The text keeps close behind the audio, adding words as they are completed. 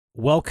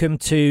Welcome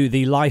to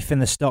the Life in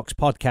the Stocks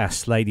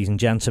podcast, ladies and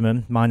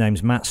gentlemen. My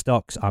name's Matt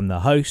Stocks. I'm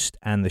the host,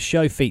 and the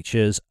show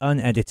features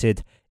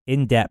unedited,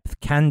 in-depth,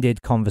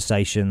 candid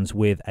conversations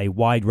with a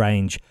wide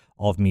range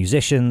of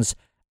musicians,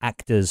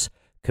 actors,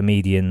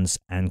 comedians,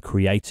 and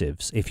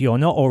creatives. If you're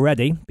not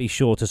already, be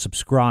sure to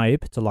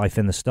subscribe to Life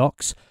in the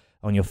Stocks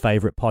on your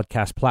favorite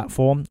podcast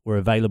platform. We're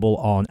available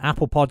on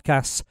Apple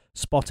Podcasts,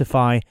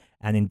 Spotify,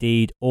 and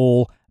indeed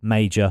all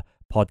major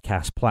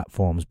podcast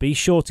platforms. Be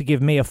sure to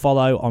give me a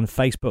follow on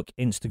Facebook,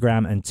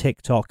 Instagram, and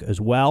TikTok as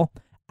well,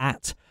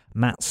 at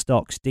Matt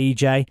Stocks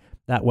DJ.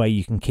 That way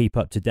you can keep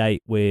up to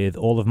date with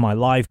all of my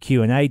live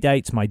Q&A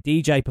dates, my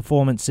DJ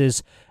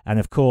performances, and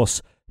of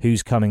course,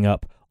 who's coming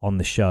up on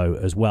the show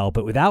as well.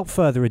 But without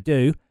further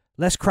ado,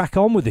 let's crack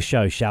on with the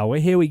show, shall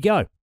we? Here we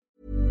go.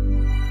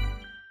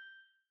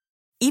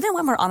 Even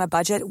when we're on a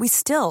budget, we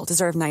still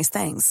deserve nice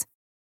things.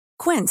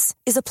 Quince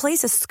is a place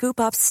to scoop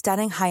up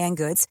stunning high-end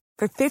goods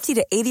for 50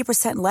 to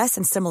 80% less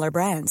than similar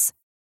brands.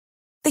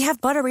 They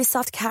have buttery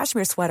soft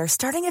cashmere sweaters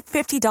starting at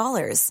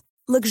 $50,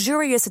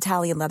 luxurious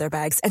Italian leather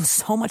bags, and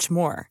so much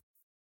more.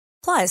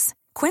 Plus,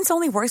 Quince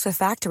only works with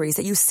factories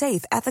that use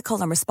safe, ethical,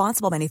 and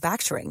responsible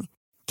manufacturing.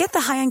 Get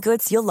the high-end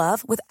goods you'll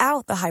love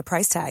without the high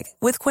price tag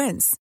with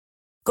Quince.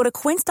 Go to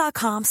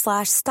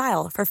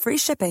quince.com/style for free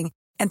shipping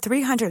and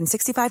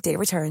 365-day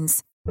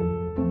returns.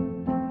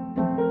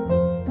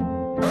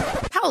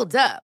 Hold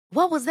up.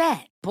 What was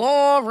that?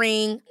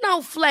 Boring.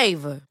 No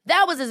flavor.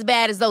 That was as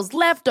bad as those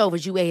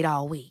leftovers you ate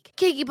all week.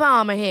 Keke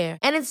Palmer here,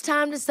 and it's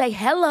time to say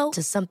hello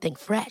to something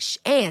fresh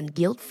and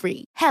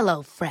guilt-free.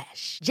 Hello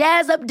Fresh.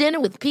 Jazz up dinner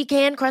with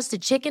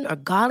pecan-crusted chicken or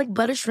garlic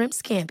butter shrimp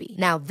scampi.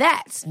 Now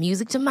that's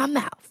music to my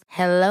mouth.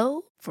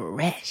 Hello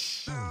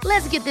Fresh.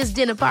 Let's get this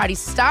dinner party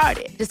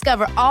started.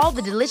 Discover all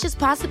the delicious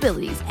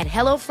possibilities at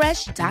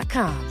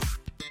hellofresh.com.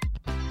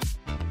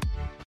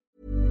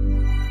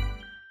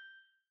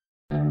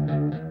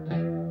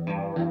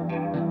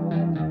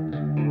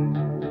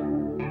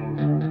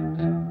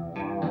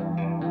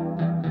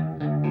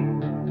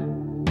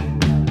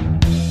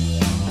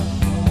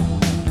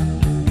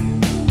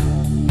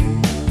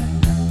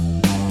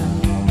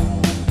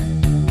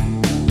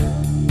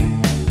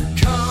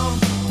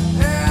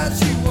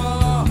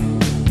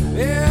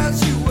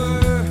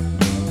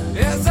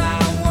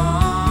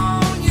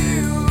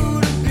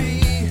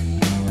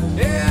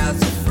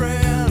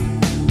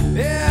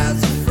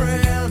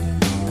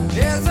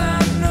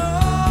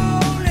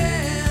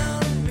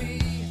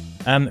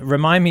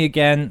 Remind me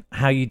again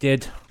how you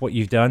did what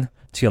you've done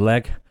to your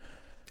leg.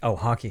 Oh,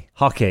 hockey.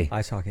 Hockey.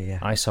 Ice hockey, yeah.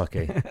 Ice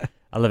hockey.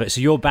 I love it.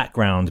 So your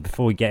background,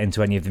 before we get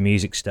into any of the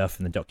music stuff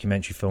and the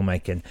documentary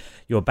filmmaking,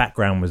 your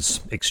background was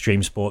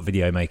extreme sport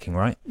video making,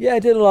 right? Yeah, I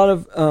did a lot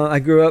of, I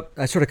grew up,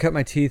 I sort of cut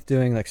my teeth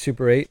doing like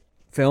Super 8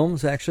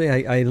 films,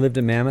 actually. I lived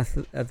in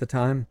Mammoth at the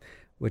time,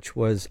 which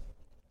was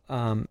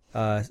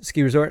a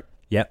ski resort.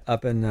 Yep.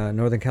 Up in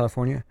Northern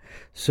California.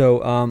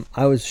 So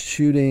I was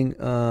shooting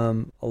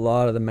a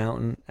lot of the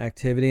mountain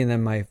activity, and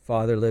then my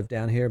father lived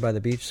down here by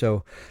the beach.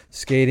 So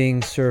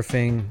skating,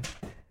 surfing,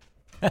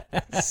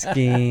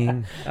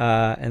 skiing,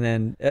 and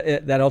then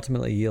that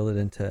ultimately yielded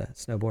into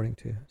snowboarding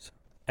too. So.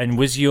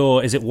 And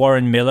is it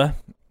Warren Miller,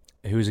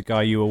 who was a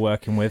guy you were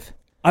working with?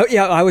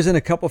 I was in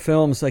a couple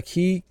films. Like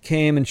he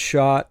came and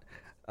shot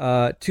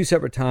 2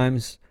 separate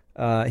times.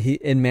 He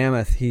in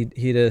Mammoth, he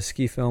did a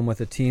ski film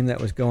with a team that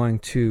was going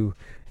to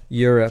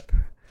Europe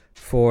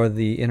for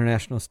the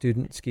International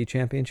Student Ski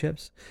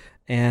Championships,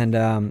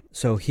 and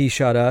so he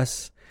shot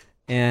us,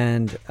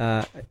 and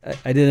I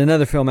did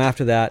another film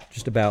after that,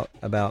 just about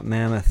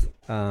Mammoth,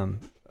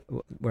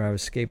 where I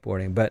was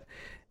skateboarding. But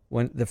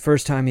when the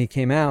first time he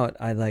came out,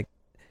 we're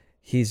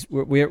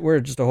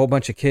just a whole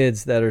bunch of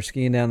kids that are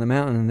skiing down the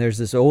mountain, and there's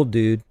this old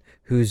dude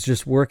who's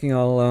just working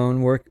all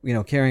alone,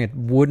 carrying a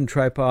wooden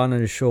tripod on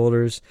his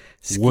shoulders,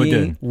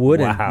 skiing.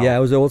 Wooden. Wow. Yeah,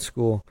 it was old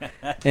school.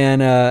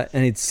 and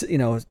he'd,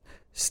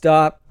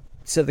 stop,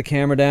 set the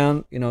camera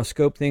down,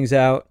 scope things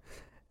out,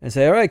 and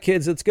say, "All right,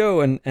 kids, let's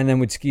go." And then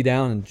we'd ski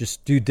down and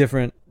just do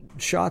different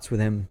shots with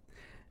him.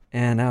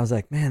 And I was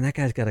like, man, that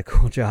guy's got a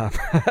cool job.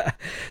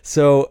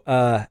 So,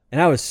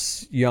 and I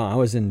was young. I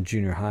was in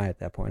junior high at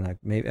that point, like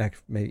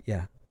maybe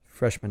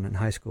freshman in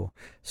high school.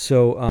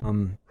 So,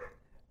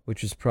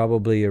 which is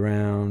probably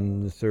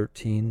around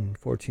 13,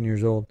 14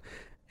 years old.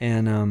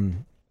 And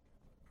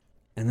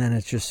then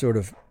it's just sort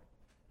of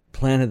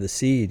planted the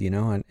seed, and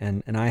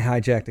I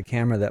hijacked a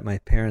camera that my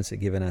parents had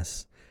given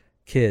us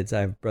kids.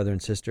 I have a brother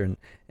and sister,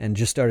 and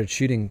just started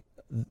shooting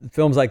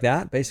films like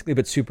that, basically,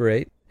 but Super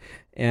 8,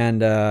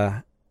 and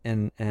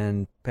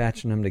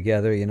patching them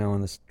together,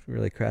 on this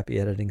really crappy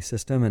editing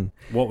system. And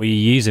what were you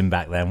using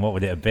back then? What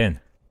would it have been?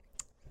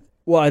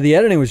 Well, the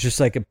editing was just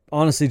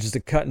honestly just a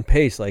cut and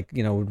paste,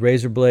 with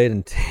razor blade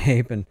and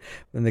tape, and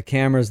the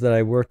cameras that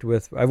I worked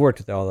with, I've worked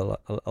with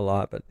a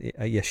lot, but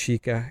a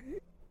Yashica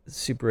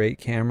Super 8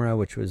 camera,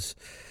 which was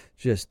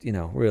just,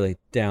 really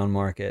down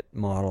market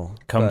model.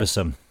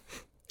 Cumbersome.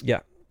 But, yeah.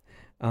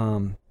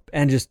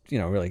 And just,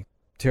 really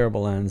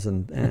terrible lens,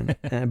 and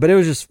but it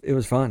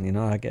was fun,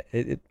 I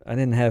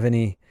didn't have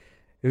any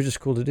just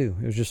cool to do.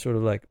 It was just sort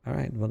of like, all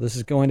right, well, this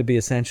is going to be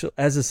essential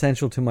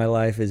to my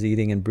life as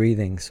eating and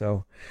breathing.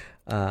 So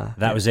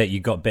that was it. You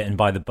got bitten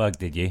by the bug,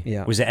 did you?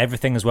 Yeah. Was it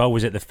everything as well?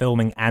 Was it the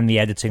filming and the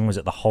editing? Was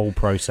it the whole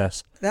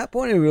process? At that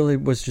point, it really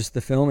was just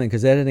the filming,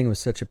 because editing was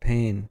such a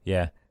pain.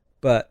 Yeah.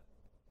 But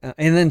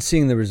and then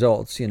seeing the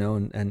results,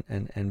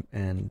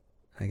 and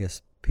I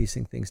guess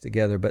piecing things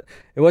together. But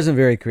it wasn't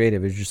very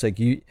creative. It was just like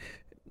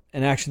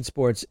and action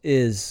sports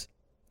is,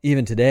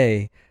 even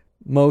today,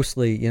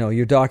 mostly,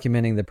 you're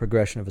documenting the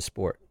progression of a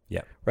sport.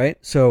 Yeah. Right.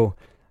 So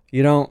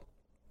you don't.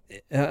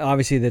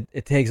 Obviously, that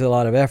it takes a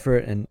lot of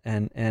effort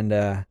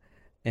and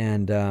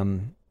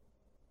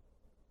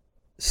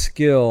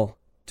skill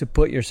to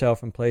put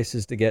yourself in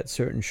places to get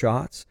certain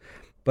shots,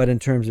 but in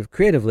terms of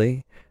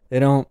creatively, they're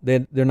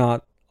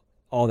not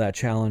all that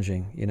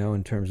challenging,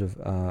 in terms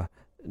of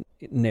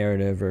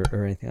narrative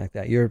or anything like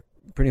that. You're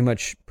pretty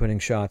much putting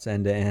shots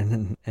end to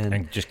end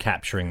and just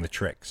capturing the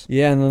tricks.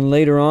 Yeah, and then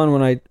later on,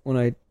 when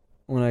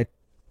I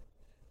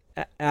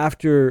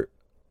after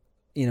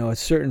a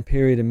certain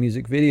period of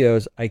music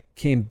videos, I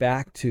came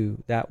back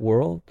to that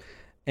world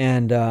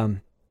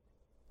and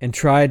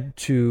tried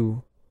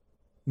to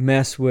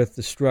mess with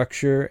the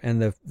structure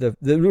and the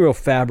real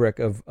fabric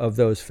of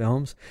those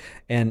films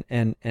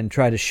and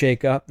try to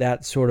shake up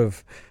that sort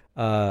of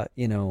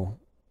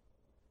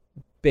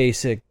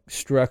basic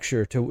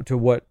structure to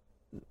what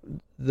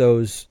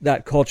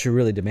that culture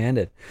really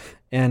demanded.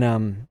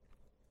 And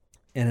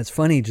it's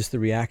funny, just the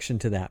reaction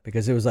to that,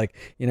 because it was like,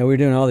 we were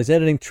doing all these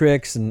editing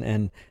tricks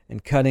and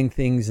cutting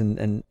things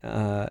and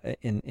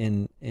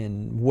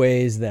in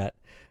ways that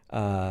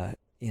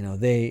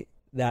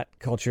that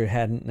culture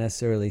hadn't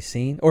necessarily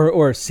seen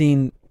or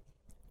seen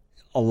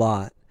a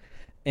lot,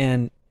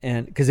 and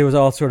because it was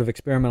all sort of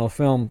experimental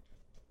film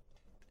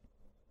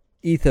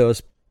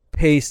ethos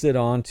pasted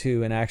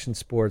onto an action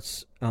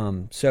sports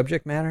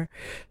subject matter.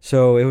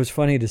 So it was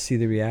funny to see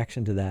the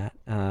reaction to that.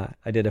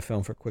 I did a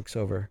film for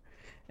Quicksilver.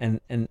 And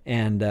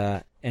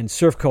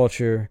surf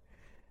culture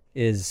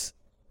it's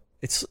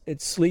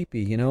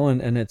sleepy,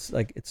 and it's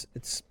like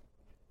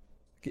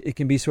it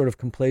can be sort of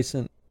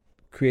complacent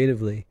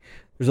creatively.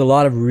 There's a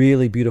lot of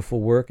really beautiful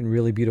work and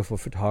really beautiful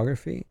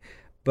photography,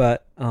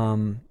 but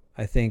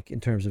I think in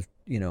terms of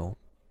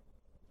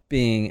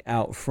being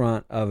out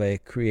front of a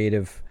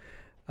creative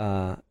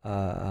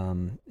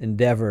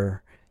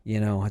endeavor,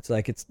 it's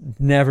like it's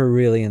never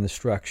really in the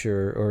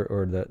structure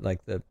or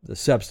the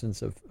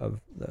substance of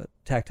the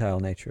tactile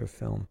nature of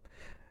film.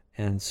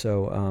 And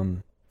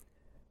so,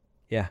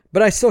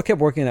 but I still kept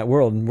working in that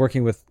world and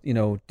working with,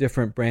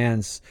 different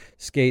brands,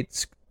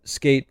 skate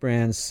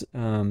brands,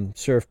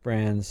 surf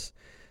brands,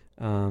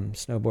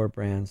 snowboard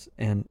brands.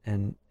 And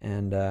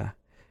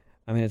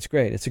I mean, it's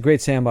great. It's a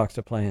great sandbox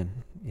to play in,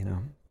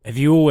 Have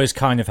you always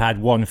kind of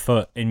had one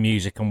foot in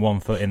music and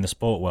one foot in the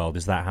sport world?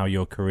 Is that how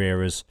your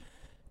career has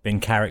been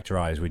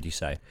characterized, would you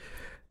say?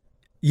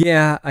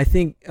 Yeah, I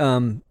think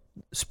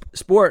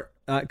sport,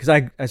 because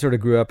I sort of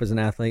grew up as an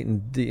athlete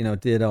and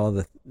did all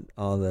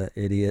the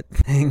idiot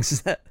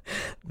things that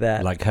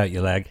like hurt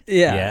your leg.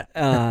 Yeah.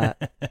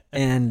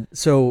 And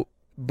so,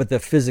 but the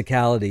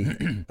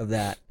physicality of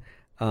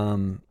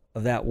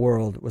that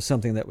world was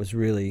something that was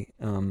really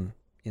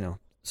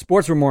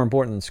sports were more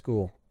important than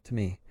school to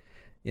me,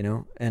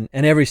 and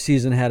every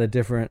season had a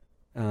different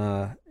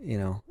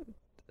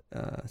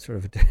sort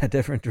of a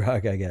different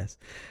drug, I guess,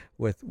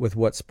 with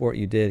what sport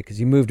you did, because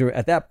you moved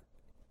at that.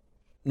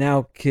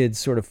 Now kids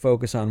sort of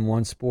focus on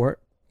one sport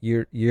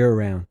year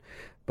round,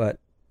 but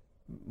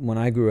when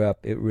I grew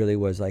up, it really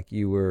was like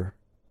you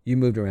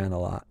moved around a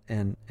lot,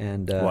 and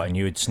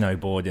you would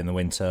snowboard in the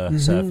winter, mm-hmm.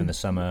 surf in the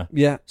summer,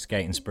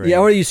 skate in spring,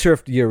 or you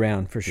surfed year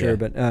round for sure,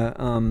 but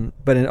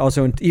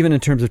also even in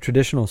terms of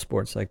traditional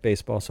sports like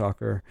baseball,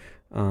 soccer,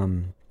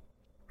 and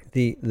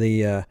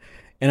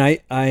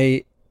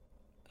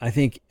I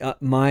think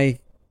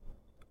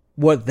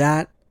what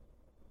that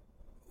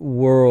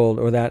world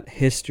or that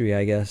history,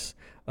 I guess,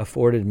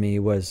 afforded me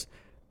was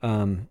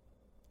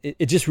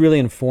it just really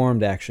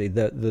informed actually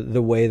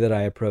the way that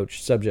I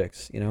approach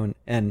subjects,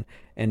 and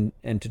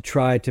to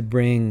try to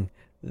bring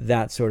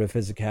that sort of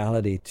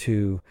physicality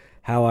to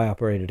how I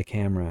operated a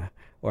camera,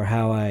 or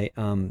how I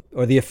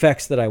or the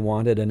effects that I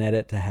wanted an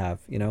edit to have,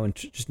 and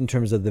just in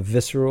terms of the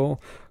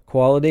visceral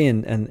quality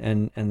and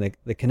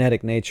the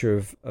kinetic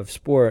nature of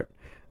sport.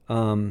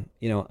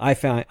 I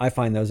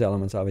find those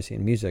elements obviously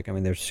in music. I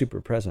mean, they're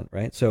super present,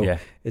 right? So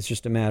it's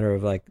just a matter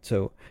of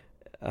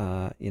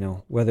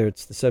whether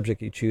it's the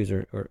subject you choose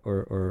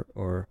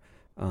or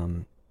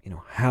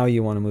how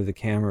you want to move the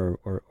camera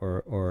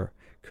or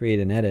create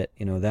an edit.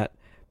 That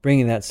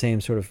bringing that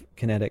same sort of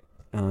kinetic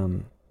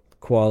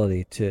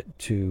quality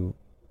to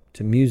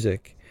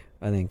music.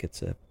 I think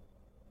it's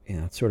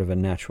it's sort of a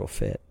natural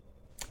fit.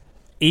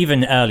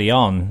 Even early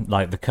on,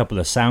 like the couple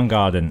of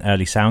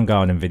early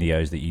Soundgarden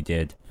videos that you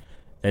did,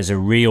 there's a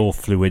real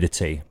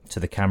fluidity to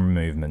the camera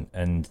movement,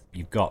 and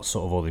you've got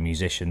sort of all the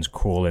musicians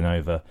crawling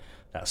over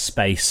that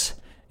space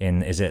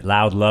is it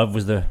Loud Love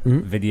was the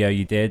video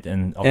you did,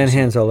 and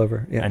Hands All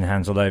Over, yeah, and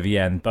Hands All Over,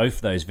 yeah, and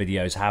both those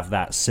videos have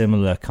that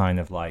similar kind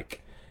of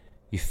like,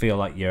 you feel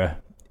like you're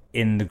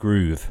in the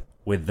groove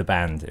with the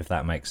band, if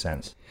that makes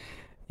sense.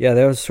 Yeah,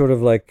 that was sort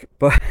of like,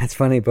 but it's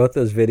funny, both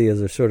those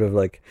videos are sort of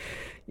like,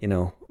 you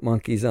know,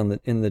 monkeys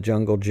in the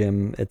jungle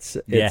gym. It's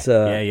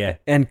yeah.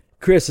 And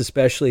Chris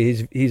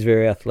especially, he's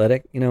very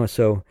athletic, you know,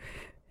 so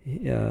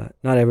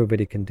not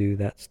everybody can do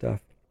that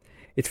stuff.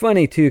 It's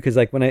funny too, because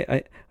like when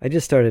I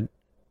just started,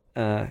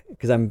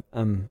 because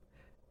I'm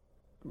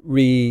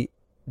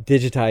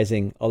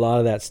re-digitizing a lot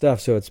of that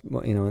stuff, so it's,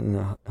 you know, in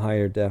the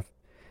higher def,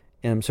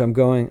 and so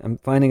I'm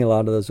finding a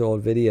lot of those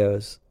old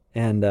videos,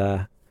 and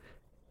I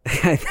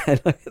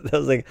look at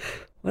those like,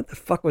 what the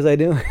fuck was I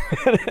doing?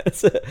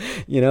 So,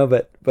 you know,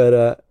 but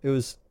it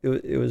was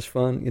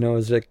fun, you know. It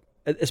was like,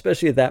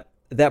 especially at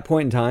that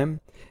point in time,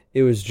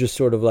 it was just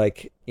sort of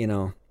like, you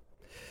know,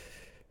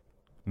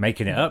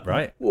 making it up,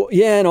 right? Well,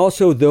 yeah, and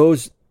also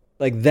those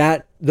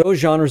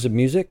genres of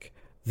music,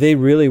 they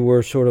really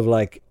were sort of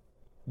like,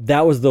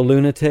 that was the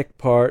lunatic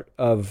part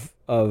of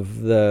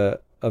the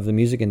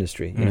music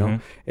industry, you know.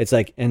 It's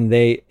like, and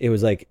it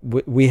was like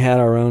we had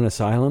our own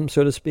asylum,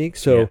 so to speak.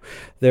 So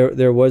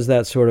there was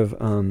that sort of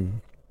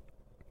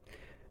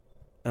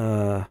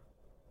you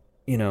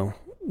know,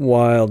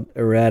 wild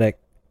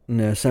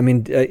erraticness. I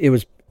mean, it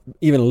was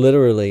even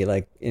literally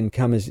like in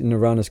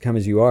Nirvana's Come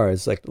As You Are,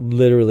 it's like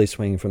literally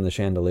swinging from the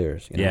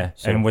chandeliers, you know? Yeah.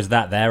 So, and was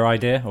that their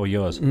idea or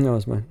yours? No, it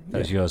was mine. That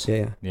was yours.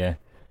 Yeah.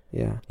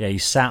 He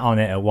sat on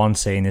it at one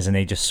scene, isn't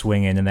he, just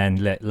swinging, and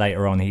then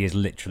later on he is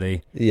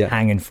literally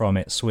hanging from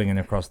it, swinging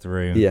across the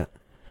room. Yeah.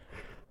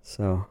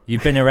 So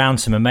you've been around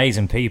some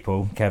amazing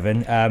people,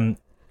 Kevin.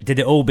 Did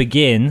it all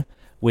begin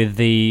with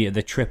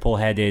the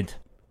triple-headed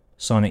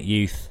Sonic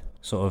Youth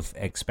sort of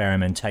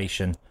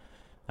experimentation?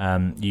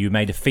 You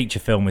made a feature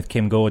film with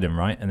Kim Gordon,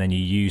 right? And then you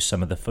used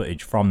some of the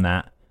footage from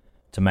that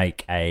to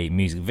make a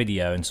music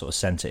video and sort of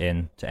sent it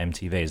in to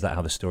MTV. Is that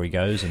how the story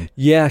goes? And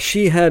yeah,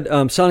 she had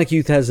Sonic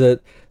Youth has a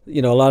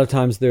lot of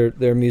times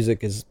their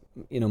music is,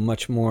 you know,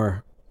 much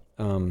more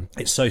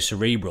it's so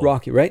cerebral,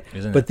 rocky, right?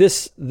 Isn't but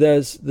it?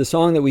 The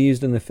song that we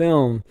used in the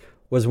film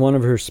was one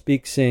of her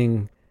speak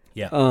sing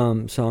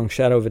songs,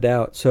 Shadow of a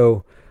Doubt.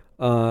 So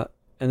and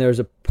there was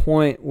a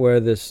point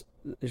where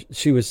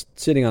she was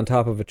sitting on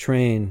top of a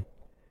train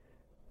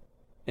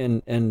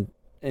and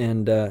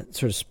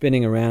sort of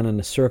spinning around in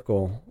a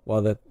circle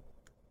while the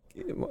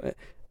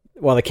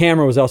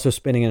camera was also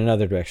spinning in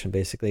another direction,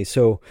 basically.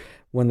 So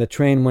when the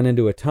train went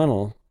into a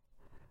tunnel,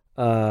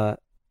 there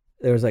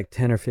was like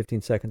 10 or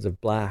 15 seconds of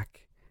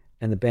black,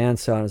 and the band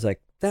saw it and was like,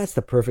 that's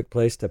the perfect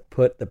place to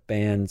put the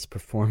band's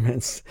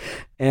performance.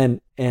 And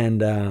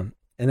then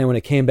when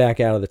it came back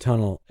out of the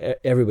tunnel,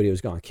 everybody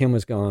was gone. Kim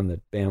was gone, the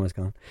band was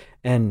gone.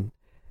 And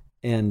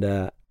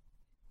I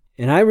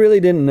really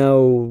didn't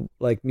know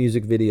like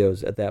music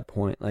videos at that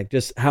point. Like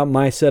just how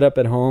my setup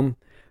at home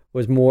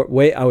was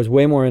I was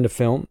way more into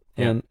film,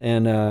 and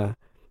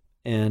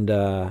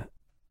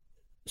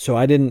so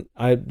I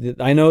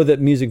know that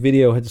music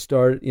video had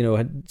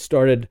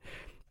started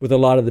with a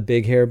lot of the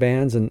big hair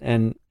bands,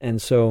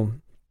 and so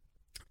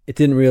it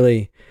didn't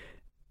really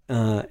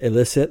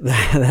elicit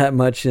that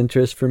much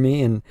interest for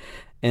me,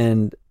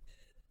 and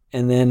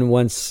then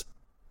once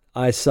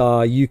I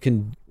saw You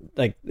Can,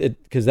 like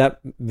it, because that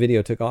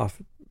video took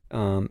off,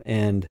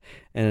 and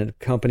a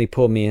company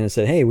pulled me in and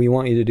said, hey, we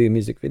want you to do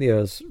music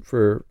videos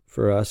for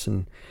us,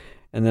 and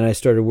then I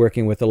started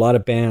working with a lot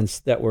of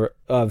bands that were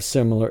of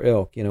similar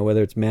ilk, you know,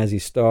 whether it's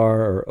Mazzy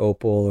Star or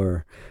Opal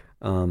or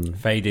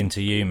Fade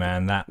Into You,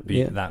 man. That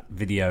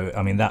video,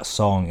 I mean, that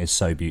song is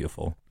so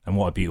beautiful, and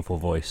what a beautiful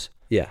voice.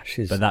 Yeah,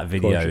 but that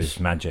video gorgeous. is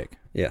magic.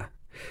 Yeah,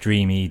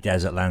 dreamy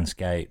desert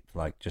landscape,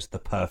 like just the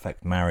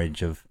perfect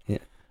marriage of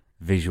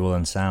visual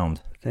and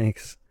sound.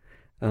 Thanks.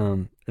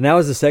 And that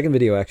was the second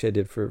video actually I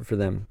did for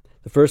them.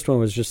 The first one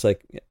was just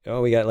like,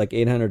 oh, we got like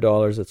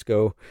 $800, let's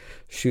go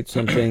shoot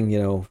something,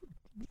 you know.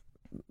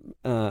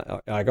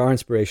 Like our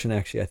inspiration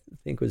actually, I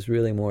think, was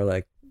really more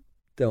like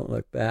Don't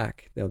Look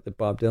Back, the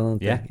Bob Dylan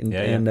thing,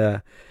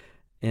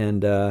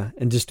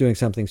 and just doing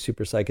something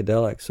super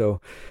psychedelic.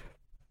 So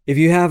if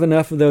you have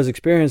enough of those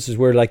experiences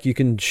where like you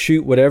can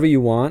shoot whatever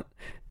you want,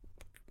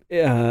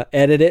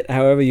 edit it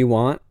however you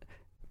want,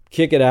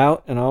 kick it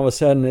out, and all of a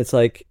sudden it's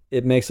like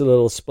it makes a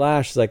little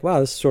splash. It's like, wow,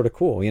 this is sort of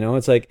cool, you know.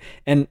 It's like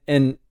and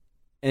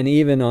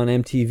even on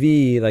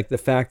MTV, like the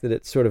fact that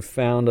it sort of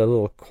found a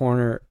little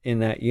corner in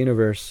that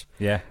universe.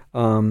 Yeah.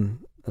 I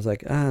was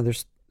like,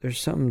 there's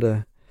something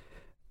to,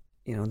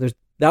 you know,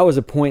 that was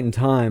a point in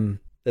time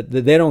that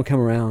they don't come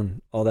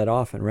around all that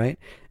often, right?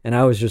 And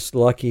I was just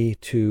lucky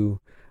to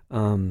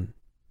have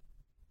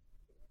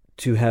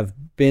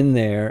been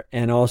there,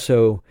 and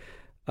also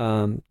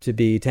to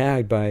be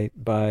tagged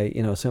by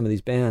you know, some of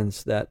these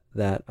bands that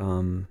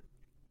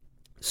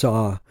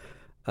saw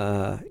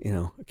you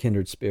know, a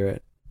kindred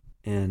spirit.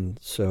 And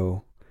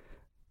so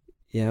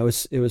yeah,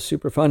 it was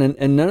super fun,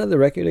 and none of the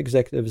record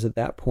executives at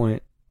that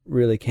point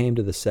really came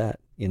to the set.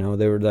 You know,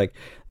 they were like,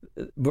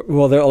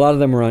 well, a lot of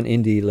them were on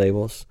indie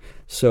labels,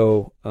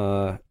 so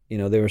you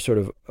know, they were sort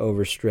of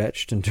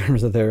overstretched in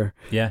terms of their.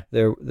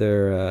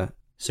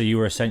 So you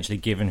were essentially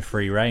given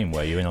free rein,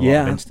 were you, in a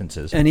lot of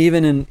instances? And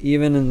even in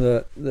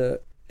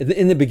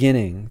the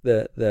beginning,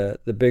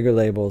 the bigger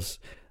labels,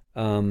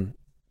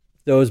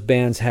 those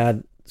bands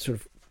had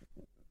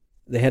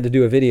they had to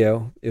do a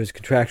video. It was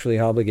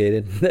contractually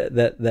obligated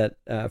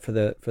that for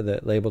the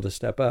label to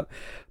step up.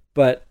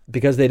 But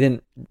because they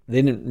didn't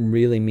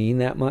really mean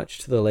that much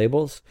to the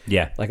labels,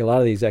 like a lot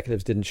of the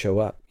executives didn't show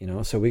up, you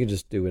know, so we could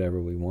just do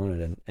whatever we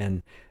wanted.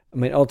 And I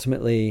mean,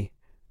 ultimately,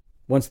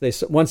 once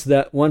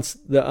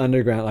the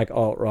underground, like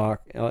alt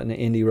rock and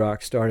indie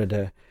rock, started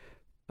to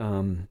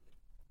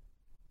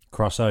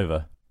cross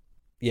over,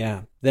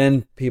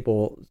 then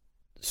people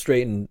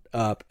straightened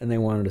up and they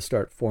wanted to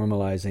start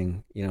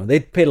formalizing. You know, they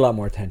paid a lot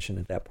more attention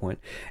at that point.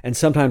 And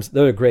sometimes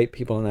there are great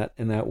people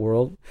in that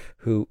world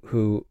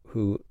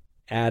who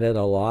added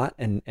a lot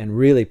and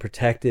really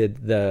protected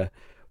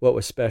what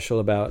was special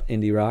about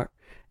indie rock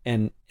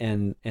and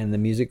the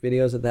music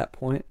videos at that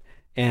point,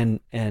 and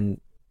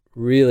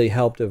really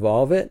helped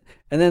evolve it.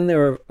 And then there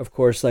were, of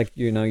course, like,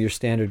 you know, your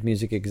standard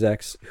music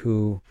execs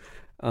who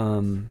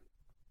went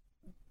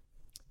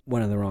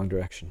in the wrong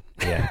direction.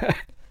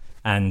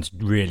 And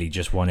really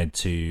just wanted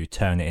to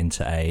turn it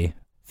into a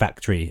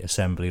factory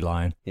assembly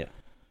line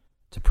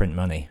to print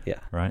money.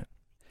 Right.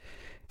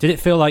 Did it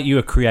feel like you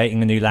were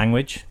creating a new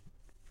language?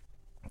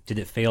 Did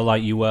it feel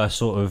like you were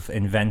sort of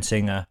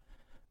inventing a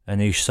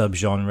new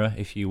subgenre,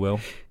 if you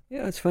will?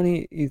 Yeah, it's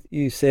funny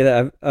you say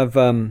that.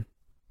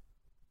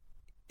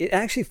 It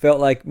actually felt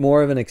like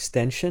more of an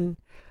extension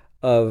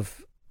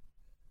of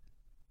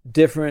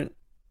different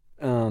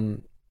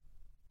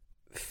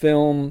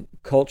film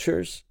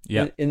cultures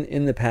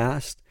in the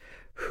past.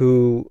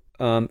 Who,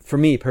 for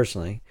me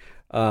personally,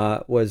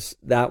 was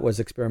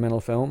experimental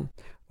film,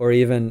 or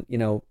even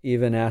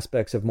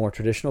aspects of more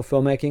traditional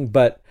filmmaking,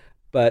 but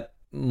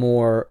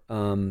more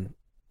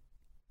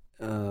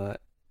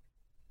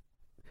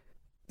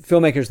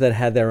filmmakers that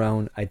had their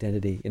own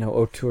identity, you know,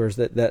 auteurs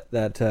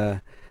that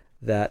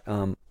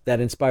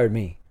inspired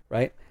me,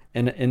 right?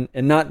 And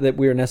not that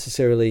we were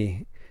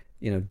necessarily,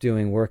 you know,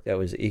 doing work that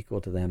was equal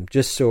to them,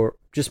 just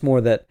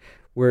more that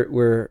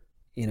we're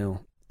you know,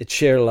 it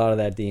shared a lot of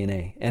that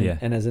DNA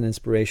and as an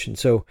inspiration.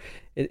 So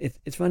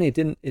it's funny, it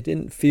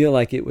didn't feel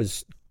like it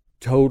was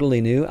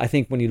totally new. I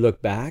think when you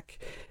look back,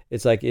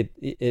 it's like it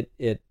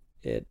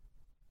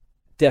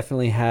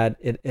definitely had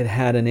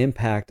an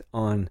impact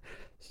on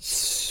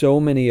so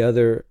many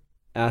other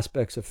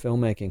aspects of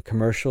filmmaking,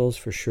 commercials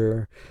for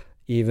sure,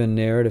 even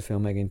narrative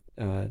filmmaking,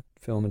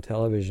 film and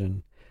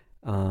television,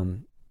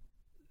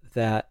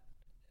 that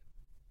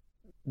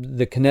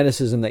the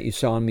kineticism that you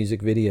saw in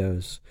music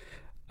videos,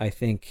 I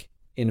think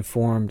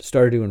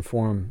started to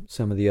inform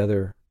some of the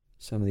other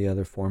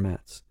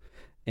formats.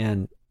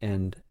 And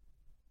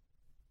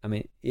I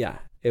mean,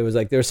 it was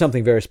like there was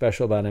something very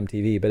special about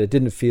MTV, but it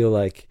didn't feel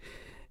like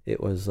it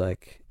was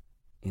like,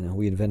 you know,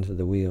 we invented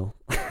the wheel.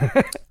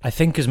 I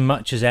think as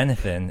much as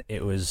anything,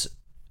 it was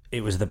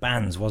the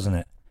bands, wasn't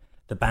it?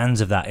 The bands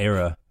of that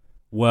era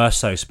were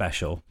so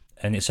special,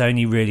 and it's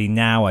only really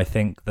now, I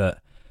think, that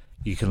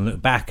you can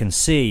look back and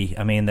see.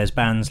 I mean, there's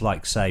bands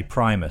like, say,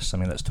 Primus. I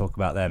mean, let's talk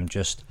about them.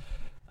 Just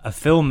a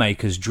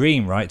filmmaker's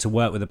dream, right? To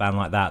work with a band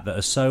like that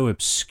are so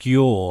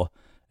obscure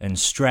and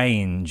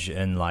strange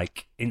and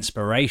like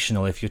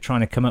inspirational. If you're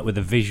trying to come up with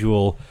a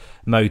visual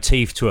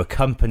motif to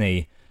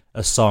accompany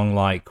a song,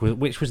 like,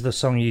 which was the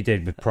song you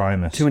did with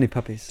Primus? Too Many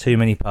Puppies. Too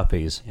Many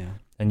Puppies. Yeah.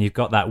 And you've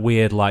got that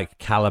weird, like,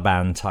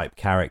 Caliban type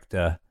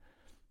character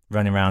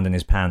running around in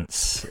his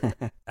pants.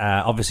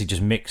 Obviously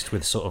just mixed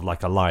with sort of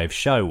like a live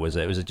show, was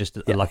it? Was it just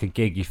like a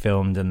gig you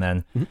filmed and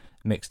then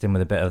mixed in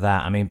with a bit of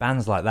that? I mean,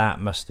 bands like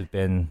that must have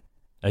been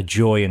a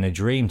joy and a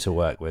dream to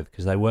work with,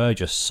 because they were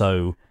just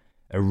so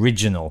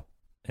original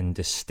and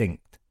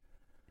distinct.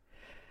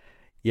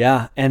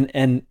 Yeah,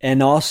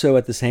 and also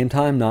at the same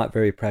time not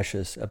very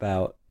precious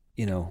about,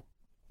 you know,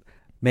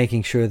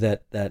 making sure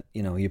that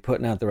you know, you're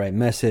putting out the right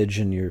message,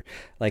 and you're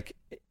like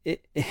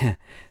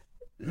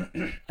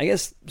I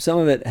guess some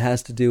of it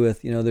has to do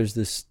with, you know, there's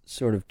this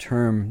sort of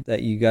term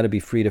that you got to be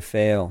free to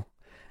fail,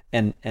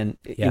 and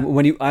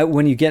when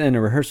you get in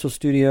a rehearsal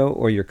studio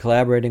or you're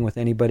collaborating with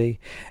anybody,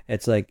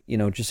 it's like, you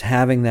know, just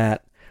having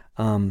that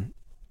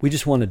we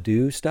just want to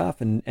do stuff,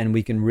 and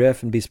we can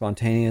riff and be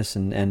spontaneous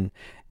and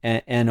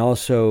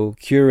also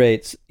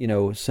curate, you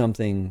know,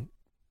 something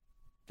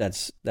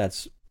that's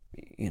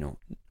you know,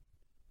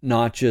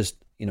 not just,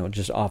 you know,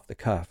 just off the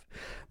cuff.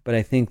 But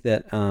I think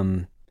that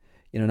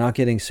you know, not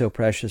getting so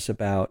precious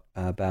about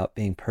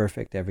being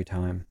perfect every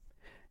time,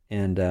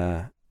 and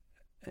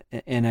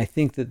I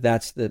think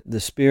that's the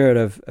spirit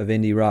of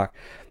indie rock.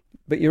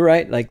 But you're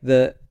right, like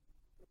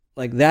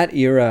that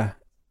era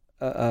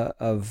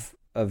of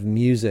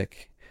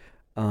music.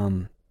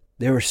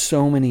 There were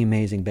so many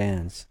amazing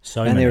bands,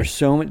 there were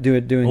so many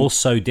doing all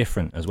so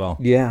different as well.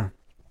 Yeah,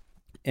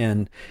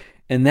 and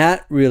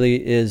that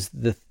really is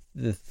the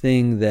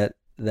thing that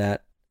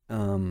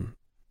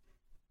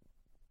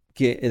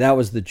that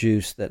was the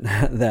juice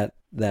that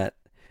that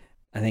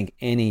I think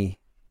any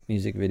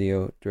music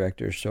video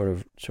director sort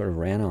of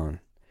ran on.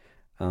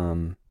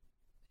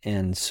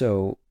 And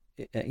so,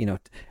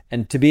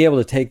 and to be able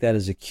to take that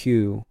as a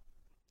cue,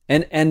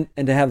 and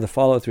to have the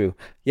follow through.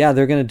 Yeah,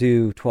 they're going to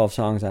do 12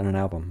 songs on an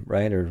album,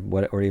 right,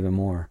 or even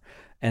more,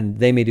 and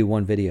they may do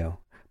one video,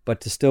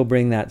 but to still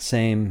bring that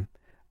same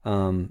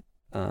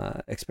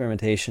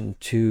experimentation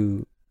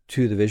to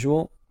the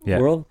visual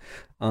world,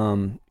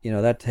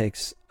 that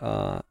takes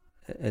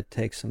it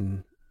takes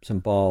some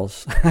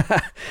balls,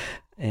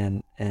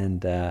 and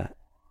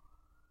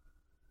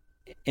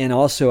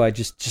also I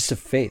just a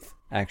faith,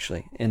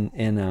 actually, and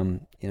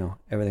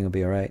everything will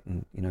be all right,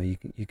 and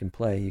you can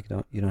play. You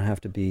don't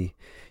have to be,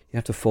 you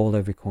have to fold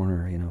every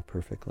corner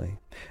perfectly,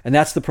 and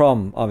that's the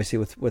problem, obviously,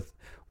 with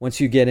once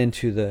you get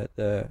into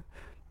the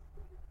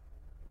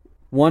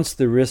once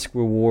the risk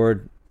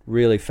reward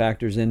really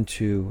factors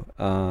into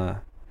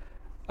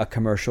a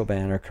commercial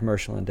band or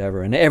commercial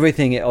endeavor, and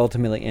everything it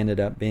ultimately ended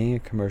up being a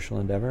commercial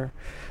endeavor,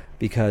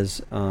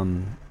 because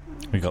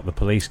we got the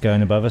police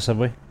going above us, have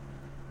we?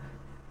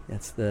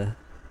 That's there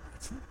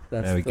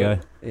we go.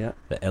 Yeah,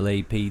 the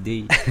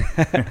LAPD.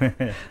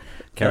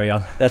 Carry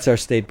on. That's our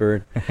state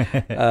bird.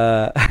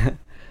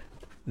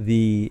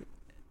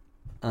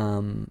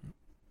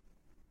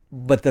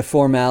 But the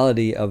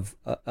formality of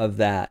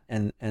that,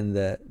 and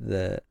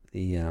the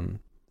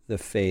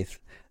faith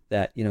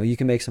that you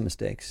can make some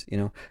mistakes,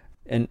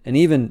 and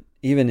even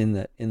in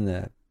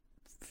the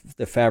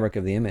fabric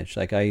of the image.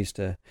 Like, I used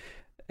to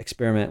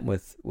experiment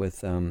with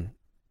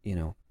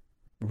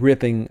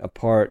ripping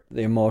apart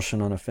the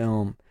emulsion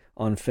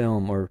on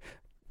film, or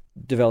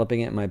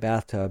developing it in my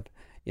bathtub.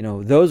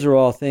 Those are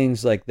all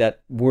things like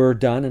that were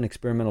done in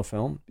experimental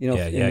film, in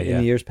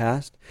the years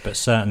past. But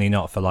certainly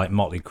not for like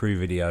Motley Crue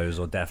videos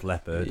or Def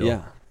Leppard.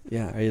 Yeah.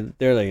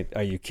 They're like,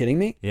 are you kidding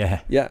me?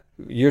 Yeah. Yeah.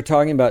 You're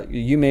talking about,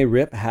 you may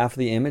rip half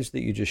the image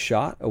that you just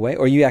shot away,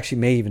 or you actually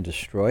may even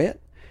destroy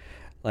it.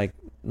 Like,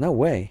 no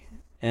way.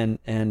 And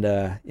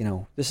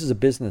this is a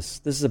business.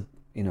 This is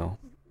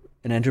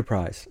an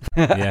enterprise.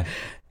 Yeah.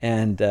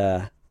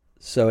 And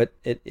so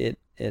it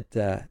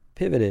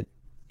pivoted,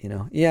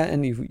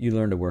 and you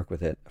learn to work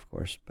with it, of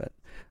course, but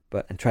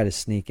and try to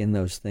sneak in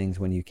those things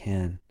when you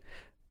can.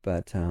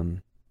 But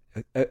and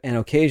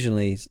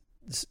occasionally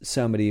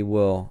somebody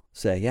will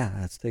say, yeah,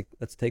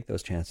 let's take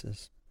those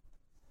chances.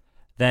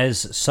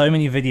 There's so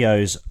many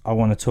videos I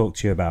want to talk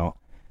to you about.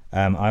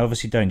 I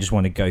obviously don't just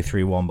want to go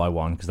through one by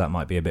one, because that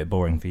might be a bit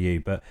boring for you.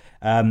 But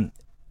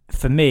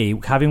for me,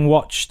 having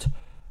watched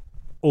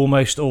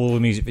almost all the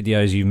music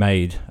videos you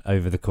made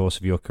over the course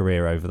of your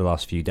career over the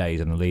last few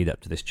days and the lead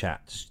up to this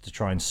chat, to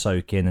try and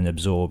soak in and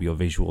absorb your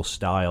visual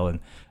style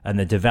and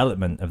the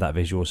development of that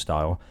visual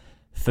style,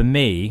 for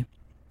me,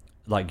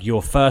 like,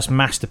 your first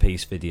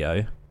masterpiece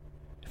video,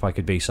 if I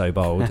could be so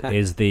bold,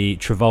 is the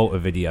Travolta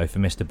video for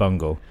Mr.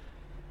 Bungle.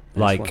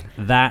 Like,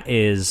 that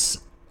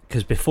is,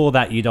 because before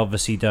that you'd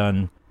obviously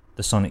done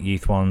the Sonic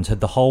Youth ones.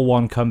 Had the whole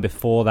one come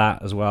before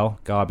that as well?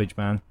 Garbage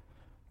Man?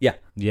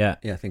 Yeah,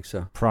 I think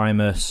so.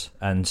 Primus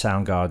and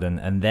Soundgarden,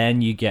 and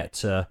then you get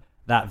to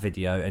that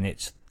video, and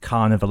it's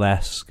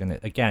carnivalesque, and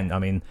again, I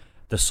mean,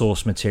 the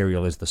source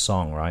material is the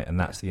song, right? And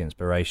that's the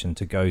inspiration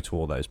to go to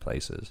all those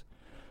places.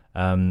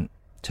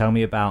 Tell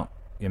me about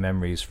your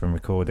memories from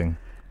recording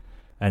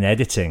and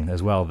editing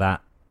as well,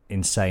 that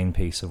insane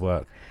piece of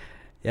work.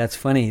 Yeah, it's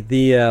funny.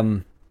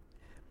 The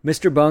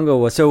Mr. Bungle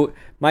was, so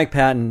Mike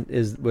Patton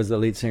was the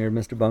lead singer of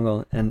Mr.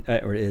 Bungle, and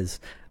or is.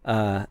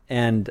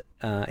 And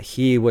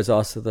he was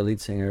also the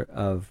lead singer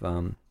of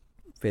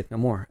Faith No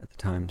More at the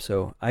time.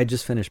 So I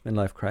just finished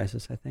Midlife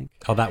Crisis, I think.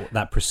 Oh,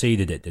 that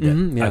preceded it, did it?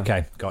 Mm-hmm, yeah.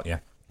 Okay, got you.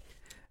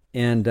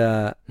 And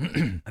I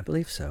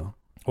believe so.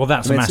 Well,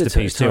 that's a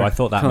masterpiece too. I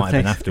thought that might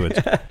have been afterwards.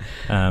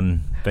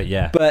 But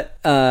yeah. But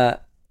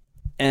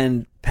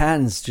and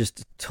Patton's just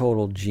a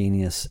total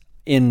genius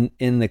in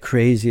the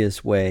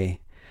craziest way.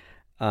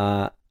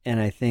 And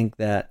I think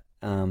that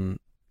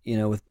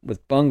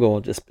with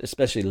Bungle, just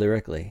especially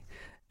lyrically,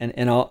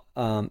 and all,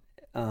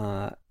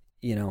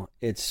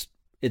 it's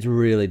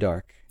really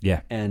dark.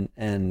 Yeah. And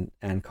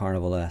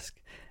carnivalesque,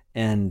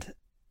 and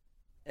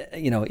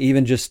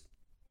even just,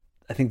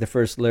 I think the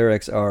first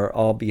lyrics are,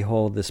 "All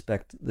behold the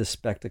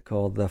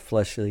spectacle, the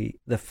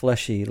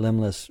fleshy,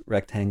 limbless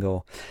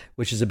rectangle,"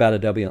 which is about a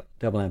double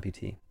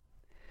amputee,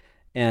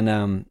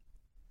 and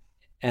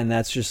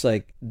that's just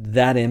like,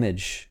 that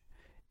image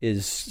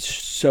is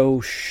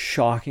so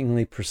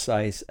shockingly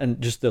precise,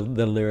 and just the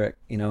lyric,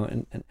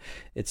 and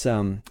it's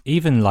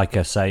even like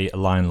a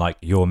line like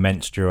 "your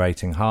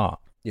menstruating heart."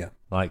 Yeah,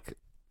 like,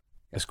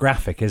 it's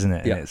graphic, isn't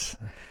it? Yeah.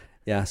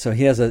 Yeah, so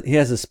he has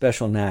a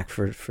special knack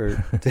for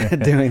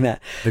doing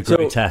that. The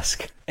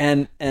grotesque.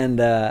 And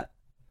the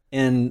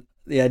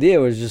idea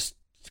was just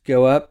to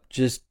go up,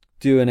 just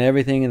doing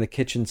everything in the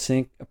kitchen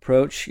sink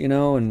approach,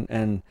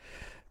 and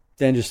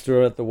then just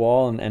throw it at the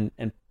wall,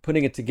 and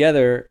putting it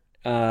together.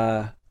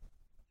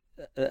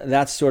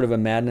 That's sort of a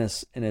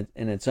madness in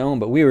its own.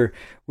 But we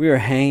were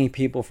hanging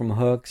people from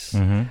hooks,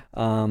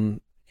 mm-hmm.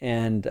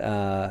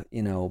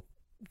 you know,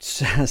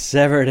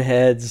 severed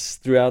heads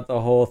throughout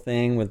the whole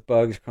thing with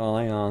bugs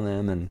crawling on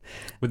them. And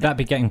would that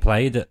be getting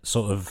played at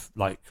sort of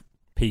like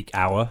peak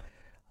hour?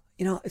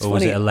 You know, it's or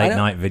was funny. it a late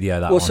night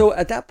video? Well, so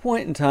at that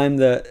point in time,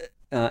 the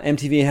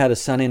MTV had a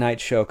Sunday night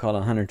show called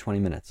 120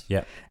 Minutes.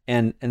 Yeah,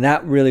 and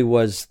that really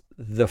was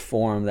the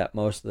forum that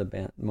most of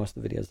the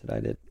videos that I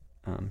did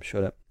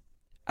showed up.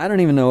 I don't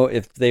even know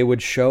if they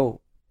would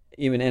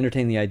even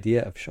entertain the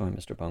idea of showing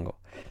Mr. Bungle.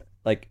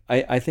 Like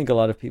I think a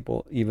lot of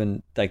people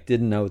even like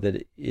didn't know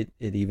that it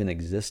even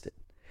existed.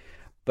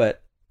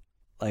 But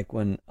like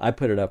when I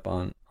put it up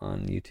on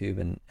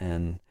YouTube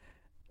and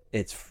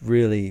it's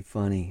really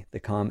funny. I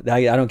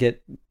don't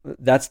get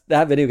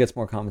that video gets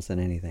more comments than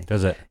anything.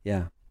 Does it?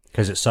 Yeah,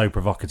 because it's so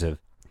provocative.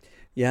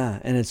 Yeah,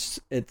 and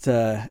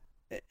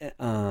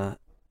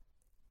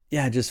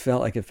I just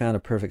felt like it found a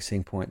perfect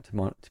sync point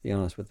to be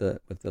honest with the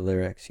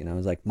lyrics. You know, it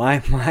was like my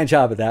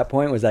job at that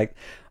point was like,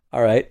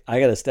 all right, I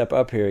got to step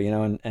up here, you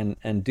know,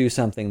 and do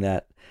something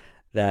that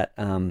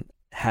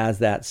has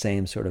that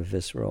same sort of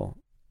visceral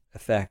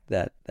effect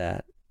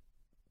that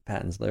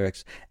Patton's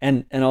lyrics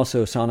and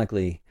also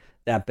sonically.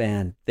 That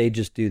band, they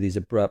just do these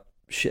abrupt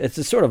shit.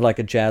 It's sort of like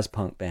a jazz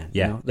punk band.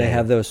 Yeah, you know? They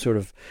have those sort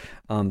of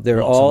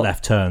they're lots all of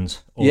left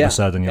turns all of a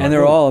sudden. And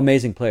they're all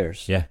amazing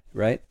players. Yeah,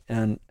 right.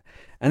 And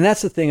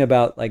that's the thing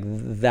about like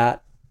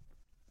that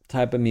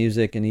type of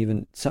music, and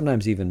even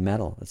sometimes even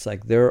metal. It's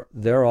like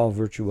they're all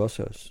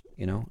virtuosos,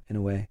 you know, in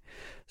a way.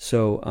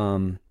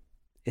 So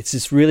it's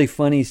this really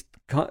funny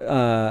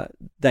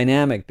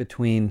dynamic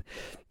between,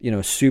 you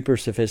know, super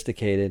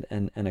sophisticated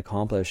and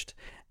accomplished,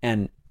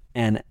 and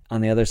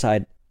on the other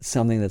side,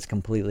 something that's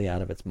completely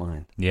out of its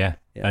mind. Yeah.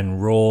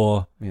 And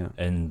raw, yeah,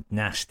 and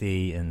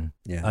nasty, and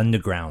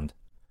underground.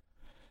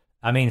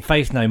 I mean,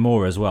 Faith No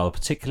More as well,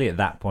 particularly at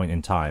that point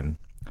in time.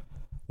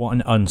 What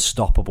an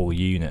unstoppable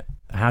unit.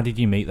 How did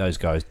you meet those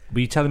guys?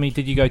 Were you telling me,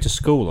 did you go to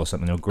school or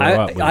something, or grow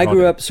up with I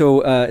grew up,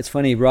 so it's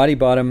funny, Roddy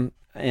Bottum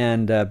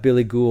and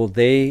Billy Gould,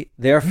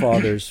 their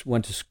fathers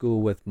went to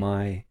school with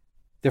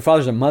their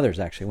fathers and mothers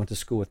actually went to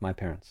school with my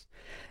parents.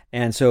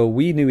 And so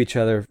we knew each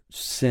other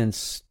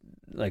since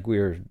like we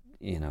were,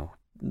 you know,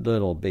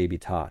 little baby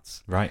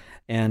tots. Right.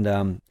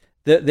 And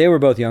they were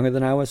both younger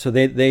than I was, so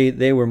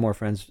they were more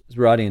friends.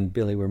 Roddy and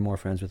Billy were more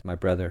friends with my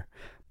brother.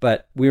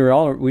 But we were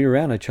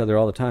around each other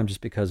all the time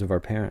just because of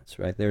our parents,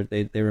 right?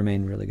 They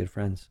remained really good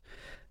friends.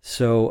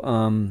 So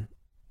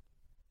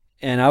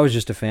and I was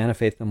just a fan of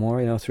Faith No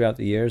More, you know, throughout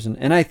the years.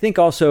 And I think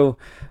also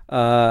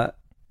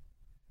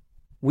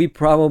we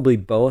probably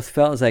both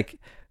felt like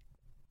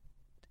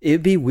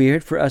it'd be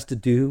weird for us to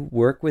do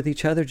work with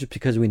each other just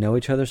because we know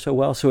each other so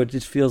well. So it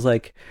just feels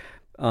like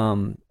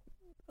I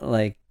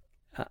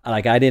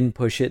didn't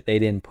push it, they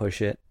didn't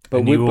push it. But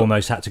and you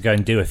almost had to go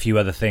and do a few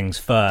other things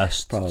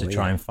first to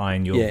try and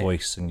find your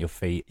voice and your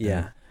feet.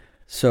 Yeah.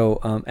 So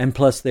and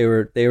plus they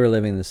were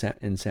living in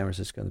San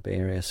Francisco, the Bay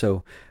Area.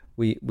 So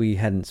we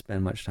hadn't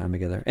spent much time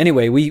together.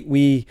 Anyway,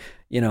 we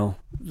you know,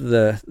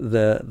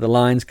 the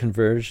lines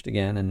converged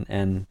again,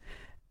 and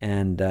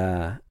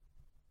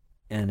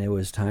it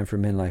was time for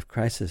Midlife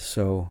Crisis.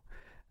 So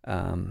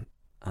I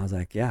was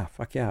like, yeah,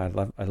 fuck yeah,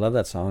 I love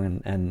that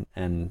song, and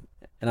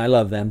I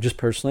love them just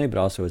personally, but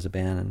also as a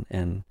band.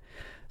 And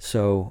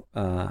so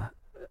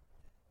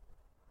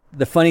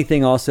the funny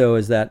thing also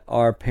is that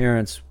our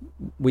parents,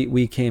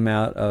 we came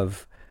out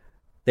of,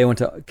 they went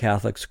to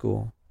Catholic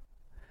school.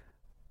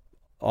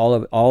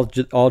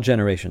 All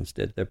generations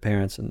did, their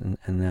parents and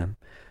them.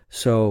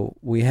 So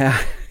we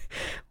have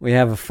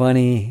a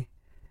funny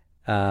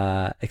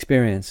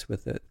experience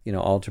with the, you know,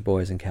 altar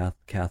boys and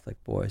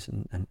Catholic boys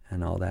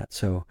and all that.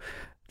 So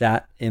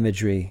that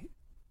imagery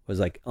was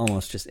like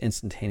almost just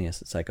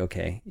instantaneous. It's like,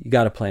 okay, you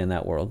got to play in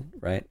that world,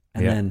 right?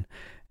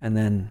 And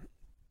then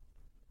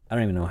I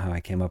don't even know how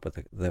I came up with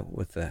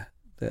the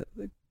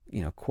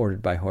you know,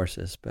 Quartered by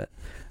Horses, but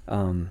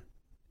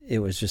it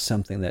was just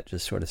something that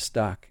just sort of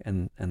stuck.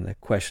 And the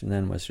question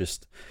then was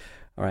just,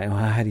 all right, well,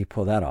 how do you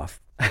pull that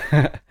off?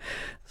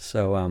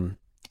 So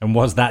and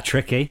was that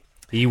tricky?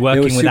 Are you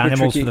working with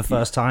animals for the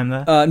first time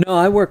there? No,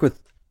 I work with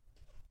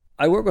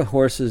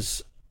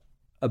horses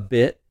a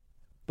bit,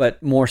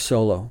 but more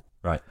solo.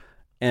 Right.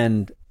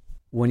 And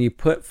when you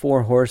put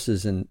 4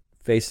 horses in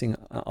facing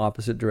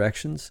opposite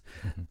directions,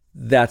 mm-hmm.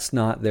 that's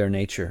not their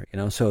nature, you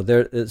know. So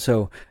their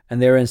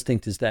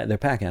instinct is that they're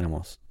pack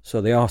animals,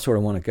 so they all sort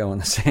of want to go in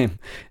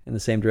the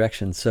same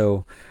direction.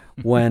 So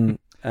when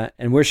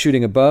and we're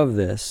shooting above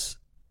this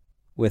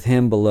with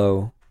him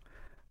below,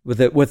 with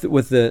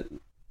the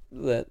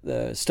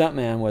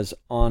stuntman was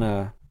on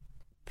a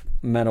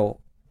metal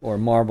or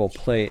marble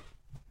plate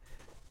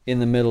in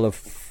the middle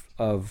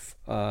of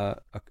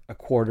a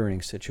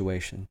quartering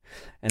situation,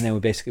 and then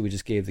we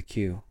just gave the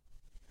cue,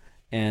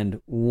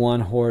 and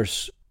one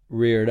horse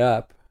reared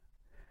up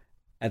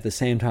at the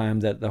same time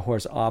that the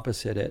horse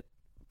opposite it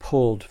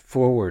pulled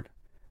forward,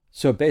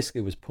 so it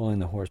basically was pulling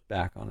the horse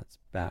back on its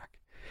back,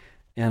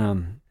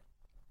 and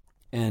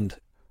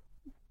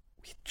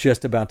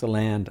just about to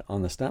land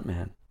on the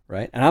stuntman,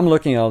 right? And I'm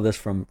looking at all this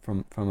from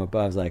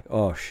above, like,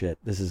 oh shit,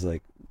 this is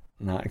like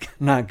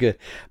not good.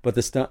 But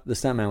the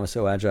stuntman was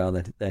so agile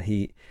that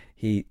he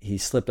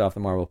slipped off the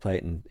marble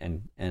plate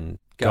and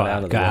got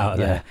out of the way. Out of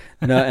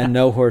there.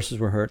 No horses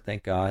were hurt,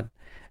 thank God.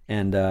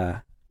 And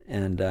then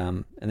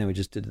we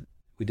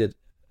did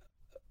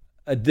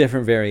a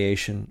different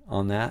variation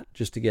on that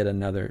just to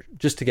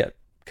get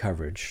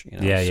coverage,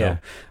 so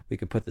we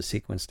could put the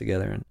sequence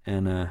together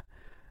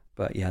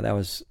but yeah, that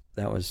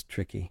was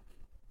tricky.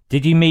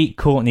 Did you meet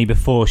Courtney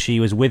before she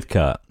was with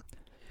Kurt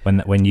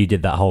when you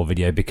did that whole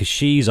video? Because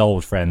she's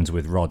old friends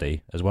with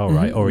Roddy as well,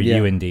 right? Or are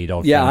you indeed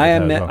old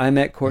friends with her? I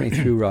met Courtney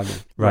through Roddy.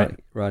 Right.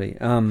 Roddy.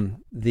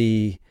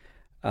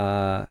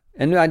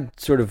 And I'd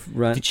sort of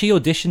run. Did she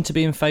audition to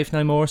be in Faith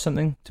No More or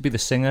something, to be the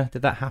singer?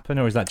 Did that happen,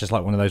 or is that just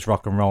like one of those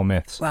rock and roll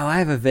myths? Wow, I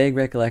have a vague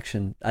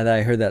recollection that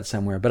I heard that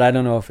somewhere, but I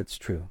don't know if it's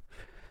true.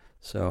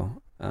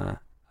 So I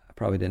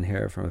probably didn't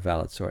hear it from a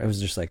valid source. It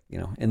was just like,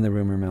 in the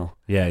rumor mill.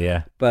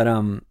 Yeah.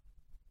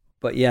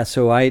 But yeah,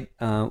 so I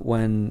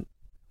when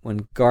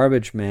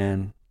Garbage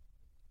Man,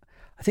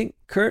 I think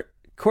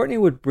Courtney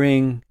would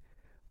bring.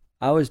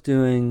 I was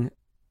doing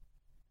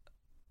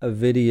a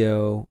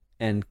video,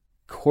 and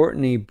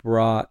Courtney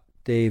brought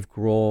Dave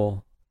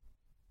Grohl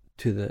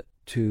to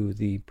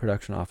the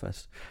production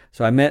office.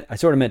 So I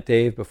sort of met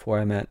Dave before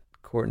I met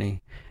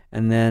Courtney,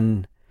 and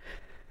then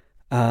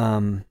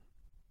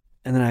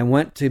I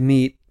went to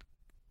meet.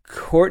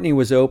 Courtney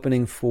was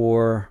opening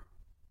for,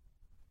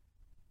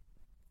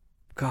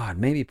 God,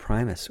 maybe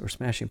Primus or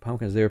Smashing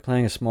Pumpkins. They were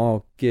playing a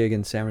small gig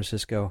in San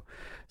Francisco.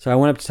 So I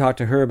went up to talk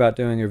to her about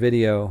doing her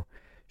video.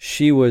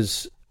 She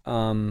wasn't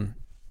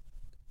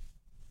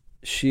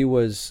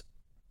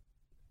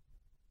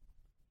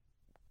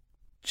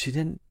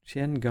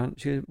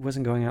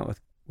going out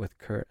with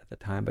Kurt at the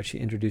time, but she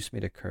introduced me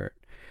to Kurt.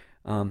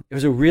 It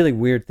was a really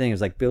weird thing. It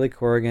was like Billy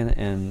Corrigan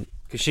and...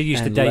 Because she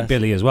used to date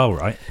Billy as well,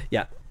 right?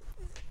 Yeah.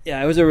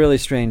 Yeah, it was a really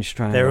strange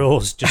triangle. They're all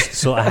just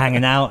sort of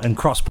hanging out and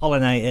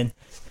cross-pollinating.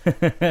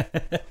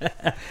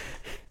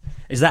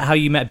 Is that how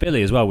you met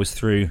Billy as well, was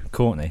through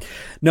Courtney?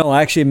 No,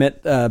 I actually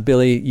met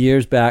Billy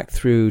years back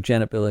through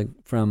Janet Billig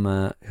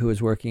from who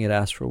was working at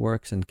Astral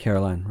Works and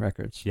Caroline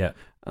Records. Yeah.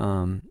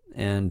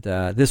 And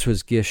this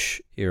was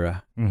Gish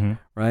era,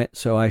 right?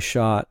 So I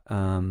shot,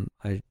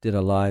 I did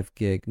a live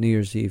gig, New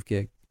Year's Eve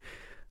gig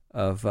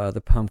of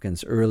the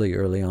Pumpkins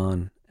early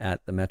on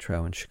at the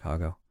Metro in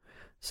Chicago.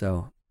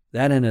 So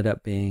that ended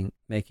up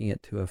making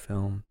it to a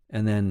film.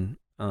 And then...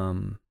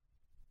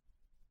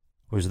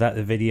 was that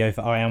the video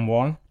for I Am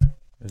One?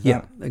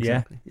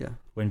 Exactly. Yeah.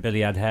 When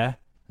Billy had hair?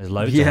 There's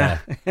loads of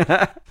hair.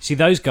 See,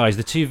 those guys,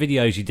 the two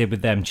videos you did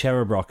with them,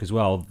 Cherub Rock as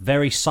well,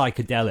 very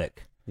psychedelic.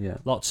 Yeah.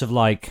 Lots of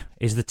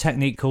is the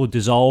technique called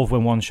dissolve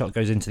when one shot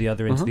goes into the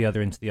other, into the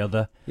other, into the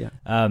other? Yeah.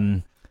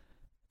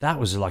 That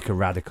was like a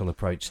radical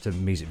approach to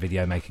music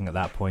video making at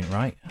that point,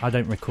 right? I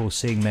don't recall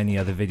seeing many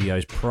other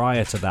videos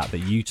prior to that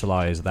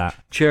utilize that.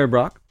 Cherub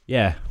Rock.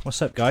 Yeah.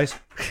 What's up, guys?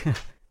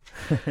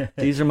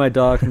 These are my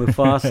dogs,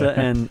 Mufasa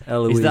and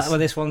Eloise. Is that what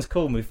this one's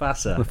called,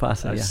 Mufasa?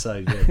 Mufasa, That's yeah.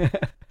 so good.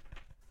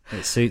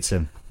 It suits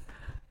him.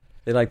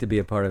 They like to be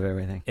a part of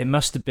everything. It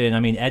must have been,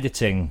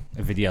 editing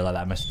a video like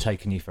that must have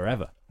taken you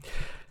forever.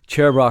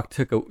 Cherub Rock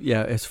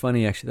it's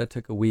funny actually, that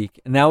took a week.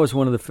 And that was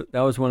one of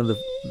the,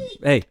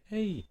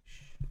 hey.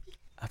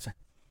 Outside.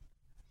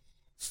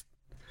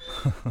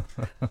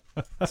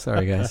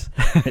 Sorry, guys.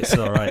 It's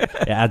all right.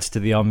 It adds to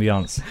the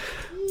ambiance.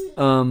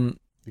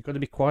 You've got to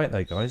be quiet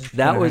though, guys.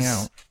 That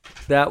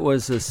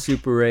was a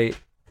Super 8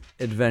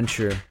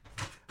 adventure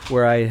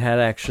where I had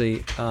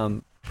actually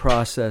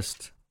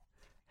processed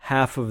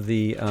half of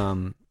the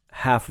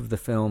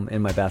film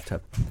in my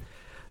bathtub.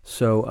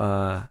 So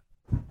I'm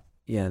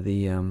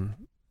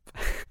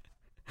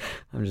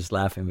just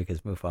laughing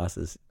because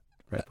Mufasa's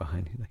right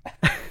behind you.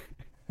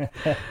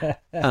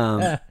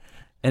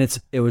 And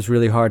it was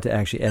really hard to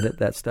actually edit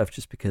that stuff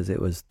just because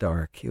it was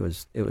dark. It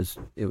was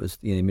the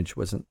image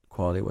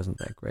quality wasn't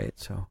that great.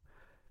 So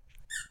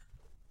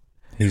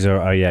he's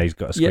got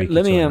a squeaky.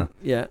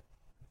 Why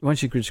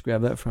don't you just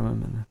grab that from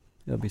him and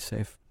it'll be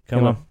safe.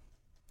 Come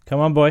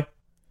on, boy.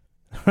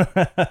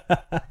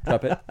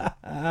 Drop it.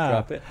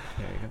 Drop it.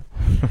 There you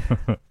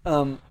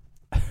go.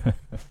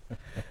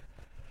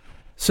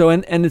 So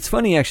and it's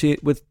funny actually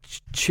with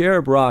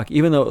Cherub Rock,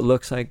 even though it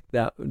looks like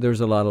that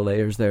there's a lot of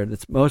layers there,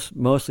 that's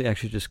mostly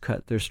actually just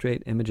cut. They're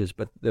straight images,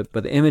 but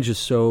the image is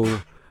so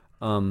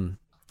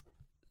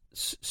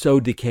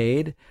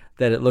decayed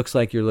that it looks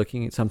like you're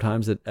looking at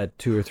sometimes at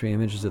two or three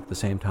images at the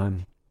same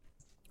time.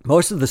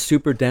 Most of the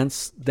super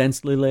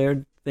densely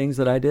layered things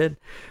that I did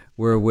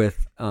were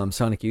with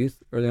Sonic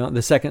Youth early on.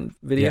 The second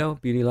video,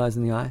 Beauty Lies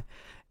in the Eye,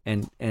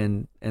 and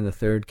the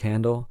third,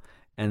 Candle,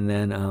 and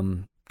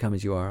then Come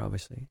As You Are,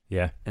 obviously.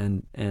 Yeah.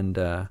 And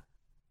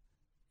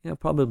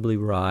probably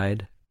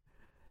Ride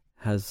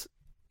has,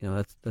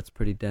 that's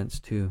pretty dense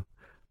too.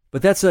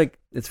 But that's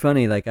it's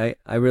funny,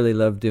 I really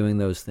love doing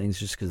those things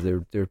just because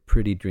they're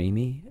pretty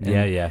dreamy.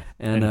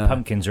 And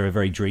Pumpkins are a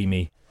very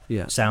dreamy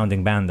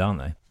sounding band, aren't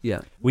they?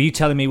 Yeah. Were you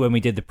telling me when we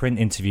did the print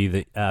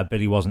interview that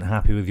Billy wasn't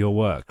happy with your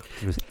work?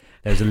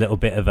 There was a little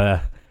bit of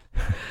a...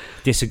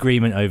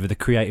 disagreement over the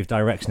creative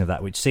direction of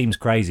that, which seems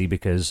crazy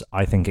because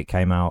I think it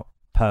came out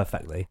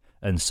perfectly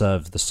and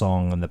serves the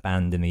song and the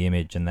band and the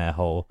image and their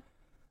whole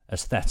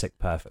aesthetic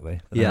perfectly.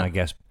 But then I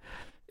guess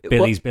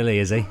Billy's Billy,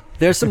 is he?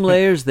 There's some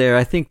layers there.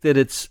 I think that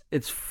it's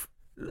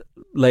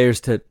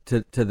layers to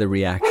the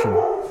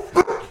reaction.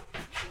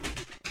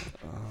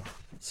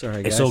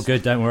 Sorry, guys. It's all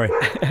good, don't worry.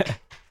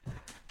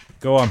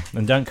 Go on,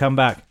 and don't come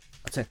back.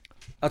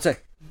 Outside.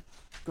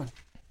 Go on.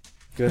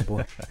 Good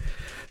boy.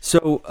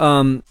 So,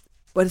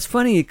 but it's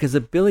funny because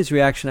Billy's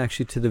reaction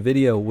actually to the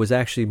video was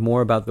actually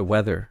more about the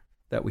weather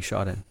that we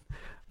shot in.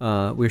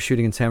 We were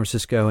shooting in San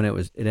Francisco, and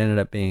it ended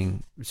up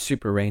being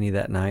super rainy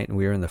that night, and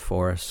we were in the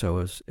forest, so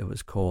it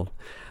was cold.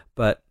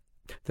 But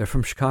they're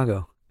from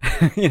Chicago,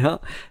 you know,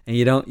 and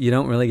you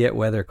don't really get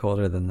weather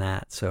colder than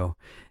that. So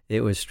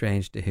it was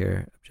strange to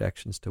hear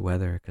objections to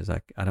weather because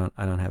I don't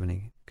have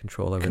any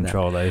control over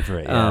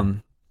it. Yeah.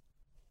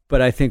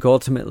 But I think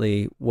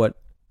ultimately what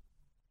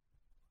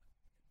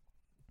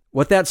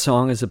that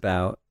song is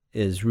about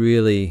is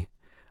really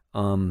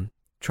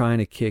trying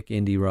to kick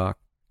indie rock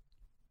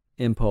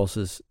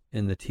impulses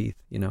in the teeth,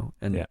 you know,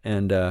 and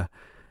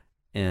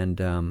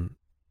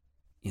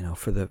you know,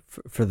 for the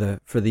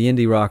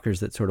indie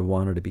rockers that sort of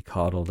wanted to be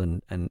coddled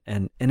and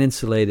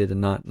insulated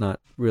and not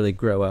really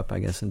grow up, I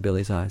guess, in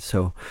Billy's eyes.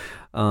 So,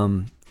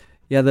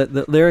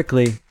 the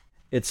lyrically,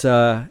 it's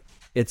a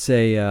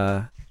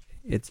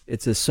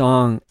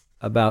song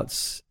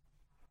about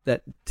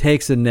that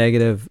takes a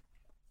negative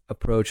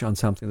approach on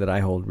something that I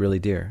hold really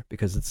dear,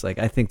 because it's like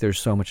I think there's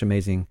so much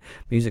amazing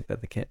music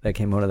that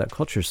came out of that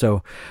culture.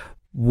 So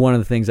one of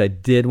the things I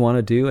did want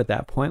to do at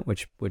that point,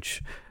 which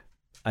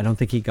I don't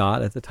think he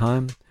got at the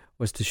time,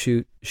 was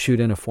to shoot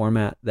in a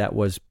format that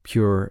was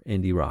pure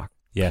indie rock,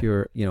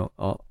 pure, you know,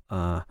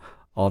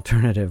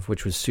 alternative,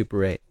 which was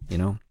Super 8, you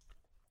know.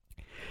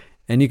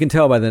 And you can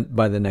tell by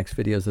the next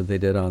videos that they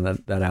did on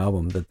that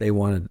album that they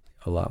wanted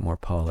a lot more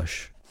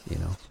polish, you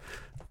know.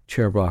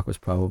 Cherub Rock was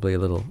probably a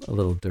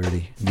little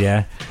dirty.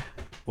 Yeah.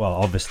 Well,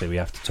 obviously we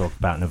have to talk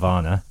about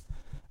Nirvana.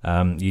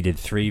 You did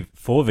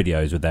 4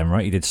 videos with them,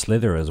 right? You did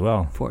Slither as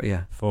well. 4,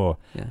 yeah. 4.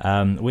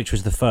 Yeah. Which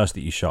was the first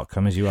that you shot?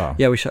 Come As You Are?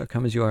 Yeah, we shot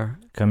Come As You Are.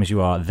 Come As You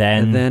Are.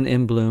 Then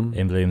In Bloom.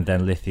 In Bloom.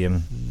 Then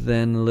Lithium.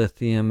 Then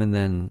Lithium, and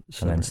then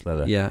Slither. And then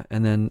Slither. Yeah,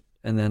 and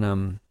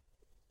then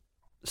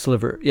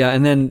Sliver. Yeah,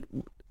 and then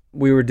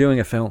we were doing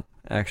a film.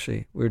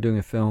 Actually, we were doing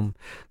a film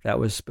that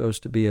was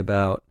supposed to be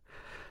about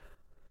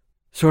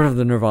sort of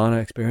the Nirvana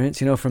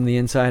experience, you know, from the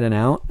inside and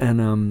out,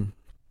 and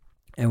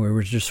we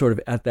were just sort of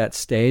at that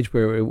stage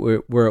where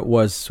it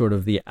was sort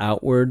of the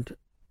outward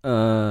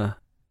look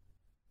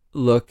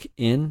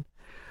in,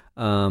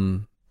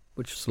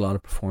 which was a lot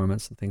of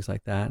performance and things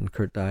like that, and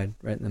Kurt died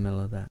right in the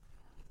middle of that.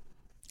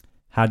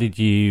 How did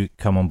you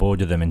come on board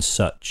with them in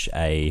such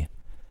a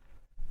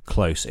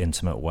close,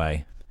 intimate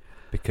way?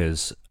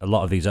 Because a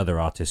lot of these other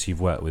artists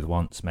you've worked with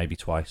once, maybe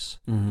twice.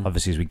 Mm-hmm.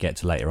 Obviously, as we get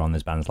to later on,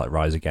 there's bands like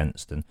Rise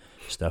Against and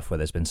stuff where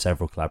there's been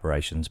several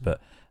collaborations.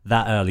 But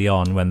that early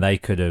on, when they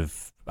could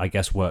have, I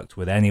guess, worked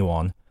with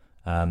anyone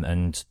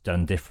and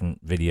done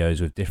different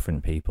videos with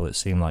different people, it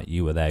seemed like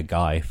you were their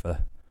guy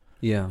for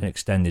an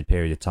extended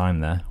period of time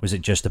there. Was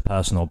it just a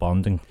personal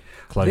bond and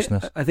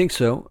closeness? I think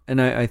so.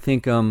 And I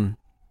think, you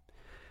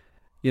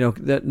know,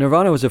 that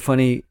Nirvana was a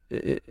funny...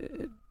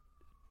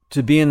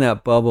 to be in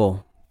that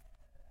bubble...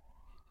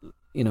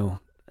 You know,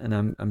 and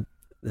I'm.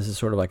 This is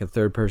sort of like a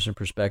third person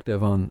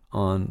perspective on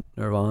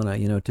Nirvana.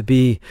 You know, to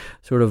be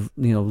sort of,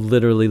 you know,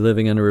 literally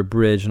living under a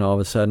bridge and all of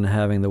a sudden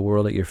having the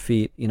world at your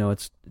feet. You know,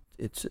 it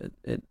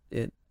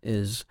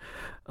is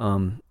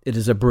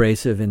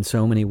abrasive in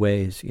so many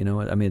ways. You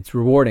know, I mean, it's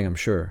rewarding, I'm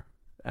sure,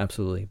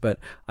 absolutely. But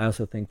I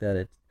also think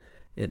that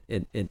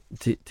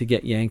to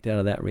get yanked out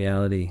of that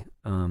reality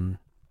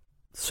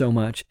so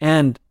much,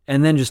 and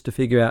then just to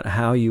figure out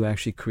how you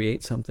actually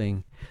create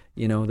something,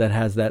 you know, that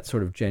has that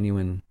sort of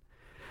genuine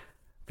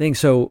thing.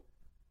 So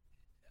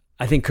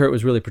I think Kurt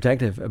was really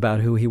protective about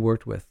who he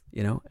worked with,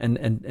 you know,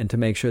 and to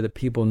make sure that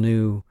people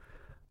knew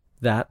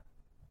that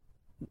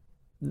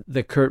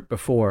the Kurt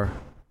before,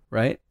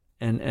 right?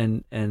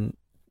 And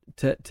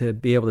to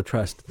be able to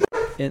trust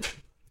it.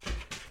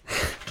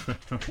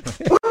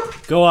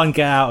 Go on,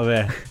 get out of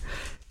here.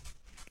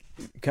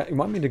 You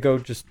want me to go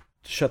just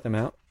shut them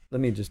out?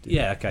 Let me just do it.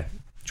 Yeah, okay. Do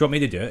you want me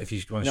to do it if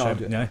you want to show I'll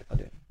do it. No? I'll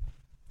do it.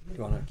 Do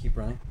you want to keep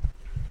running?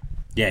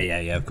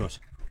 Yeah, of course.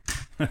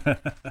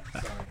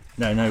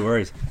 No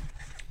worries.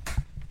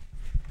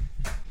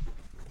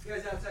 You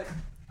guys outside.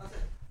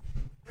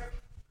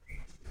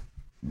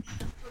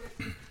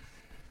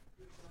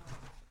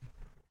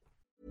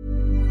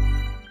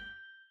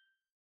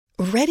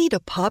 Ready to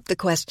pop the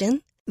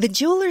question? The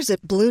jewelers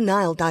at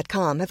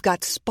BlueNile.com have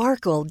got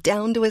sparkle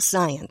down to a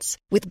science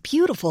with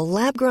beautiful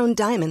lab-grown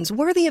diamonds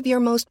worthy of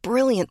your most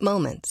brilliant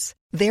moments.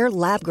 Their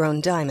lab-grown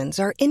diamonds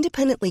are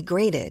independently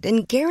graded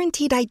and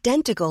guaranteed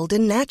identical to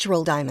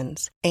natural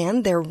diamonds,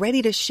 and they're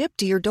ready to ship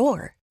to your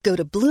door. Go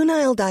to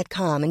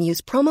BlueNile.com and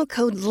use promo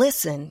code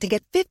LISTEN to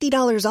get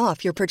 $50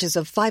 off your purchase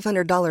of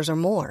 $500 or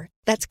more.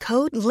 That's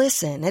code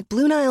LISTEN at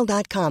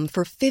BlueNile.com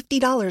for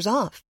 $50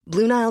 off.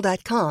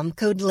 BlueNile.com,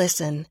 code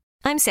LISTEN.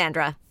 I'm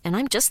Sandra, and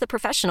I'm just the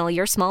professional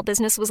your small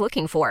business was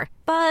looking for.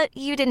 But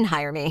you didn't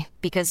hire me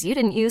because you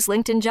didn't use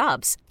LinkedIn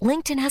Jobs.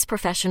 LinkedIn has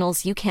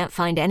professionals you can't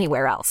find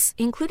anywhere else,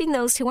 including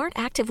those who aren't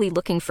actively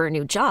looking for a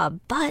new job,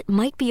 but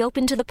might be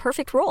open to the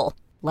perfect role,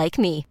 like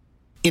me.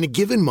 In a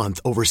given month,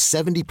 over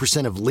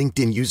 70% of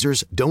LinkedIn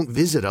users don't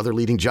visit other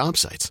leading job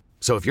sites.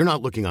 So if you're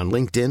not looking on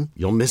LinkedIn,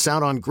 you'll miss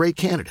out on great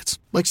candidates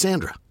like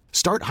Sandra.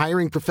 Start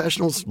hiring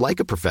professionals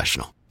like a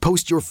professional.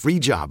 Post your free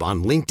job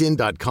on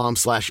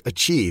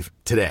linkedin.com/achieve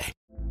today.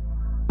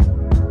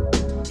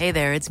 Hey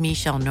there, it's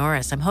Michelle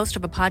Norris. I'm host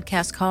of a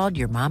podcast called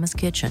Your Mama's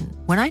Kitchen.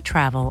 When I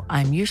travel,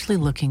 I'm usually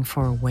looking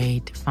for a way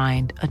to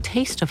find a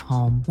taste of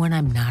home when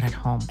I'm not at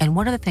home. And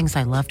one of the things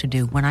I love to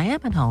do when I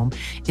am at home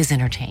is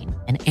entertain.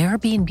 And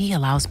Airbnb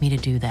allows me to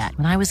do that.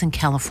 When I was in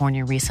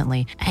California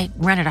recently, I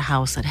rented a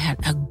house that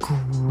had a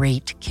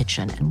great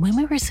kitchen. And when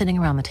we were sitting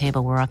around the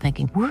table, we're all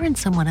thinking, we're in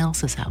someone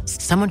else's house.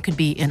 Someone could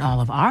be in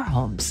all of our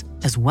homes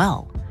as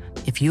well.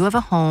 If you have a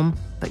home,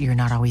 but you're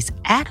not always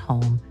at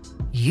home,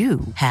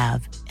 you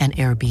have an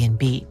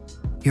Airbnb.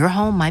 Your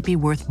home might be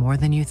worth more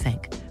than you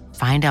think.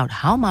 Find out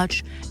how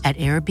much at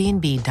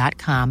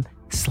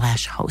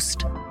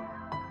airbnb.com/host.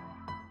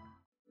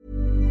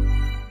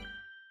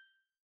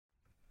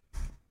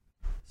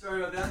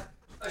 Sorry about that.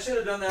 I should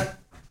have done that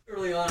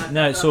early on.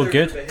 No, it's all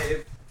good.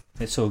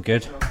 It's all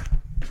good.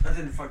 I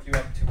didn't fuck you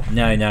up too much.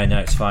 No,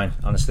 it's fine.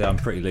 Honestly, I'm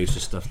pretty loose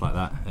with stuff like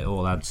that. It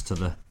all adds to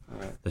the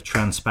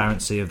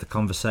transparency of the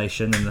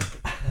conversation and the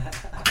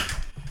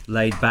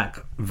laid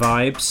back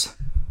vibes.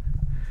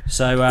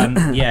 So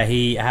yeah,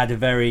 he had a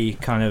very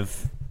kind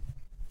of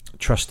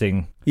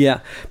trusting.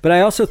 Yeah, but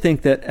I also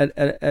think that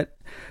at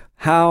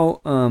how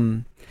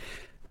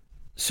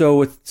so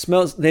with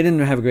Smells, they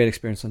didn't have a great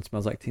experience on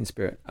Smells Like Teen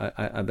Spirit.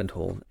 I've been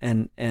told,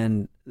 and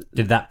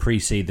did that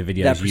precede the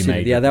videos that you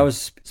made? Yeah, that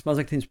was Smells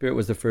Like Teen Spirit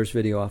was the first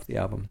video off the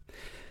album.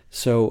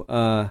 So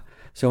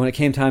so when it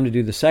came time to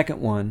do the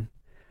second one,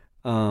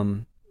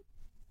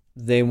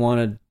 they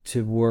wanted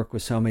to work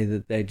with somebody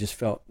that they just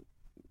felt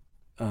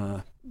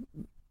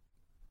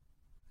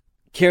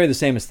carry the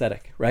same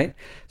aesthetic, right?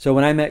 So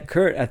when I met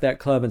Kurt at that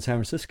club in San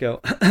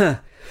Francisco,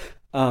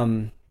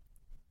 and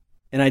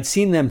I'd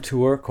seen them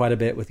tour quite a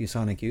bit with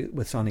Sonic Youth.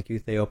 With Sonic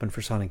Youth, they opened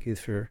for Sonic Youth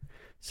for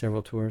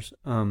several tours.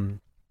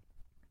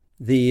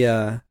 He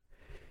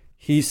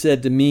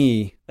said to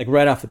me, like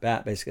right off the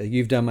bat, basically,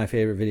 "You've done my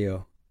favorite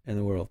video in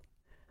the world,"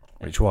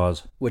 Which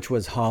was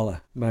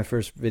Holla, my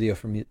first video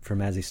from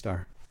Mazzy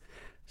Star.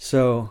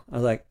 So I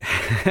was like,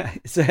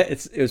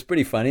 it was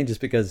pretty funny just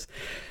because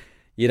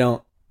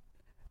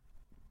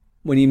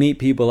when you meet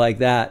people like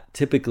that,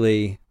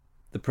 typically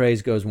the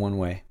praise goes one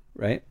way,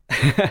 right?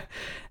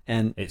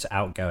 And it's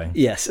outgoing.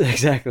 Yes,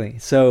 exactly.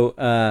 So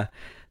so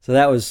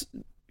that was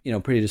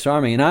pretty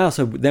disarming. And I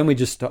also then we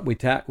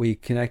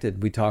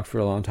connected, we talked for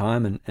a long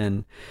time,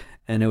 and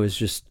it was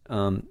just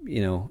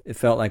it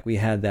felt like we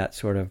had that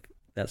sort of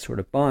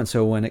bond.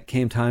 So when it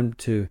came time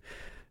to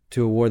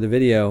award the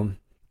video,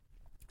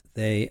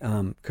 they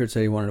Kurt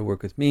said he wanted to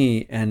work with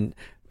me, and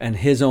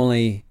his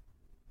only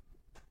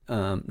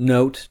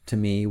note to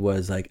me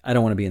was like, I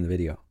don't want to be in the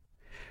video,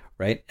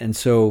 right? And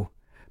so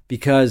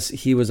because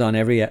he was on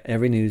every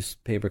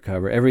newspaper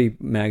cover, every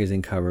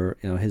magazine cover,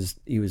 his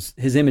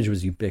image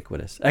was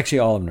ubiquitous. Actually,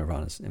 all of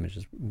Nirvana's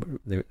images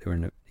they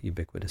were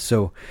ubiquitous.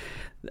 So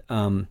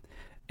and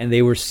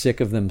they were sick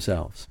of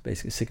themselves,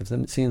 basically sick of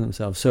them seeing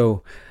themselves.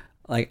 So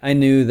like I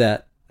knew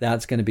that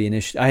that's going to be an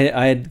issue.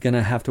 I had going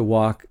to have to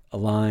walk a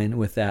line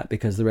with that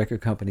because the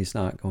record company's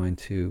not going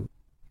to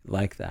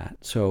like that.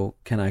 So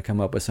can I come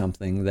up with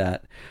something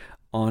that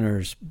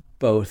honors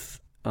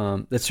both,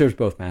 that serves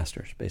both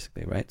masters,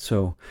 basically, right?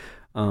 So,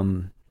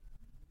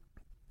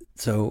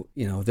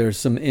 there's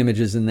some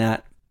images in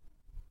that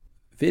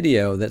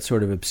video that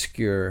sort of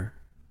obscure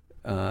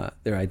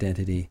their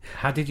identity.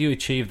 How did you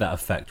achieve that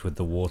effect with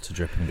the water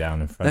dripping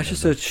down in front?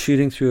 That's just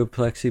shooting through a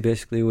plexi,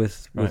 basically,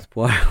 with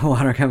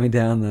water coming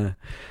down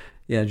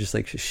just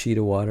like a sheet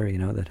of water,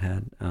 that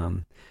had,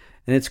 and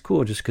it's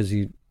cool just because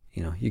you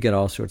get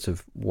all sorts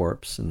of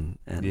warps and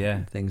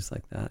things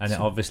like that. And it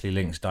obviously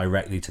links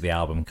directly to the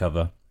album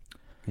cover.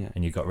 Yeah.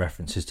 And you've got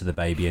references to the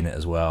baby in it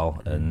as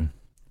well, and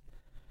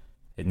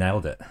it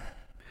nailed it.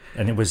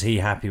 And was he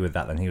happy with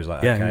that? Then he was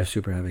like, "Yeah, okay, he was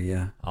super happy."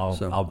 Yeah, I'll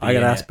be I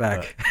got in asked it,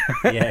 back.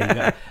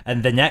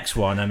 And the next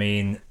one, I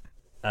mean,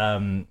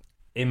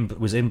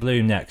 was In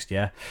Bloom next.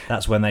 Yeah,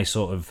 that's when they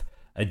sort of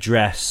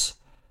address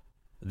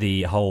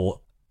the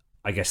whole,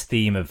 I guess,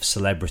 theme of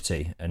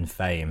celebrity and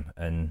fame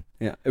and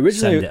originally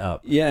send it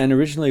up. Yeah, and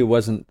originally it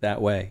wasn't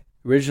that way.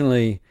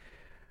 Originally,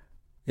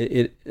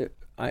 I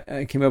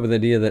came up with the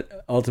idea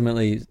that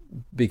ultimately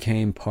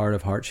became part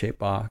of Heart Shaped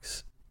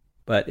Box,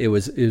 but it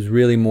was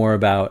really more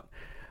about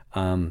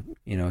a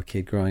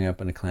kid growing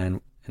up in a clan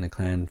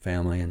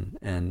family and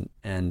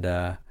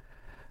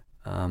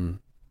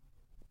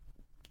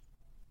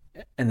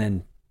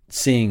then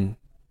seeing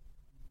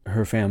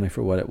her family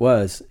for what it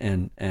was,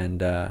 and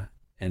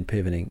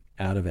pivoting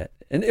out of it.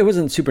 And it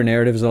wasn't super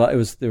narrative.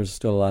 There was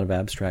still a lot of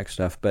abstract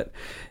stuff, but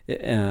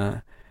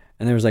and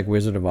there was like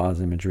Wizard of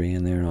Oz imagery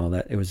in there and all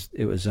that. It was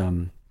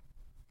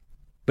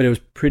but it was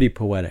pretty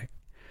poetic,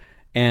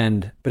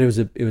 but it was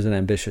an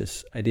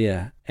ambitious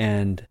idea,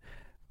 and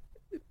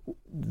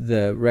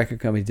the record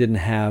company didn't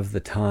have the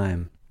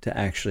time to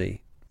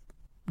actually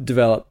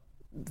develop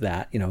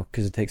that,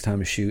 because it takes time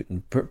to shoot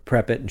and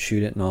prep it and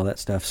shoot it and all that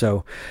stuff.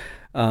 So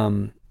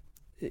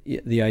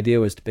the idea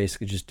was to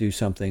basically just do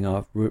something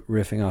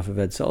riffing off of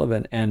Ed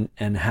Sullivan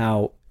and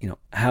how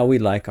we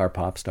like our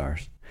pop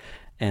stars.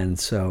 And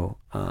so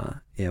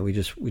we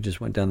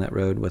just went down that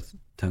road with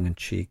tongue in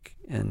cheek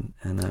and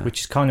which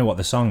is kind of what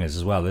the song is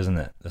as well, isn't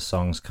it? The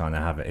songs kind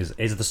of have it.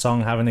 Is the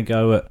song having a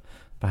go at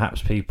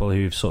perhaps people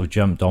who've sort of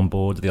jumped on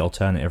board the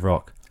alternative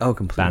rock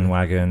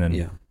bandwagon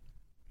and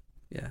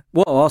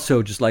well,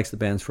 also just likes the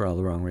bands for all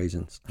the wrong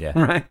reasons. Yeah.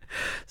 Right.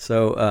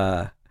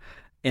 So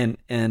and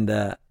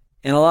a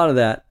lot of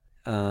that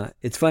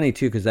it's funny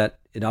too, because that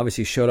it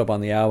obviously showed up on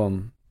the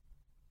album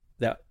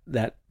that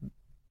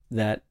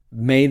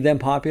made them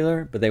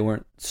popular, but they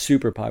weren't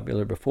super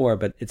popular before.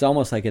 But it's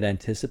almost like it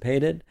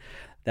anticipated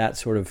that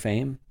sort of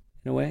fame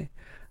in a way,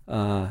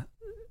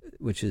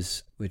 which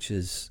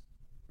is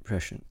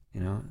prescient,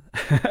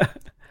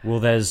 Well,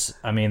 there's,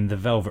 the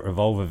Velvet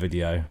Revolver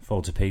video,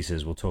 Fall to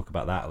Pieces, we'll talk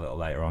about that a little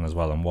later on as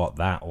well, and what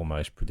that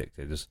almost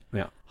predicted is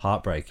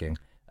heartbreaking.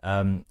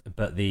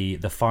 But the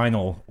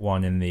final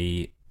one in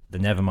the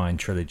Nevermind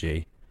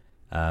trilogy,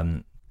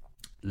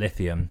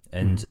 Lithium,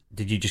 and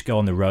did you just go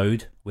on the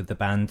road with the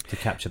band to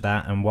capture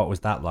that? And what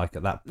was that like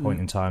at that point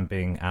in time,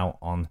 being out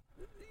on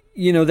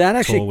that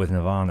actually tour with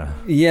Nirvana?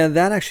 Yeah,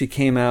 that actually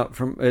came out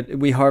from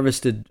we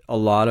harvested a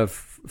lot of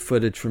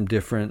footage from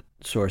different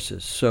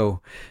sources.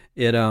 So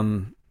it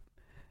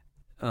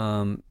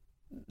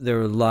there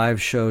were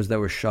live shows that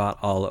were shot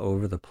all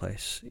over the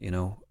place,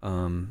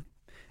 and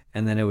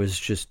then it was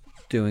just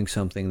doing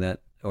something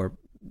or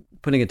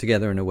putting it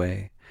together in a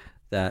way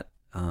that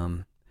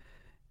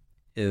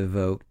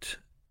evoked,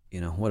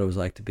 what it was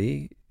like to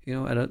be,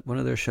 at one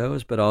of their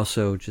shows, but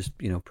also just,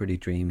 pretty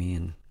dreamy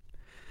and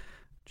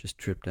just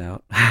tripped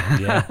out.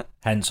 Yeah,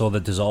 hence all the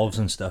dissolves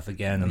and stuff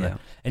again.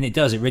 And it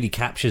really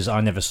captures,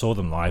 I never saw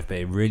them live, but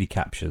it really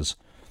captures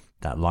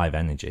that live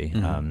energy.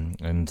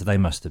 And they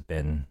must have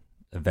been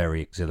a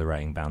very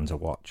exhilarating band to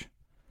watch.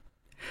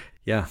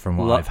 Yeah. From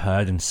what I've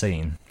heard and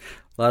seen.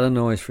 A lot of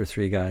noise for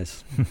three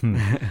guys. Do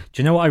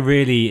you know what I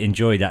really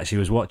enjoyed, actually,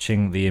 was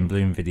watching the In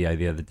Bloom video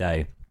the other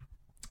day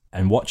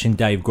and watching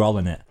Dave Grohl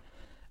in it.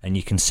 And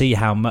you can see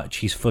how much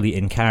he's fully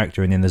in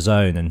character and in the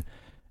zone. And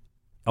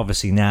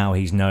obviously now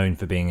he's known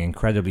for being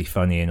incredibly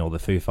funny in all the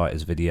Foo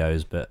Fighters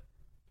videos, but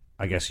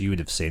I guess you would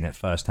have seen it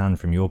firsthand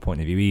from your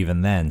point of view.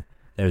 Even then,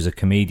 there was a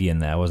comedian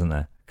there, wasn't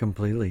there?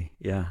 Completely,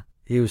 yeah.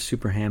 He was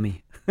super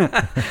hammy.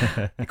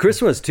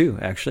 Chris was too,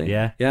 actually.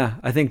 Yeah. Yeah,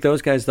 I think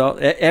those guys,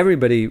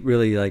 everybody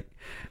really,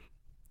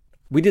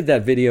 we did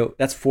that video,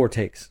 that's 4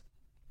 takes,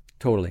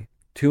 totally.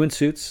 2 in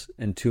suits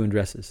and 2 in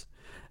dresses.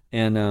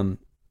 And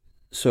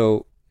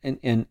so,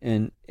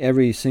 and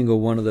every single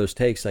one of those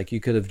takes, you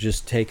could have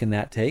just taken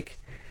that take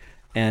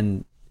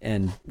and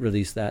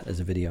released that as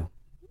a video,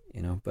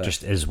 but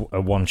just as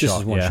a one shot. Just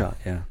as one shot,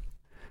 yeah.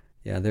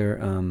 Yeah,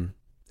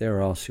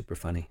 they're all super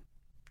funny.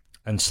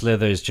 And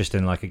Slither's just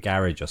in a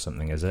garage or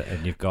something, is it?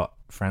 And you've got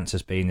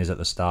Frances Bean is at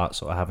the start,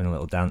 sort of having a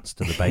little dance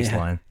to the bass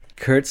line.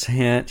 Kurt's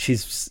hand,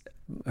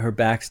 her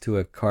back's to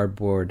a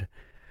cardboard,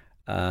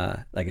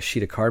 like a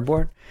sheet of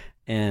cardboard,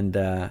 and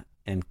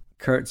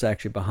Kurt's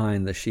actually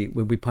behind the sheet.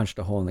 We punched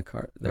a hole in the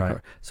car.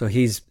 So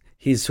he's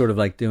sort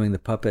of doing the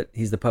puppet.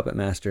 He's the puppet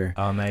master.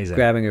 Oh, amazing!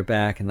 Grabbing her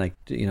back and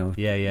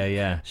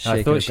Yeah.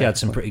 I thought she had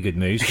some pretty good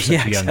moves for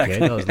such a young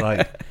kid. I was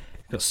like,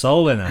 got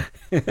soul in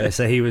her.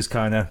 So he was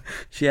kind of.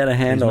 She had a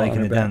handle on her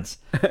making a back. dance.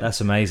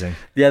 That's amazing.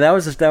 Yeah, that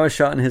was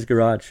shot in his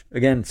garage.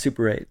 Again,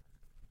 Super 8.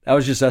 That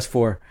was just us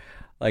 4.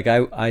 I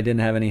didn't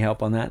have any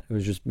help on that. It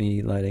was just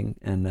me lighting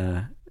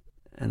and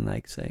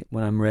say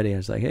when I'm ready, I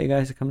was like, hey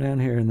guys, come down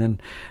here, and then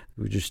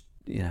we just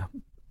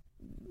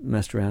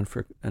messed around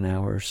for an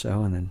hour or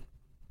so, and then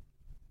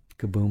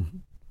kaboom.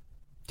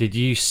 Did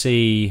you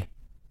see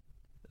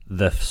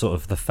the sort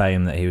of the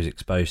fame that he was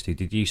exposed to?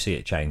 Did you see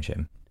it change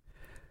him?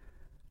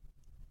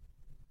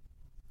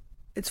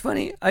 It's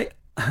funny.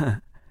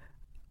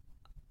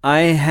 I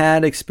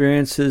had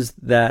experiences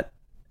that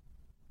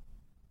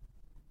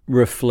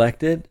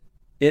reflected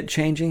it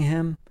changing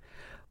him,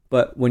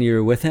 but when you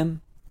were with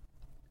him,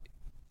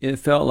 it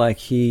felt like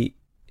he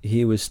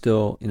was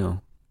still,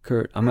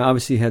 Kurt.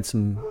 Obviously he had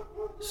some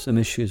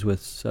issues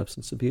with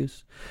substance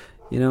abuse,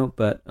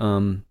 but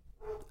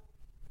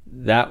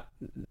that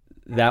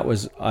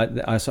was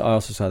I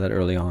also saw that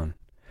early on.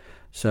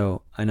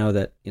 So I know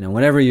that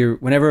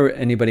whenever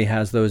anybody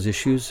has those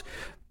issues,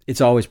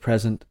 it's always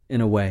present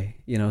in a way.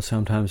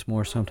 Sometimes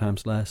more,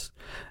 sometimes less,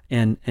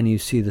 and you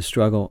see the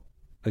struggle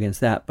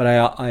against that. But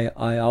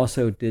I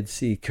also did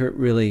see Kurt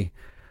really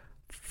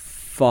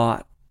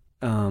fought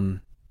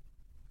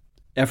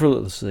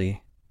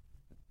effortlessly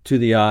to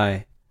the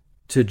eye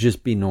to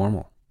just be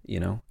normal,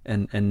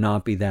 and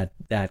not be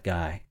that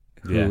guy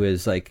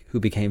who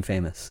became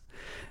famous.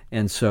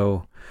 And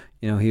so,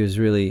 he's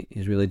really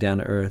down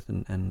to earth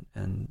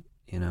and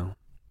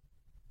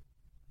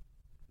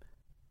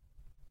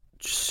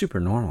just super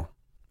normal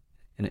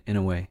in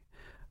a way.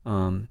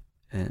 But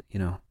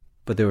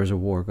there was a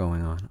war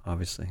going on,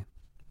 obviously.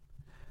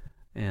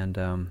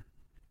 And,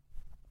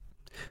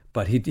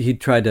 but he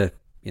tried to,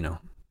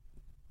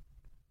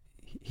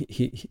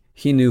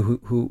 he knew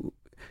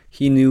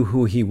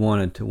who he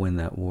wanted to win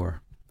that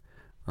war.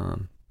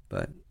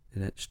 But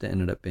it just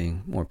ended up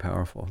being more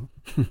powerful.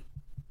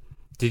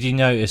 Did you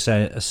notice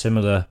a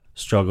similar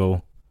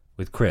struggle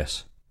with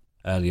Chris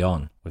early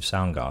on with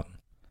Soundgarden?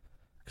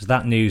 Because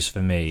that news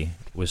for me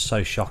was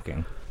so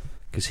shocking,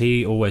 because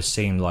he always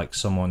seemed like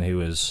someone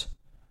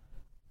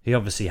he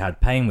obviously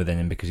had pain within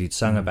him because he'd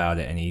sung about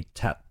it and he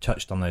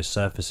touched on those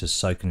surfaces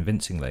so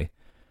convincingly,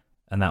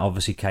 and that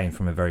obviously came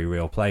from a very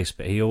real place,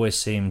 but he always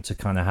seemed to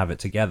kind of have it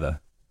together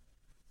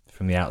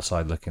from the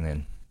outside looking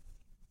in.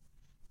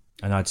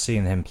 And I'd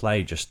seen him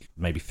play just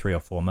maybe 3 or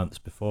 4 months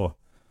before,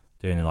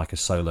 doing like a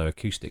solo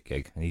acoustic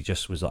gig, and he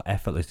just was like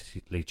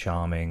effortlessly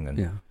charming.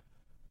 And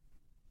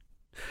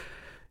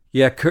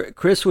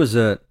Chris was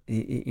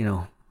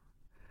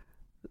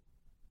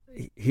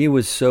he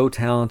was so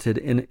talented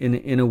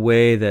in a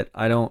way that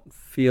I don't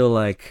feel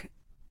like,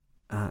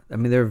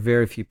 there are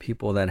very few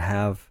people that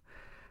have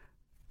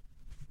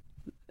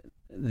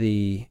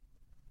the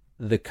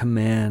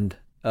command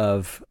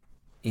of,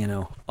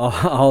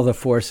 all the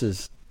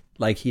forces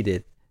like he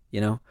did,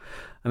 there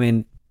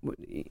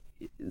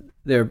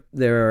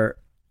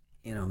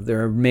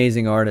are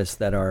amazing artists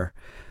that are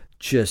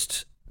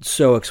just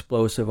so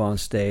explosive on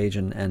stage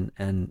and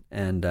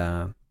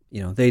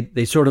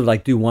they sort of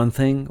like do one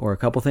thing or a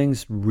couple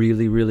things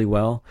really, really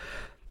well.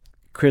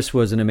 Chris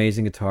was an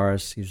amazing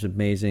guitarist. He was an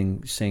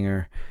amazing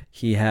singer.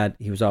 He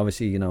was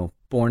obviously,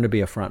 born to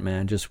be a front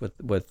man, just with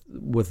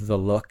the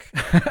look.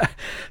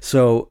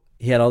 So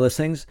he had all those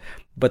things.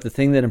 But the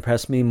thing that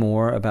impressed me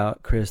more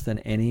about Chris than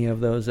any of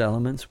those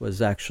elements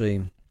was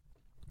actually,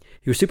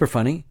 he was super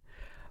funny,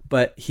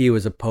 but he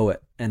was a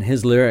poet, and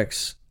his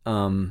lyrics,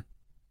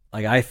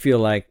 I feel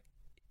like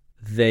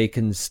they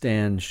can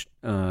stand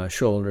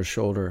shoulder to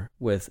shoulder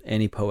with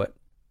any poet,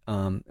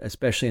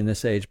 especially in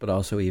this age, but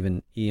also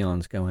even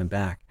eons going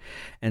back.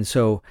 And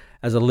so,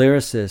 as a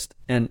lyricist,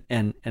 and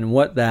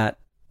what that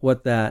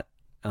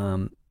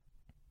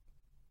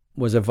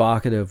was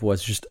evocative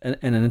was just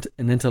an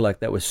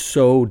intellect that was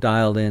so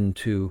dialed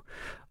into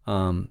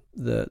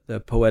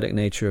the poetic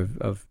nature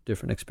of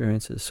different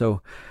experiences.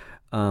 So.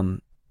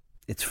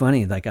 It's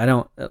funny,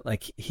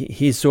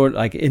 he's sort of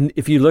like,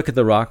 if you look at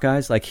the rock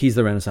guys, like he's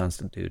the Renaissance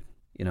dude,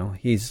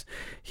 he's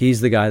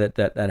the guy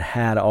that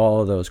had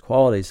all of those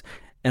qualities.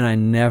 And I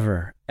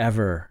never,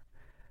 ever,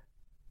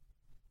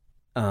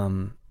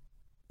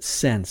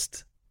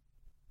 sensed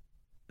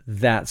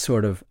that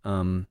sort of,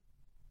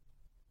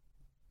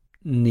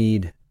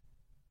 need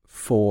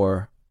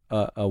for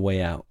a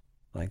way out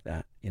like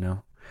that,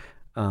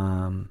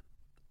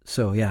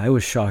 So yeah, it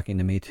was shocking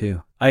to me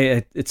too.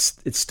 It's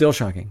still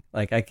shocking.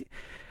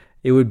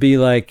 It would be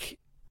like,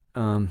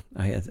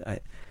 I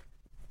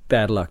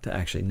bad luck to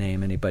actually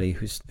name anybody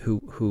who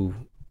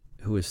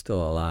is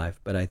still alive,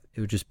 but it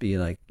would just be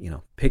like,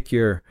 pick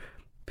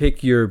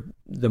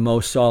the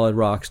most solid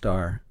rock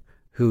star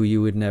who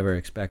you would never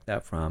expect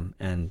that from,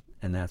 and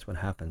that's what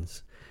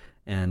happens,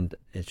 and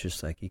it's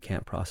just like you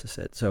can't process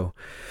it. So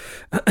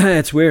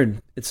it's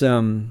weird. It's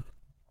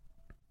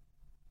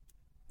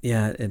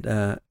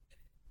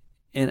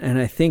And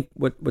I think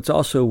what's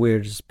also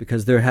weird is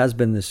because there has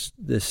been this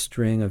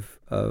string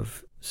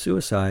of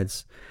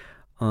suicides.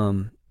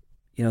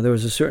 There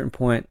was a certain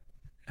point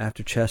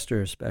after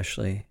Chester,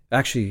 especially,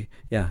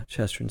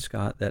 Chester and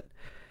Scott, that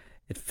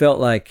it felt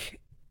like,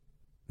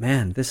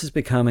 man, this is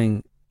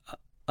becoming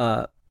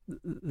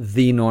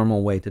the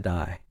normal way to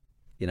die.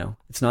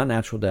 It's not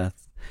natural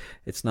death.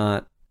 It's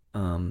not,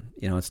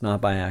 it's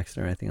not by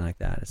accident or anything like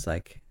that. It's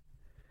like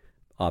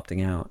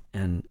opting out,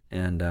 and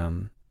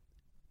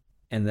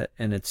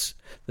it's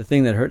the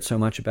thing that hurts so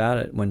much about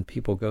it when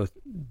people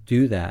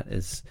do that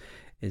is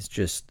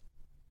just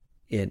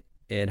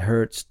it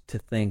hurts to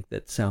think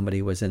that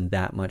somebody was in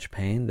that much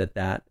pain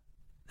that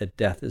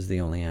death is the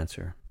only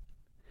answer.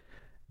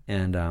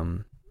 And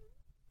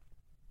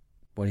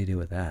what do you do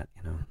with that?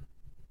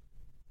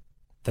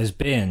 There's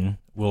been,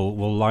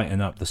 we'll lighten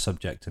up the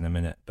subject in a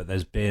minute, but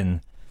there's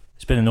been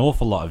an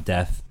awful lot of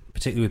death,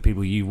 particularly with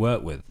people you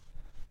work with.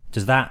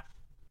 Does that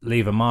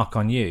leave a mark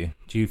on you?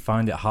 Do you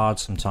find it hard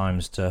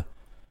sometimes to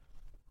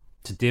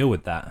deal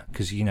with that?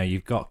 Because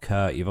you've got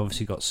Kurt, you've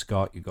obviously got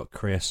Scott, you've got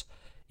Chris,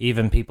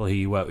 even people who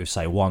you work with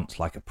say want,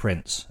 like a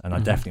Prince, and I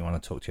definitely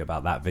want to talk to you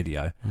about that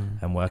video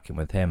and working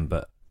with him.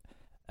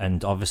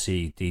 And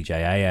obviously DJ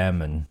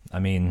AM, and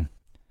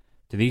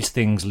do these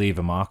things leave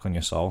a mark on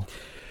your soul?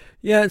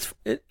 Yeah,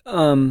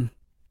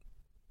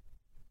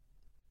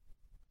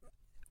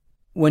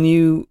 when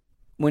you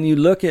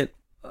look at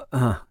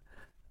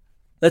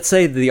let's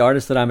say the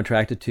artists that I'm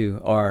attracted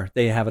to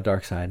they have a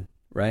dark side,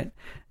 right?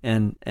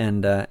 And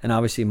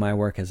obviously my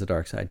work has a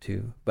dark side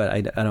too, but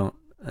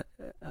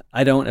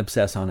I don't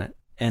obsess on it,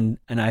 and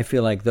I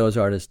feel like those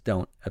artists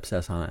don't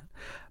obsess on it.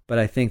 But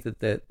I think that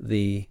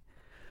the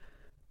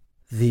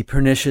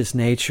pernicious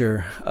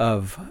nature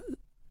of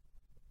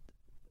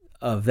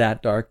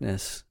that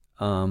darkness,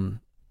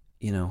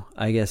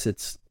 I guess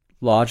it's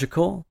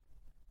logical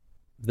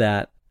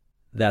that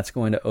that's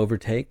going to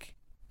overtake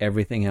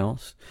everything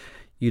else.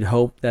 You'd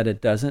hope that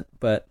it doesn't,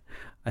 but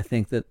I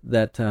think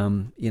that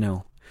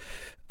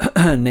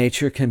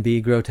nature can be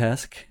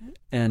grotesque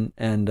and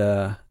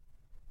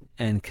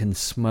can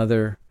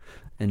smother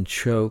and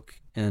choke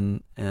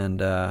and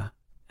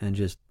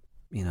just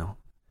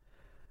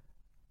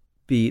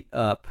beat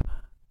up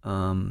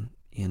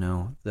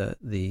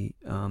the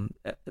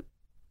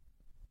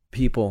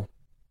people,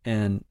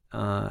 and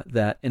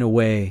that in a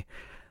way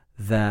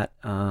that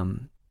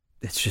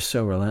it's just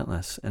so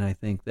relentless. And I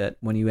think that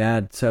when you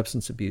add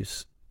substance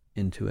abuse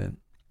into it,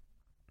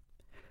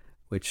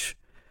 which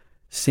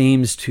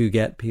seems to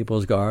get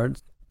people's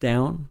guards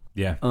down,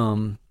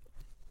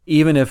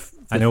 even if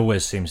and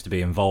always seems to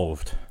be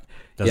involved,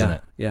 doesn't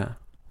it? Yeah.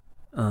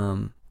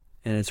 And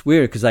it's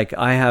weird because like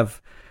I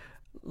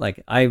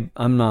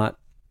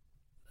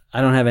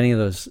don't have any of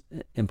those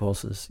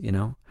impulses,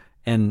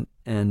 and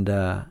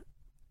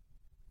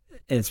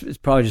it's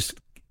probably just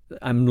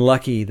I'm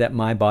lucky that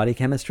my body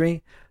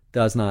chemistry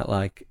does not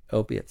like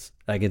opiates.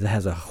 Like it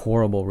has a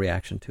horrible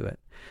reaction to it,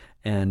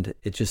 and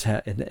it just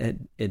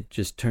it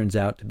just turns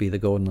out to be the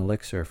golden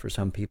elixir for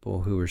some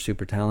people who are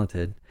super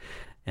talented,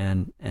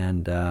 and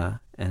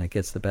it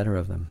gets the better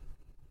of them.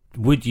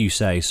 Would you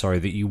say,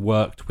 that you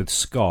worked with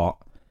Scott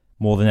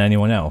more than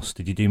anyone else?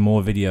 Did you do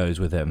more videos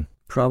with him?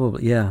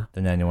 Probably, yeah.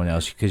 Than anyone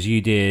else, because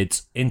you did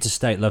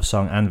Interstate Love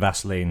Song and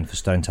Vaseline for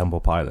Stone Temple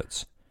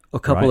Pilots. A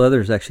couple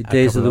others, actually.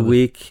 Days of the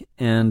Week,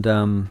 and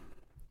I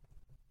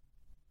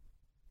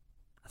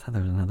thought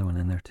there was another one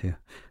in there too.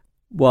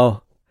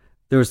 Well,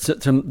 there's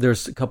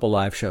a couple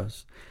live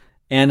shows,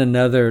 and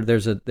another.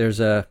 There's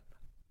a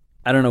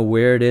I don't know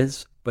where it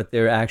is, but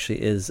there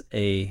actually is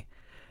the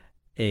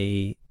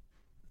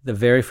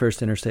very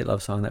first Interstate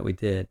Love Song that we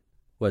did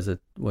was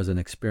an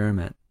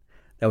experiment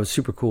that was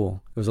super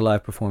cool. It was a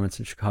live performance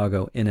in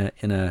Chicago in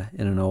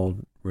an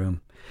old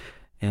room,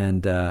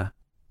 and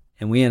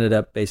we ended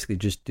up basically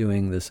just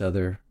doing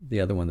the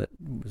other one that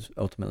was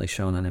ultimately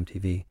shown on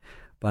MTV.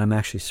 But I'm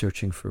actually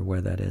searching for where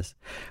that is.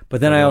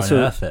 But then I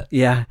also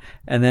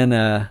and then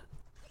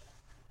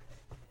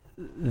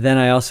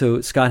I also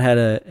Scott had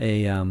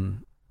a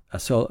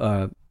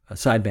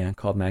side band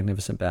called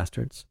Magnificent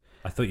Bastards.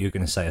 I thought you were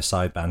going to say a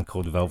side band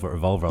called Velvet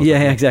Revolver.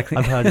 Yeah, exactly.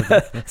 I've heard of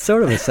it.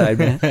 Sort of a side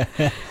band.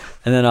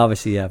 And then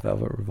obviously,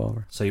 Velvet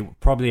Revolver. So you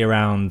probably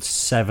around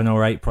 7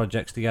 or 8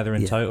 projects together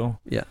in total?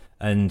 Yeah.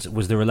 And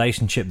was the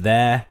relationship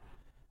there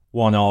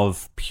one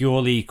of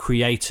purely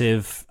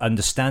creative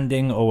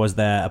understanding, or was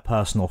there a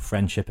personal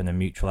friendship and a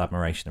mutual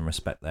admiration and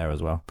respect there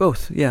as well?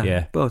 Both,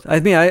 yeah. Both. I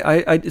mean,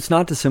 I it's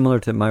not dissimilar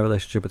to my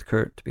relationship with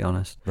Kurt, to be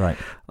honest. Right.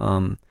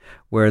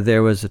 Where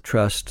there was a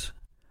trust,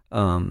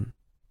 and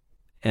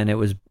it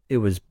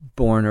was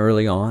born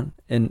early on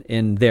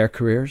in their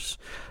careers.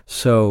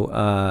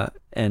 So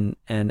and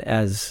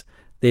as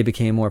they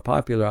became more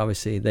popular,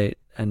 obviously they're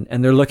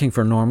looking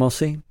for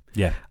normalcy.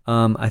 Yeah.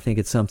 I think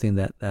it's something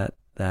that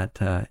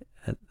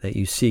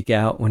you seek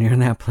out when you're in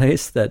that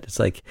place. That it's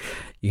like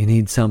you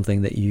need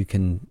something that you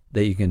can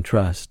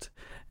trust,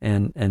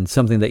 and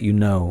something that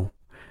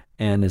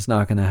and is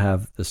not going to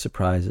have the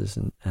surprises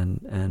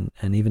and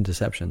even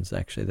deceptions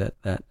actually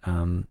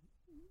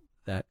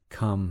that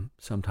come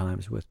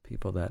sometimes with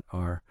people that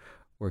are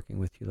working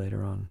with you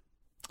later on.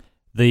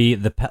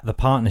 The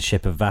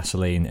partnership of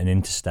Vaseline and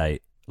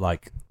Interstate,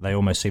 like they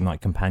almost seem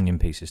like companion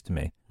pieces to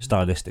me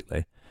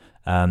stylistically.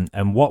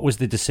 And what was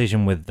the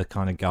decision with the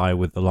kind of guy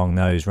with the long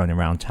nose running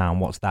around town?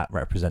 What's that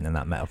representing,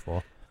 that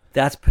metaphor?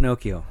 That's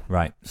Pinocchio.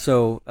 Right.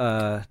 So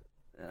I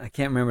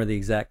can't remember the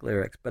exact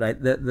lyrics,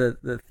 but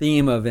the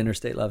theme of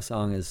Interstate Love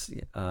Song is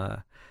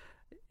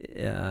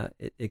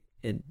it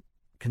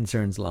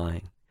concerns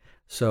lying.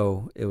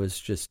 So it was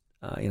just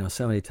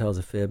somebody tells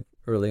a fib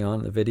early on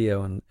in the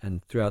video,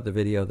 and throughout the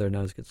video their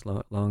nose gets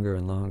longer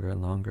and longer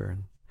and longer,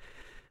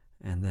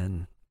 and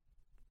then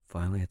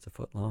finally it's a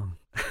foot long.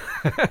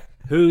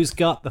 Who's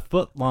got the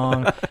foot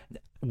long?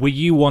 Were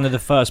you one of the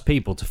first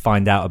people to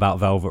find out about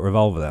Velvet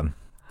Revolver then?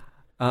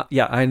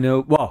 Yeah, I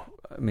know. Well,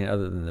 I mean,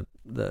 other than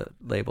the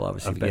label,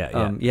 obviously.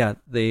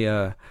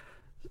 But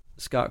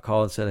Scott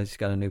called and said he's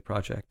got a new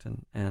project,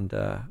 and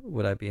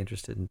would I be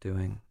interested in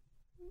doing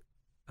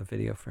a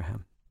video for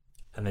him?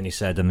 And then he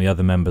said, and the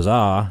other members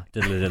are,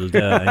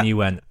 and you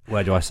went,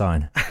 where do I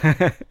sign?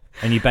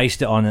 And you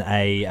based it on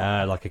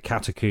a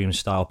catacomb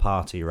style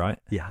party, right?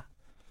 Yeah.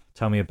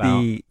 Tell me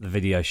about the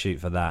video shoot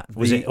for that.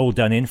 Was it all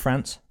done in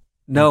France?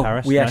 No, in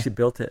Paris? We actually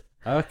built it.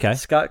 Okay.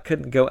 Scott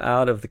couldn't go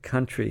out of the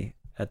country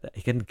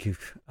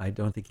I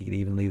don't think he could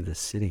even leave the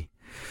city.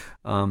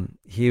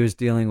 He was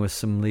dealing with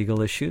some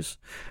legal issues.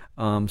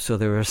 so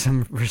there were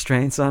some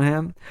restraints on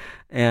him,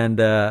 and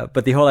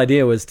but the whole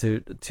idea was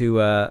to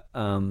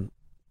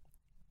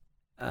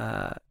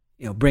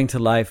bring to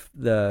life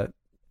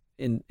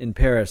in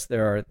Paris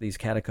there are these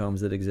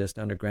catacombs that exist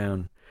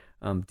underground,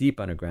 deep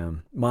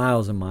underground,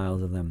 miles and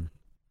miles of them,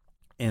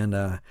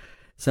 and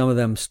some of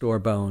them store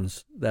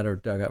bones that are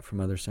dug up from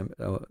other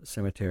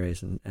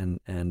cemeteries and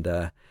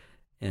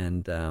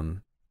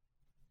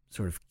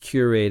sort of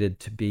curated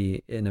to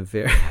be in a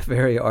very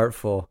very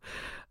artful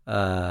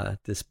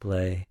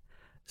display.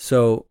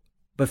 So,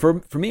 but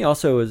for me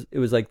also it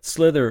was like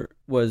Slither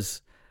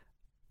was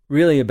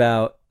really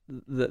about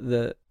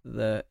the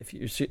if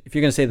you're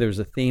going to say there's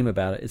a theme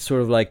about it, it's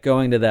sort of like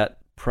going to that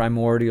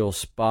primordial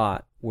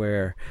spot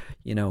where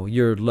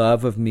your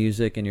love of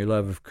music and your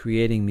love of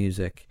creating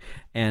music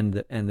and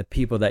the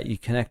people that you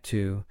connect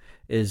to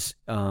is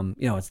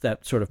it's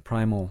that sort of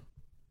primal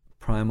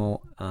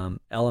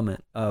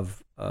element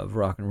of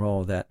rock and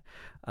roll that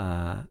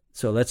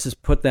so let's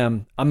just put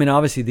them. I mean,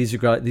 obviously these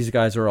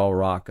guys are all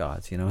rock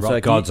gods, rock so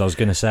gods. I was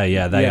going to say,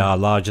 they are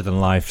larger than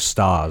life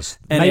stars.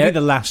 And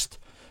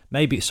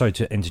sorry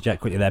to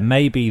interject quickly there,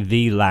 maybe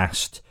the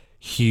last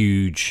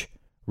huge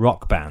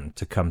rock band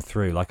to come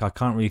through. Like, I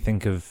can't really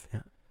think of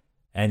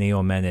any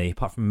or many,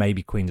 apart from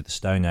maybe Queen of the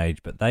Stone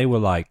Age, but they were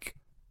like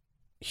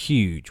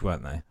huge,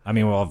 weren't they? I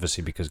mean, well,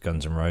 obviously because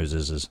Guns N'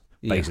 Roses is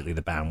basically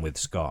the band with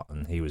Scott,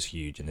 and he was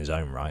huge in his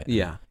own right.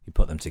 Yeah. You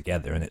put them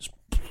together and it's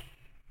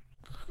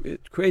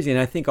crazy. And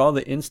I think all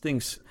the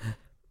instincts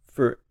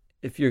for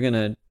if you're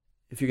gonna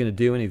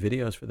do any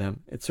videos for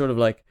them, it's sort of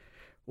like,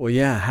 well,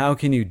 how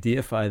can you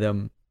deify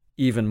them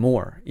even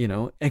more,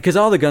 and because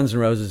all the Guns N'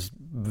 Roses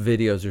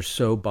videos are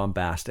so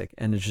bombastic,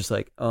 and it's just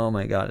like, oh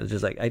my god, it's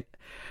just like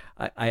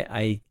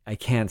I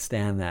can't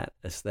stand that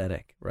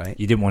aesthetic, right?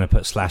 You didn't want to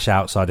put Slash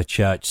outside a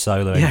church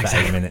soloing for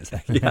 8 minutes.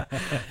 Yeah.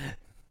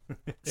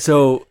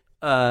 So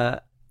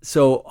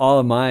all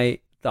of my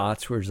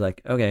thoughts were just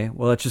like, okay,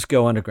 well, let's just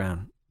go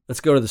underground. Let's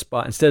go to the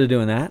spot. Instead of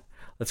doing that,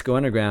 let's go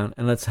underground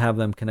and let's have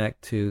them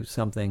connect to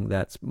something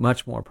that's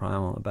much more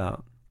primal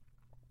about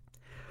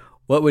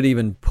what would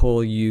even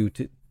pull you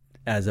to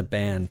as a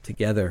band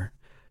together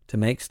to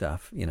make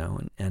stuff,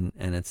 and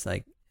it's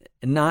like,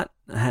 and not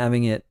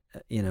having it,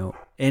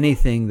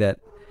 anything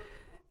that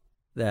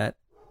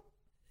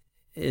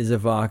is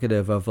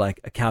evocative of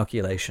like a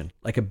calculation,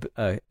 like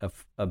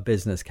a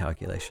business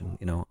calculation.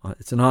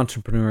 It's an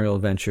entrepreneurial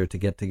venture to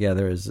get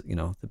together as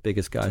the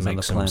biggest guys on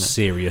the planet. Some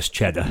serious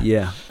cheddar.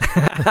 Yeah.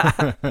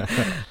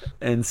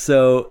 And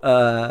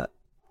so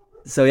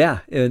so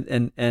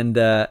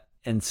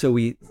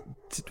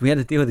we had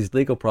to deal with these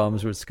legal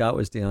problems where Scott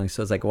was dealing.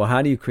 So it's like, well,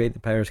 how do you create the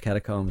Paris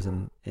catacombs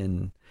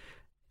in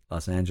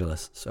Los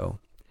Angeles? So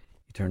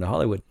you turn to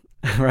Hollywood,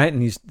 right?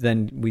 And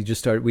we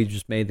just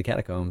made the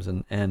catacombs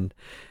and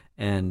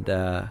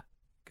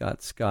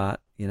got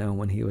Scott,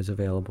 when he was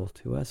available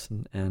to us,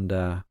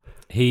 and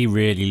he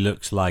really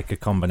looks like a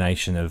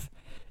combination of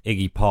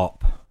Iggy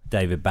Pop,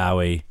 David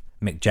Bowie,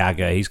 Mick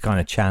Jagger. He's kind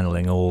of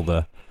channeling all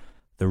the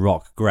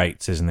rock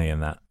greats, isn't he? In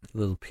that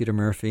little Peter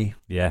Murphy,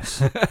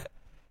 yes.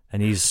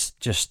 And he's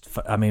just,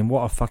 I mean,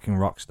 what a fucking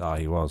rock star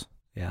he was.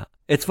 Yeah.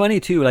 It's funny,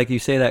 too, like you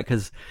say that,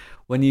 because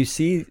when you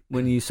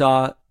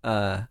saw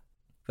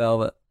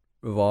Velvet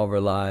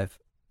Revolver live,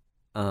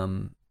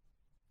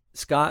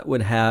 Scott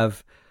would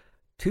have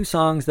 2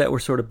 songs that were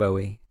sort of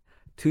Bowie,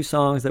 2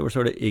 songs that were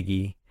sort of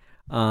Iggy,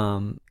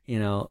 a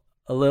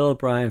little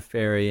Brian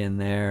Ferry in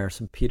there,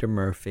 some Peter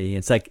Murphy.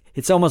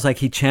 It's almost like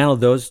he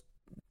channeled those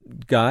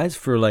guys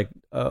for like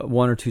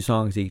 1 or 2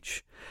 songs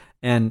each.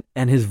 And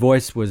his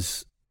voice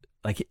was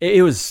like,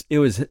 it was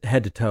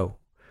head to toe,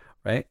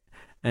 right?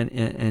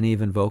 And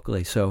even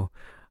vocally. So,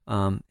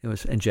 it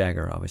was, and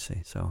Jagger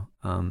obviously. So,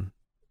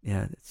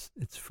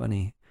 it's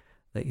funny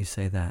that you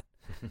say that,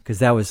 because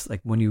that was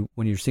like when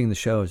you're seeing the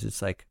shows,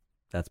 it's like,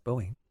 that's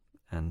Bowie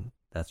and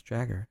that's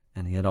Jagger,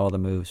 and he had all the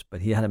moves,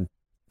 but he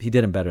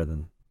did them better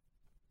than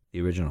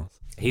the originals.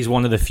 He's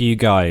one of the few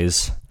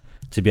guys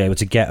to be able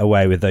to get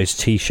away with those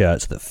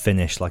T-shirts that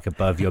finish like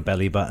above your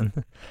belly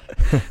button.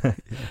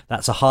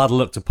 That's a hard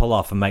look to pull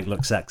off and make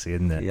look sexy,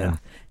 isn't it? Yeah. And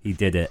he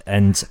did it.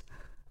 And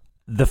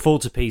the Fall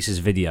to Pieces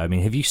video, I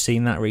mean, have you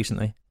seen that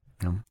recently?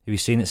 No. Have you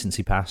seen it since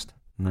he passed?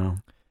 No.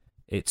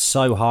 It's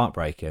so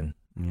heartbreaking.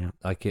 Yeah.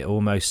 Like, it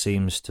almost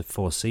seems to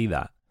foresee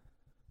that.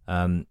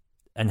 And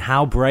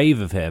how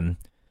brave of him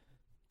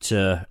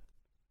to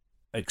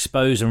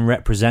expose and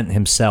represent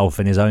himself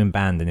in his own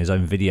band, in his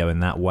own video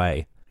in that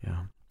way.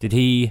 Yeah. Did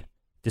he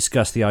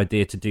discuss the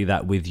idea to do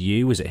that with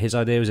you? Was it his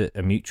idea? Was it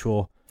a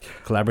mutual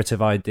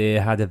collaborative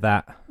idea? How did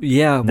that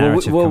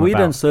narrative come we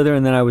about? done Slither,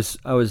 and then I was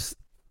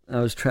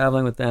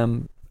traveling with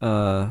them.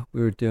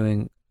 We were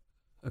doing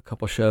a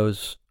couple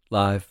shows,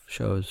 live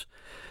shows,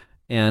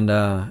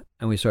 and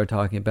we started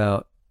talking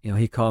about,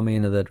 he called me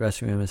into the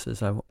dressing room and says,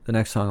 the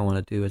next song I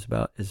want to do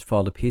is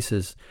Fall to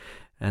Pieces,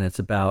 and it's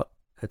about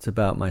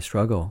my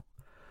struggle,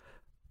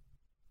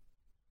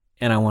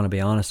 and I want to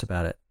be honest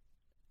about it.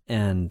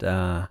 And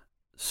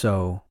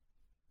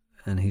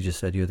and he just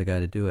said, you're the guy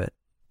to do it,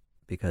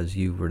 because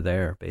you were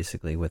there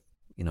basically with,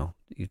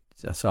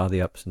 I saw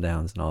the ups and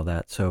downs and all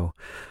that. So,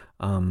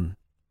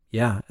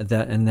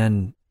 that, and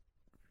then,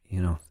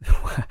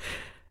 at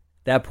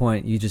that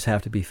point you just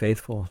have to be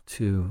faithful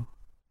to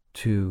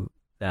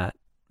that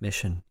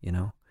mission,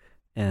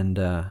 and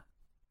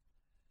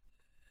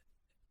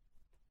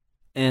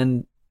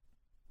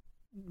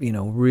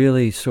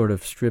really sort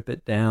of strip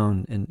it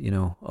down, and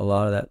a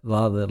lot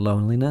of the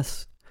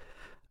loneliness,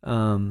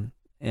 and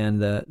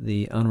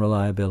the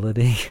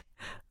unreliability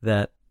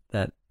that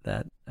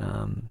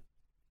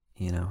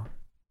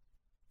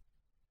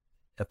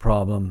a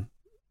problem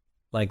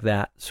like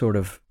that sort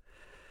of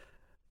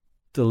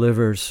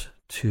delivers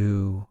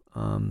to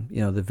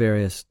the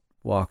various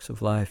walks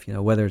of life,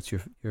 whether it's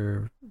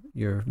your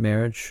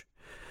marriage,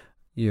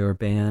 your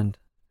band,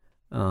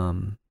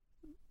 even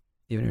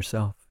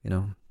yourself,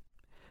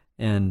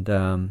 and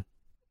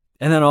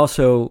then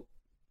also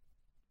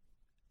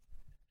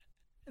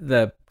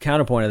the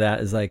counterpoint of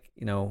that is like,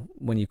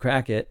 when you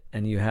crack it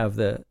and you have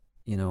the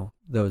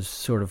those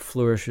sort of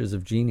flourishes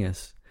of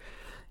genius,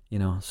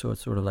 so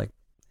it's sort of like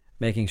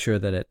making sure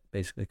that it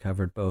basically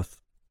covered both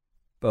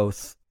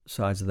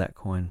sides of that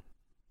coin.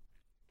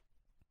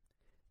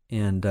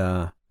 And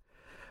but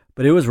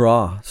it was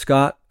raw.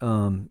 Scott,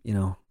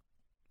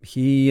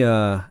 he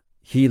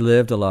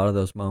lived a lot of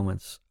those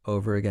moments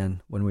over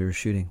again when we were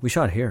shooting. We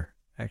shot here,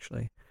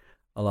 actually,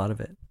 a lot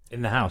of it.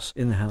 In the house?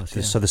 In the house,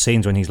 yeah. So the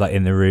scenes when he's like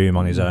in the room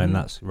on his own,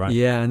 that's right.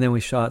 Yeah, and then we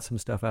shot some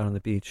stuff out on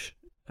the beach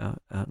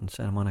out in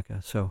Santa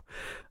Monica. So,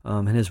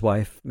 and his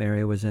wife,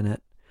 Mary, was in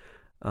it.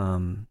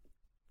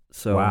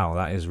 So wow,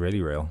 that is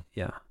really real.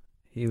 Yeah,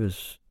 he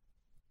was.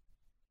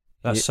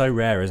 That's so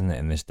rare, isn't it,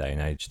 in this day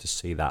and age, to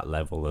see that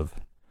level of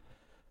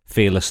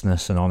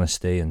fearlessness and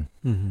honesty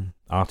and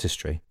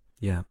artistry.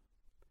 Yeah.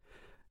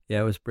 Yeah,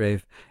 it was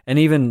brave. And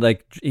even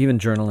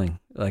journaling,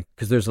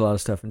 because there's a lot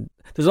of stuff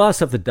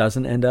that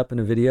doesn't end up in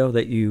a video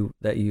that you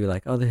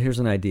like, oh, here's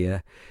an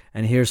idea,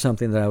 and here's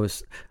something that I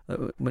was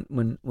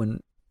when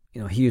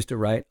he used to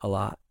write a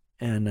lot,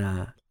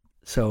 and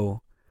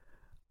so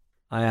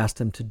I asked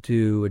him to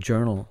do a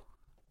journal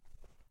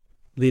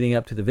leading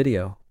up to the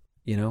video,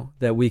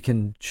 that we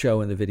can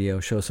show in the video,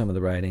 show some of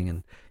the writing,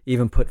 and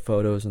even put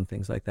photos and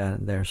things like that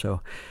in there.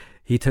 So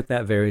he took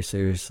that very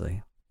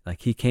seriously.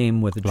 Like, he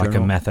came with a journal. Like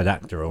a method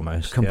actor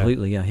almost.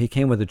 Completely, yeah. He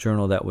came with a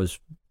journal that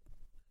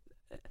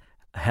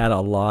had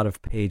a lot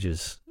of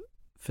pages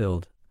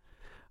filled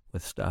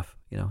with stuff.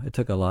 It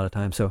took a lot of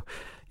time. So,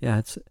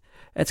 yeah,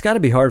 it's got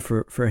to be hard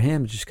for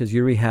him, just because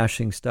you're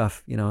rehashing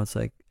stuff. It's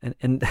like,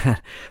 and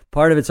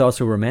part of it's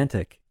also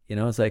romantic.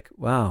 It's like,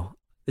 wow,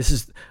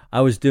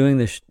 I was doing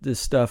this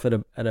stuff at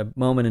a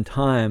moment in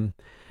time,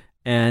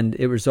 and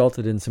it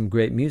resulted in some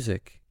great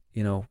music.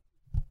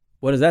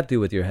 What does that do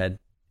with your head?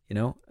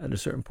 At a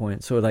certain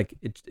point. So like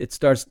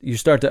you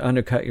start to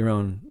undercut your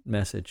own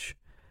message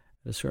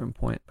at a certain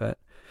point, but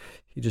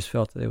he just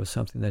felt that it was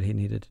something that he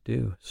needed to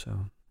do.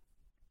 So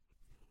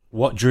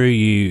what drew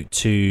you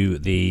to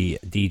the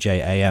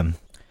DJ AM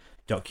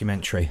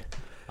documentary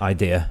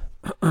idea?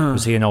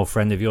 Was he an old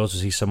friend of yours?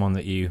 Was he someone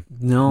that you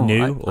knew?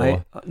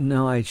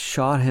 No, I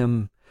shot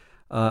him.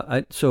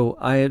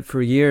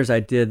 For years I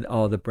did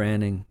all the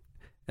branding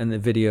and the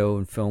video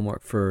and film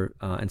work for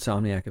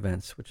Insomniac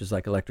events, which is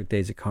like Electric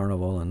Daisy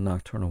Carnival and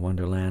Nocturnal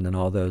Wonderland and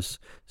all those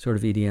sort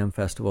of EDM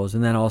festivals,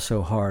 and then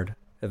also hard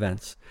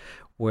events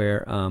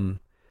where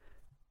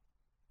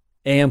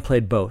AM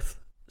played both.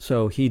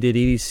 So he did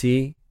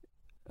EDC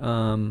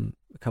a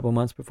couple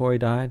months before he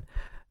died,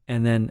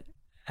 and then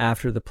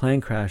after the plane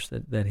crash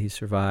that he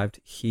survived,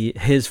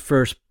 his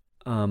first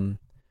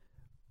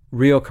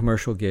real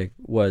commercial gig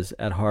was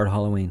at Hard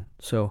Halloween.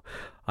 So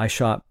I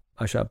shot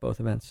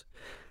both events.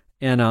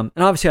 And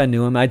obviously I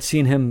knew him. I'd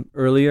seen him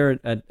earlier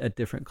at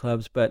different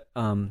clubs, but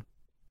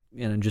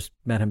just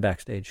met him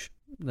backstage.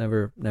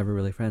 Never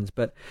really friends.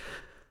 But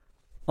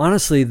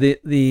honestly,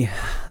 the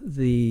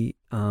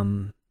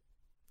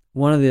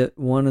one of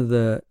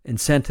the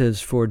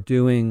incentives for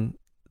doing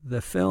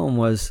the film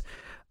was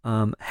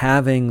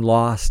having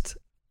lost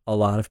a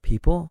lot of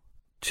people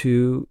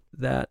to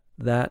that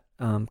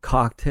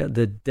cocktail,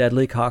 the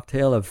deadly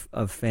cocktail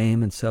of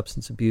fame and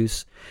substance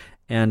abuse,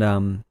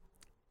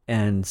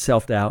 and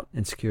self-doubt,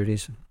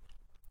 insecurities.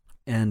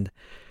 And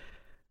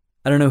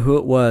I don't know who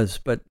it was,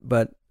 but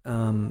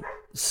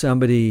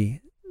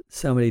somebody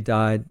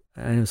died.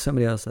 I know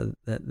somebody else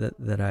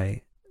that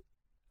I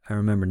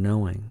remember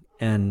knowing,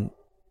 and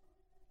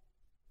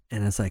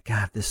it's like,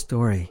 God, this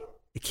story,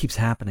 it keeps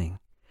happening,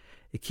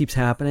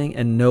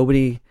 and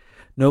nobody's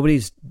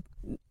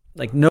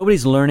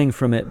learning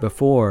from it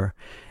before.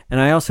 And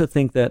I also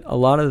think that a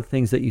lot of the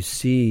things that you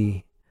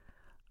see,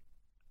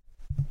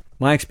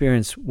 my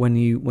experience,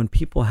 when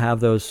people have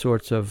those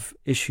sorts of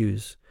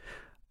issues,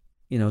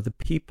 the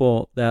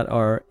people that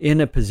are in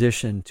a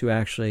position to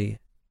actually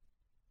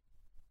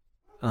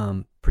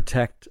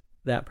protect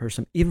that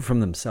person, even from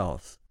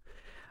themselves,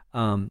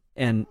 and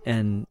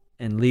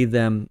lead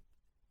them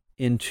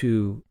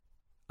into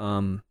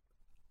on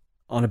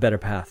a better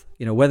path,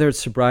 whether it's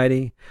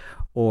sobriety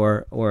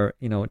or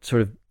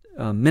sort of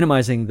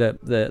minimizing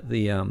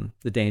the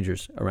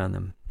dangers around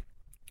them,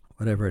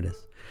 whatever it is.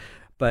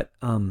 But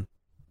when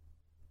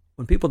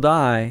people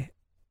die,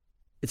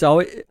 it's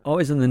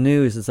always in the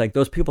news. It's like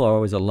those people are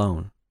always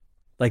alone.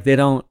 Like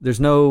there's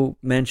no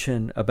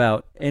mention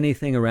about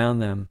anything around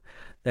them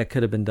that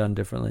could have been done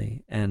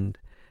differently and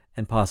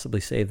possibly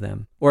saved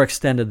them or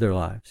extended their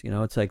lives.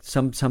 It's like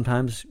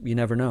sometimes you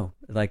never know.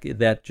 Like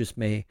that just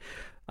may.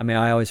 I mean,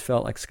 I always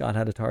felt like Scott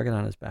had a target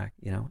on his back,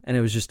 and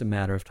it was just a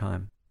matter of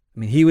time. I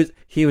mean, he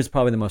was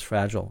probably the most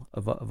fragile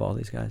of all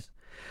these guys.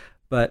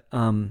 But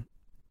and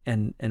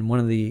one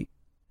of the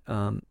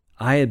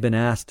I had been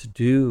asked to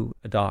do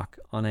a doc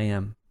on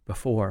AM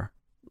before,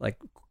 like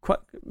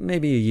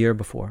maybe a year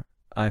before.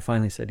 I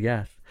finally said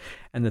yes.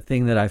 And the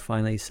thing that I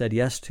finally said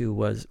yes to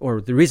was,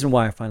 or the reason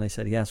why I finally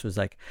said yes was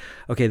like,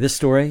 okay, this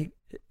story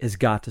has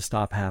got to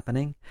stop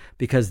happening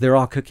because they're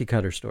all cookie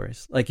cutter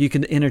stories. Like you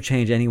can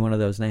interchange any one of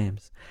those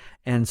names.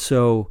 And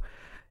so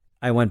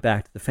I went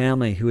back to the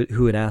family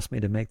who had asked me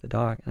to make the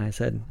doc, and I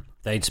said,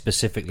 they'd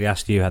specifically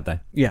asked you, had they?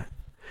 Yeah.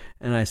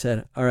 And I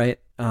said, all right,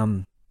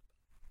 I'm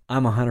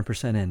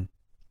 100% in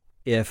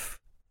if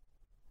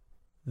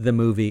the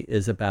movie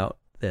is about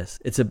this.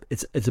 It's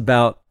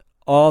about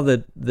all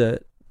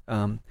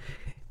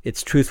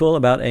it's truthful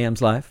about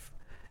AM's life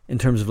in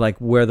terms of like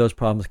where those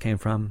problems came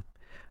from,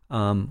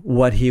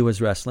 what he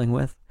was wrestling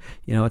with.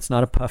 It's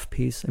not a puff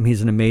piece. I mean,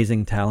 he's an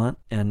amazing talent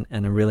and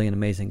an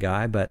amazing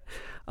guy, but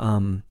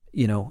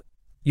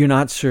you're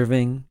not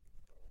serving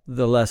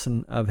the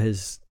lesson of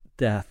his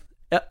death,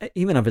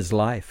 even of his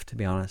life, to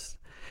be honest,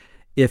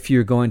 if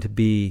you're going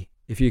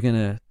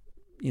to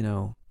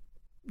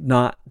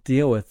not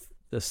deal with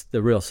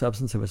the real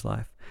substance of his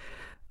life.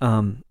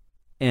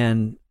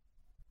 And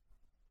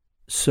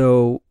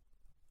so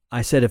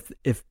I said,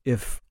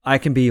 if I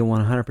can be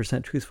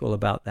 100% truthful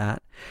about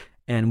that,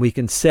 and we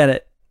can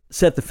set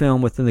the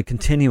film within the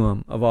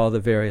continuum of all the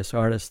various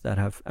artists that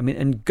have, I mean,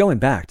 and going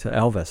back to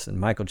Elvis and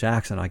Michael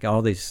Jackson, like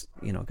all these,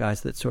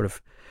 guys that sort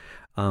of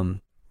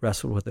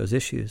wrestled with those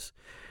issues.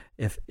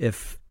 If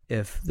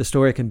the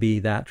story can be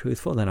that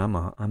truthful, then I'm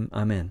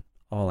in,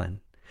 all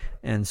in.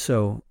 And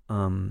so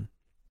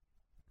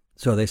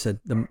they said,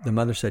 the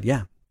mother said,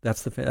 yeah,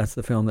 that's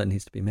the film that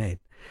needs to be made.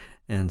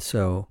 And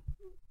so,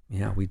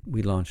 yeah,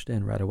 we launched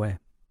in right away.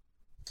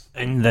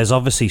 And there's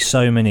obviously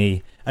so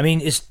many. I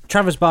mean,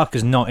 Travis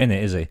Barker's not in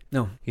it, is he?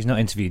 No, he's not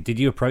interviewed. Did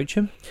you approach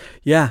him?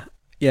 Yeah.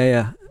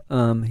 Did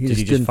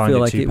he just find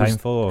it too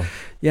painful? Or?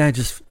 Yeah,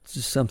 just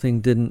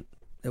something didn't.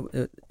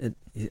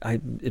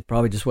 It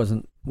probably just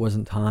wasn't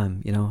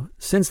time.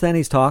 Since then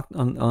he's talked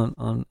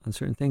on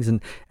certain things,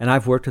 and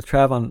I've worked with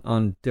Trav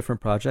on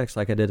different projects.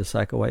 Like I did a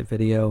Psycho White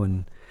video,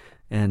 and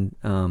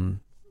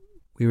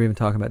we were even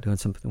talking about doing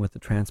something with the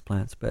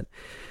transplants, but.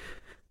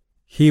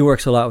 He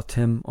works a lot with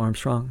Tim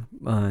Armstrong,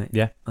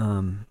 who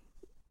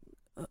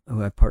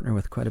I partner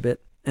with quite a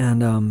bit,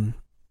 and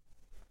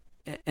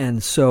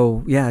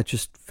so it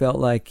just felt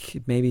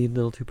like maybe a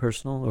little too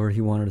personal, or he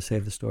wanted to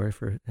save the story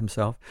for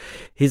himself.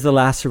 He's the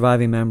last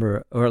surviving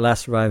member, or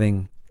last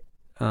survivor,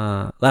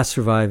 of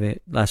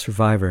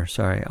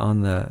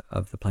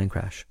the plane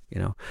crash.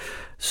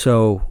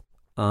 So,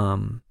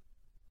 and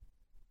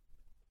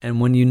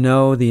when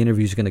the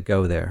interview's going to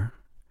go there,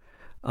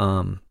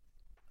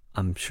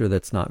 I'm sure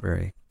that's not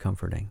very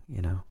comforting,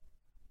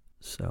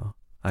 So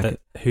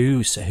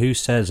who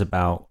says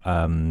about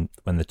when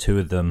the two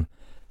of them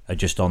are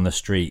just on the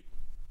street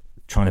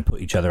trying to put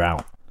each other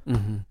out,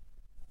 and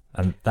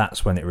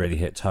that's when it really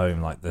hits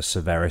home, like the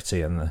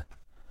severity and the.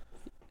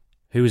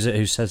 Who is it?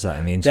 Who says that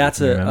in the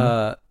interview?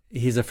 That's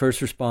he's a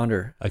first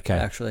responder. Okay,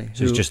 actually,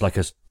 so he's just like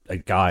a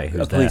guy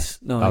who's a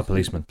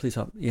policeman, police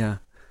officer, yeah,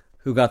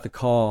 who got the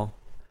call,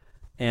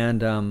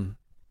 and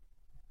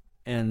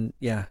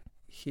yeah.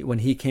 When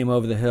he came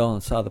over the hill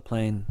and saw the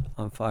plane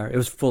on fire, it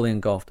was fully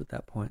engulfed at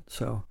that point.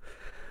 So,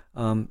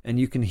 and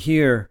you can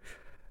hear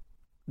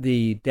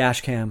the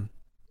dash cam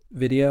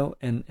video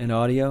and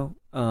audio.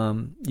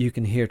 You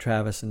can hear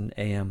Travis and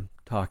AM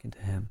talking to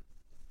him.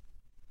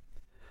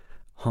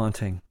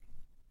 Haunting.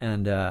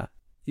 And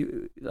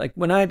like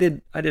when I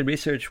did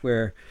research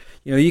where,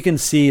 you can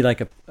see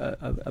like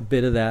a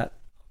bit of that.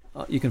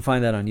 You can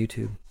find that on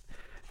YouTube.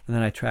 And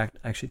then I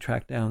actually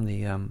tracked down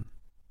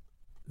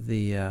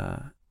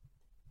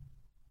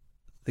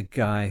the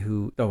guy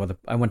who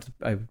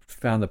I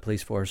found the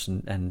police force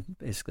and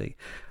basically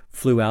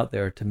flew out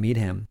there to meet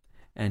him,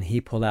 and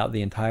he pulled out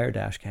the entire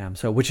dash cam.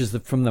 So which is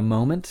from the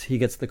moment he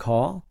gets the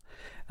call,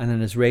 and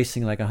then is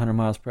racing like 100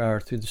 miles per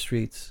hour through the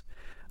streets,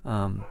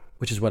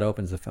 which is what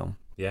opens the film.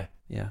 Yeah.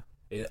 Yeah.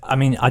 I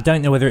mean, I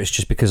don't know whether it's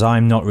just because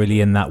I'm not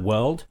really in that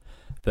world,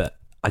 but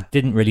I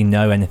didn't really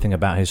know anything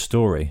about his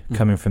story.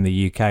 Coming from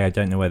the UK, I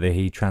don't know whether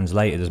he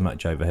translated as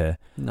much over here.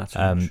 Not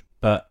so much.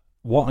 But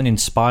what an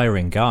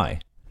inspiring guy.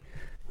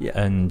 Yeah.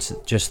 And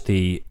just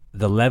the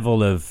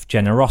level of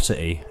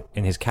generosity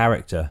in his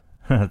character.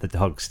 The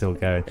dog's still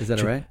going. Is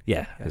that all right?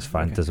 Yeah, it's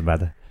fine. Okay. Doesn't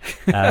matter.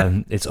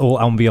 It's all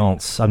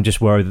ambiance. I'm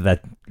just worried that they're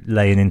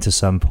laying into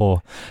some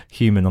poor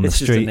human on It's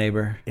the just street. a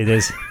neighbor. It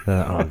is.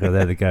 Oh, God,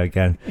 there they go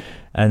again.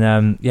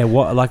 And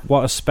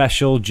what a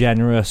special,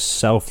 generous,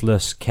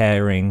 selfless,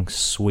 caring,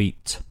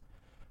 sweet,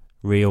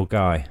 real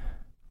guy.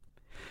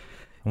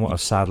 And what a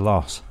sad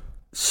loss.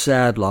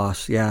 Sad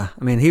loss, yeah.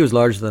 I mean, he was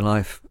larger than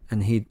life,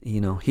 and he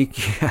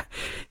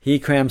he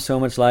crammed so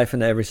much life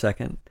into every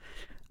second.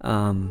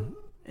 And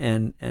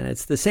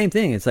it's the same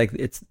thing. It's like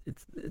it's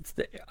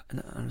the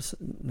not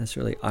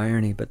necessarily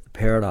irony, but the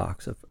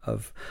paradox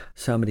of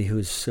somebody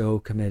who's so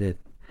committed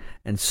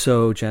and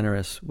so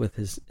generous with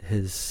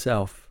his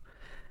self,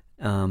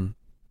 and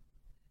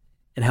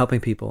helping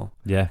people.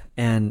 Yeah.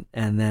 And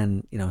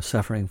then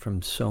suffering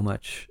from so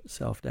much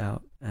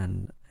self-doubt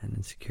and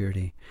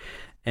insecurity,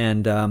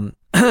 and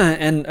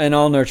and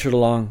all nurtured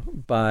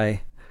along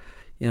by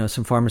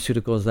some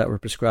pharmaceuticals that were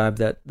prescribed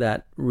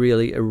that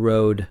really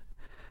erode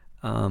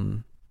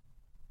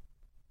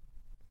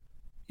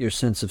your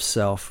sense of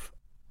self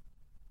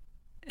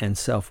and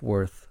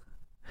self-worth,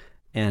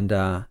 and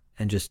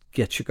just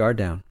get your guard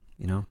down,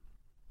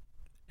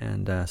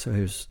 and so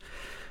here's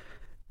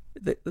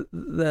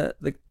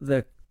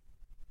the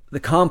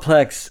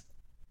complex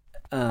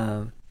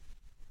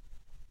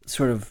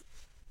sort of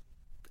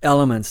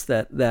elements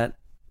that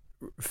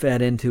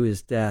fed into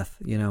his death.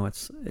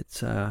 It's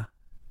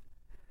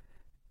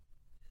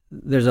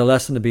there's a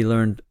lesson to be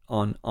learned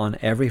on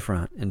every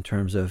front in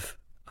terms of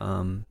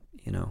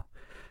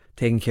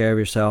taking care of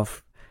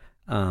yourself.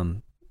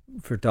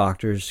 For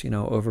doctors,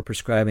 over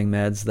prescribing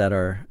meds that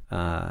are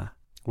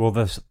well,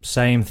 the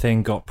same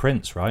thing got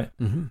Prince, right?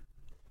 Mm-hmm.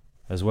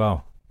 As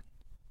well.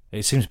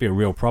 It seems to be a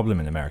real problem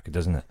in America,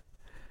 doesn't it?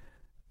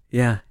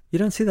 Yeah, you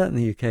don't see that in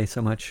the UK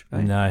so much,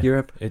 right? No,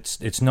 Europe.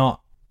 It's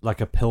not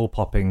like a pill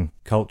popping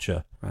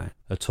culture, right,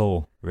 at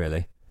all,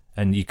 really.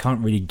 And you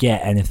can't really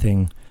get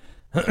anything.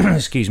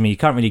 Excuse me. You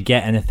can't really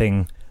get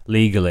anything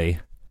legally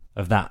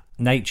of that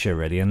nature,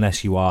 really,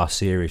 unless you are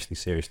seriously,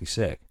 seriously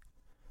sick.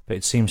 But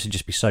it seems to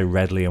just be so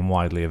readily and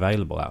widely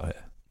available out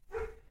here.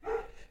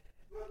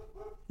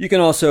 You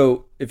can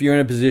also, if you're in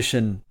a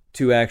position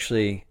to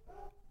actually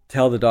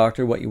tell the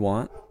doctor what you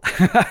want,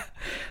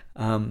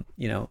 and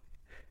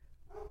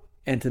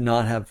to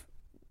not have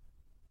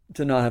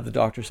the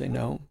doctor say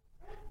no,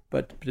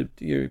 but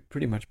you're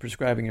pretty much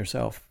prescribing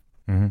yourself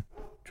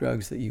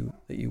drugs that you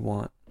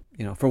want,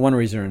 for one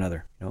reason or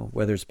another,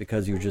 whether it's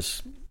because you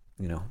just,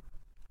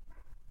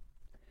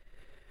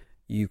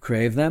 you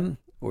crave them,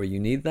 or you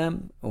need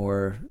them,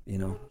 or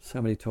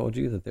somebody told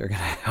you that they're going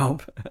to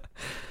help.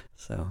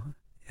 So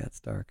yeah, it's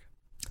dark.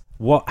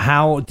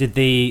 How did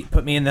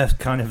put me in the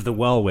kind of the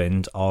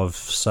whirlwind of,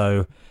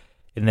 so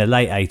in the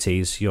late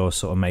 80s you're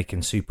sort of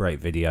making Super 8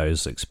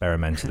 videos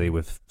experimentally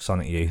with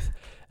Sonic Youth,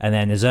 and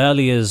then as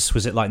early as,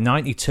 was it like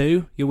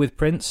 92 you're with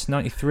Prince,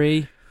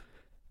 93,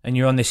 and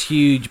you're on this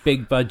huge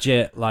big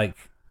budget like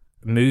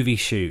movie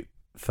shoot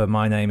for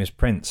My Name Is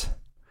Prince.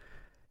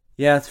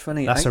 Yeah, it's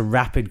funny. That's a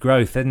rapid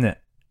growth, isn't it?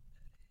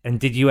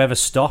 And did you ever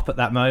stop at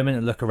that moment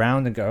and look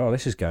around and go, oh,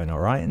 this is going all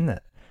right, isn't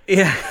it?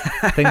 Yeah.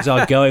 Things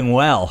are going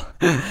well.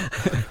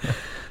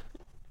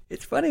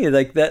 It's funny,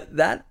 like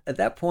that at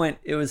that point,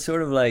 it was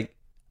sort of like,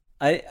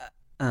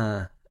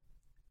 because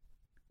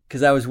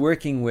I was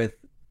working with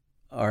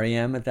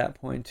REM at that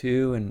point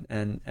too,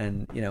 and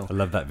I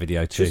love that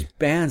video too. Just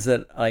bands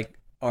that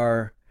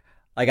are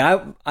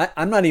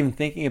I'm not even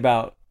thinking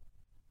about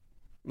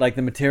like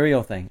the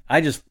material thing.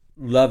 I just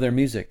love their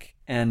music,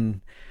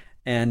 and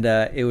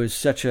it was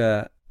such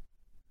a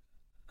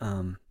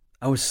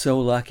I was so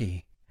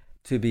lucky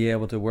to be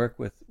able to work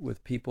with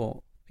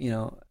people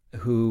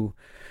who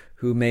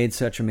made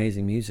such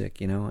amazing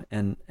music,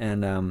 and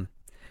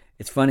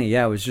it's funny,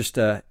 yeah, it was just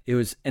it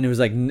was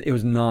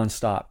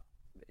nonstop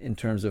in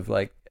terms of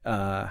like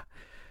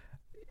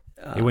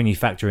when you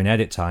factor in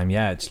edit time,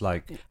 yeah, it's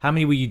like, how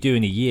many were you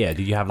doing a year?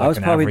 Did you have like I was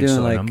an probably average doing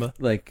sort of number?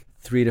 like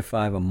 3 to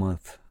 5 a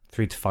month.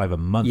 3 to 5 a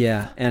month.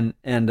 Yeah, and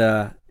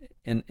I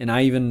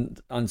even,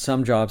 on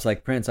some jobs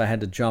like Prince, I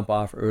had to jump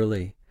off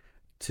early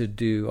to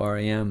do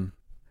REM.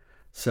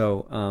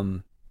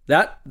 So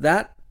that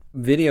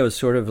video is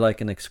sort of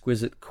like an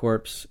exquisite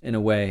corpse in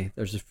a way.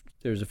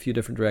 There's a few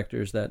different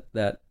directors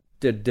that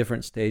did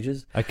different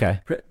stages.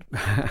 Okay.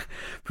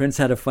 Prince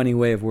had a funny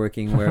way of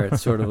working where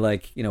it's sort of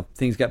like,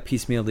 things got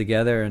piecemealed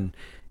together, and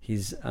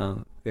he's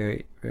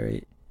very,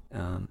 very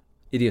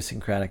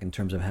idiosyncratic in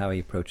terms of how he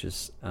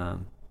approaches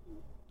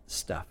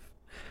stuff.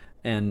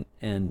 And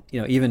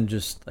even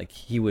just like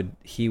he would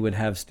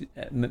have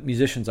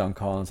musicians on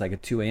call, and it's like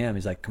at 2 a.m.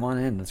 he's like, come on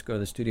in, let's go to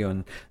the studio,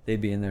 and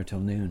they'd be in there till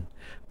noon.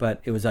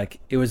 But it was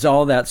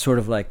all that sort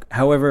of like,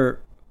 however,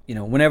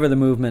 whenever the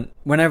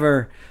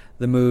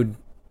mood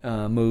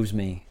moves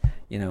me,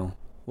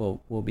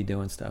 we'll be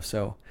doing stuff.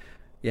 So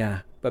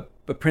yeah,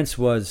 but Prince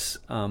was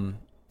that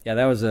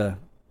was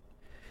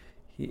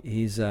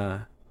he's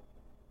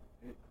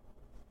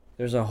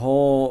there's a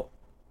whole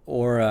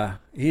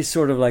he's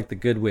sort of like the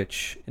good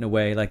witch in a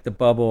way, like the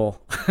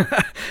bubble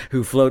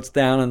who floats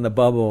down in the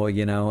bubble,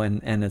 you know,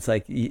 and it's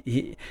like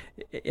he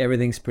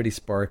everything's pretty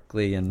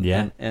sparkly and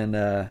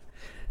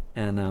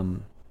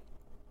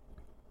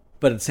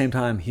but at the same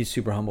time he's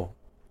super humble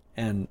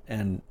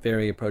and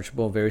very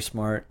approachable, very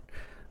smart,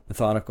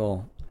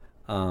 methodical.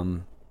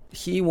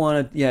 He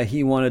wanted,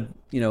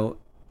 you know,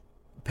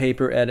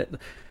 paper edit.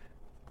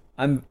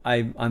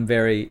 I'm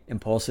very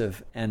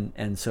impulsive,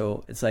 and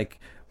so it's like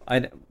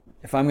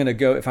if I'm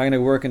gonna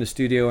work in a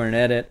studio or an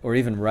edit or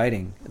even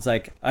writing, it's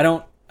like I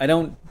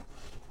don't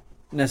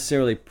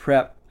necessarily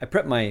prep. I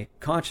prep my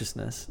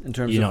consciousness in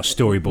terms You're of not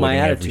storyboarding my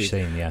attitude, every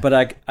scene, yeah.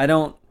 But I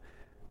don't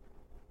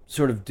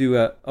sort of do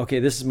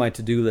this is my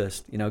to-do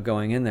list, you know,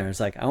 going in there.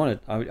 It's like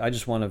I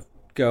just want to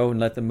go and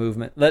let the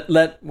movement,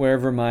 let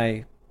wherever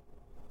my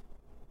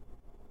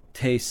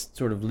taste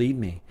sort of lead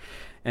me.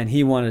 And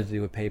he wanted to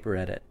do a paper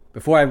edit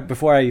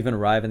before I even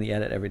arrive in the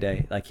edit every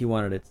day. Like he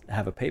wanted to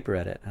have a paper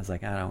edit. I was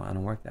like, I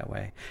don't work that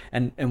way.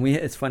 And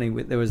it's funny.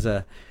 There was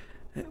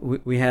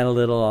we had a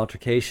little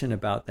altercation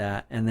about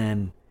that, and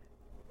then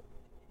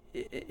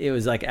it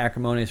was like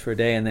acrimonious for a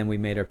day, and then we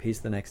made our peace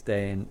the next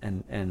day,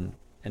 and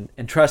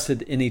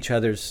trusted in each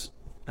other's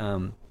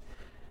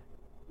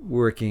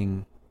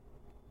working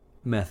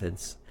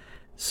methods.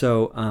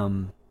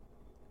 So,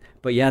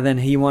 but yeah, then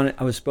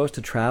I was supposed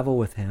to travel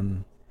with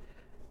him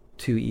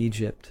to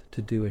Egypt to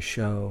do a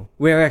show.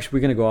 We're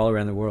going to go all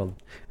around the world,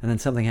 and then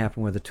something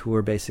happened where the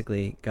tour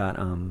basically got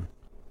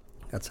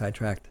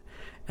sidetracked,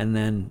 and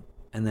then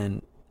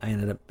I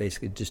ended up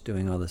basically just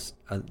doing all these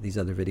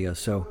other videos.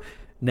 So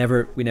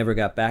we never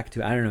got back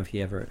to. I don't know if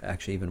he ever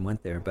actually even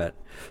went there, but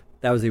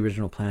that was the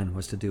original plan,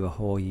 was to do a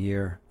whole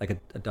year, like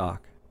a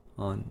doc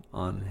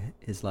on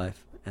his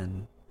life.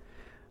 And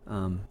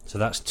so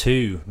that's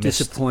two missed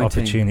disappointing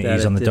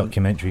opportunities on the didn't.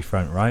 documentary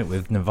front, right?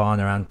 With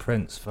Nirvana and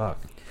Prince. Fuck.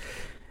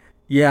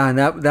 Yeah, and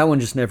that one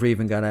just never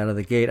even got out of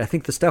the gate. I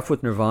think the stuff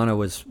with Nirvana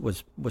was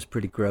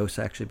pretty gross,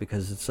 actually,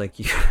 because it's like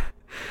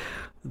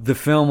the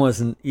film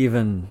wasn't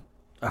even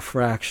a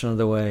fraction of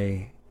the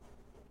way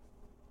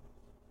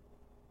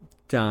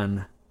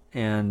done,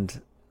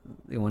 and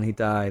when he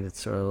died,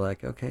 it's sort of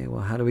like, okay,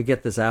 well, how do we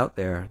get this out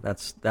there?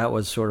 That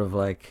was sort of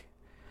like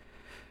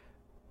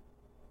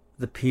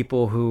the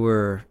people who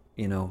were,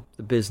 you know,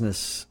 the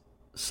business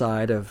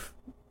side of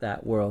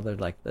that world. They're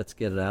like, let's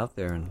get it out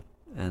there,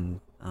 and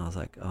I was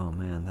like, oh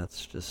man,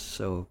 that's just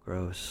so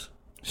gross.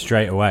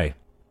 Straight away.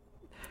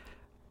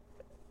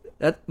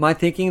 That my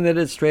thinking that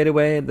it's straight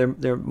away.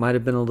 There might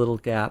have been a little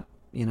gap,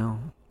 you know,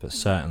 But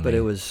certainly. but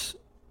it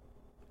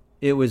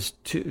was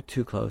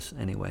too close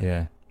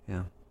anyway.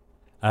 Yeah.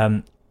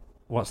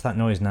 What's that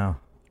noise now?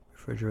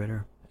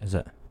 Refrigerator. Is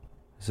it?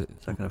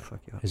 It's not gonna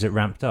fuck you up. Is it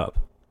ramped up?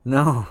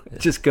 No,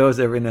 it just goes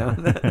every now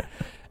and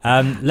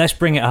then. Let's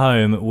bring it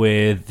home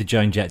with the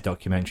Joan Jett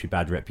documentary,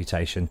 Bad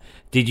Reputation.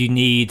 Did you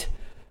need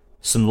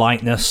some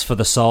lightness for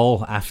the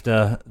soul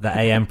after the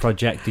AM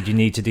project? Did you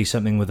need to do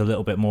something with a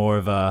little bit more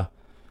of an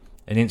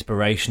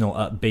inspirational,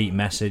 upbeat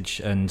message?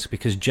 And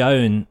because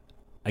Joan,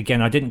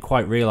 again, I didn't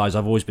quite realise,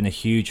 I've always been a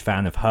huge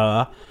fan of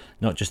her,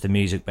 not just the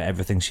music, but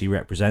everything she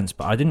represents.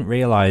 But I didn't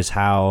realise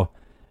how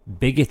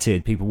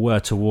bigoted people were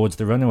towards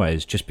the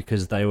Runaways just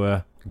because they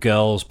were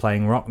girls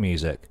playing rock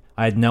music.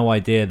 I had no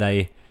idea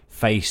they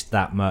faced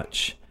that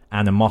much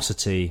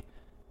animosity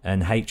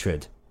and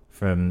hatred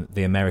from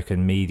the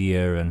American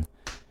media, and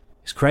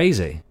it's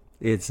crazy.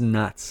 It's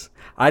nuts.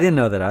 I didn't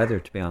know that either,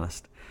 to be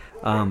honest.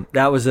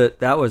 That was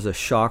a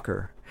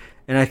shocker,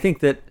 and I think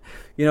that,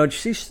 you know,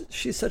 she's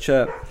such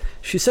a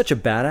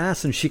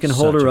badass, and she can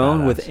hold her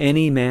own with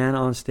any man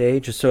on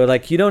stage. So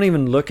like, you don't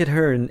even look at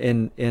her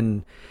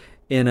in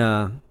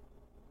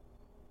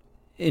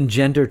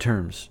gender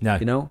terms. No.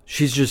 You know,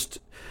 she's just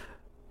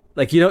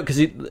like, you don't, because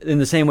in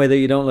the same way that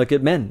you don't look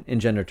at men in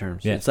gender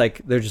terms. Yeah. It's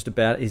like they're just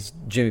he's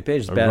Jimmy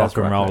Page, is a badass rock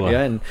and roller.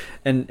 Yeah,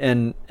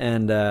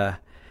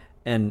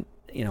 and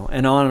you know,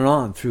 and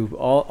on through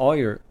all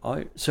your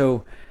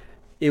so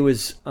it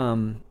was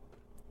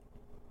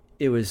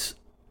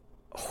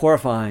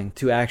horrifying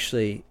to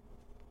actually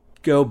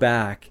go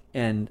back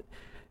and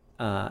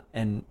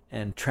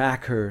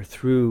track her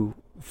through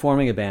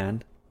forming a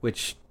band,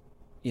 which,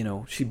 you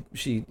know,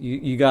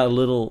 you got a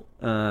little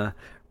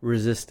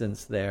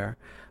resistance there,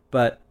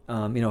 but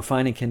you know,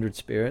 finding kindred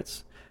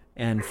spirits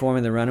and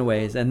forming the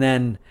Runaways, and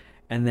then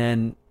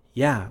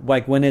yeah,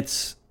 like when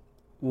it's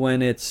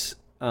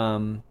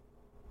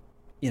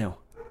you know,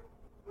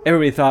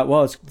 everybody thought,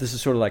 well, this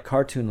is sort of like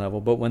cartoon level,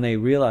 but when they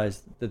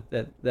realized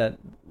that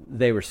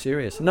they were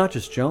serious, not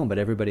just Joan, but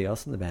everybody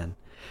else in the band,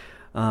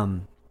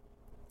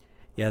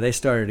 yeah, they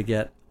started to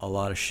get a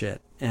lot of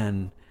shit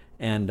and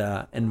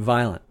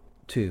violent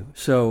too.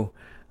 So,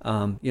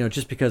 you know,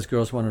 just because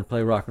girls wanted to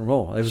play rock and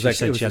roll, it was She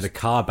said she had a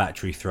car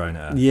battery thrown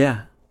at her.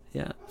 Yeah,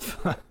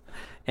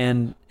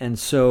 and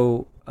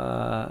so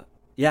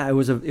yeah, it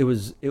was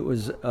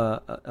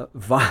a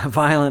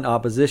violent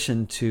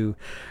opposition to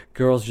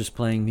girls just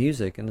playing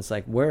music, and it's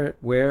like,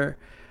 where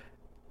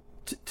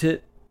to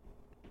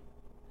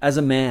as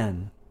a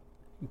man,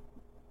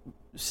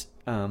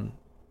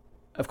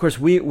 of course,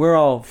 we're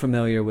all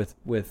familiar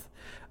with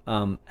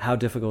how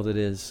difficult it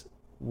is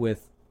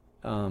with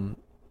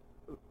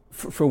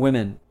for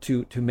women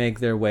to make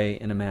their way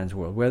in a man's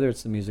world, whether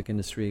it's the music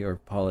industry or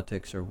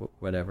politics or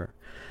whatever.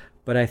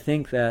 But I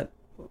think that,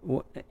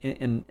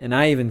 and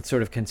I even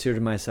sort of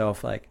consider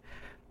myself like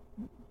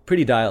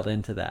pretty dialed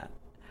into that.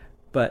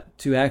 But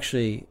to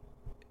actually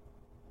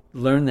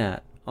learn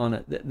that on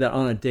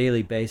a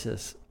daily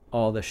basis,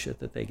 all the shit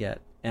that they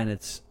get, and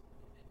it's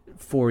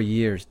for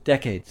years,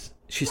 decades,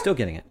 she's still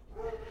getting it.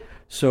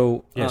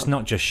 So yeah, it's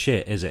not just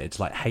shit, is it? It's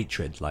like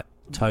hatred, like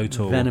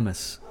total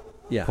venomous,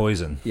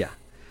 poison. Yeah,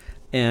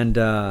 and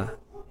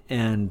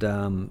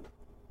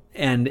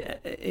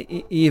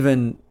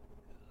even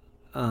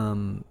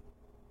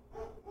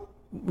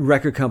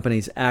record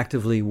companies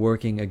actively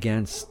working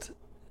against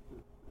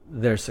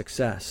their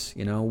success,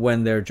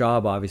 when their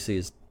job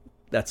obviously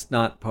that's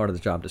not part of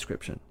the job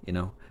description,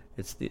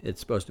 it's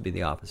supposed to be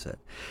the opposite.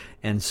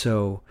 And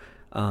so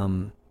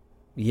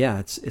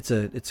it's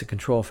a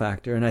control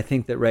factor. And I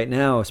think that right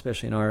now,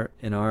 especially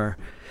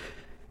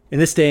in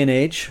this day and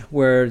age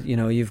where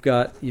you've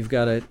got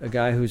a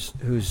guy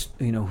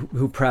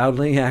who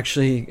proudly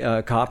actually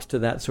cops to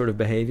that sort of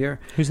behavior.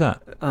 Who's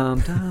that?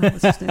 Tom,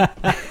 what's his name?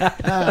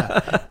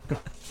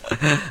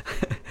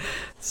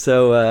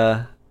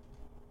 So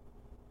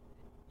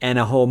and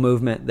a whole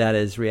movement that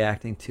is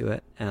reacting to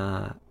it.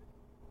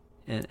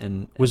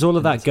 And was all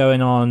of that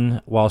going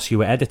on whilst you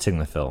were editing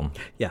the film?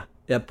 Yeah.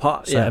 That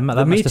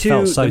must have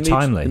felt so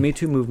timely. The Me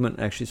Too movement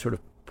actually sort of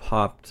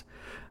popped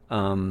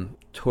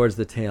towards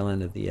the tail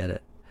end of the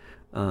edit.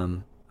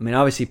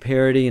 Obviously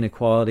parity and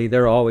equality,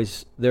 they're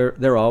always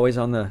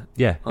on the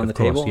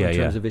table in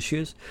terms of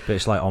issues. But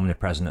it's like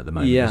omnipresent at the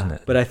moment, isn't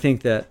it? But I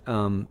think that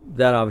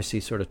that obviously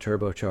sort of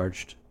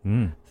turbocharged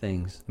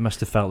things. It must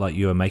have felt like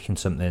you were making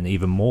something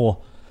even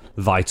more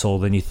vital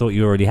than you thought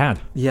you already had.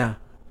 Yeah.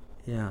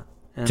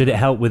 And did it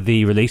help with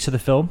the release of the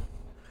film?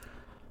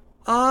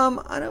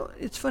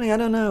 It's funny, I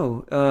don't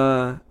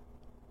know.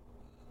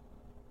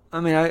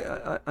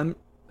 I'm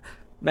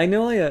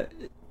Magnolia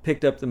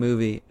picked up the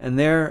movie, and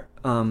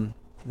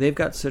they've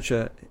got such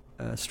a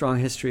strong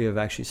history of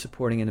actually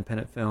supporting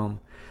independent film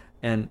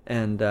and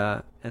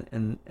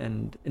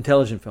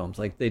intelligent films.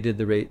 Like they did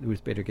the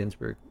Ruth Bader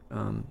Ginsburg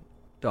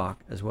doc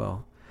as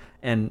well,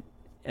 and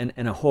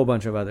a whole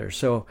bunch of others.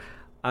 So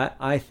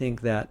I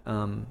think that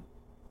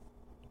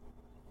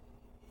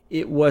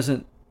it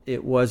wasn't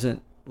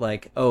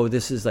like, oh,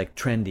 this is like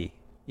trendy,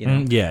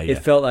 It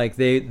felt like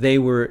they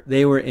were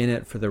in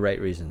it for the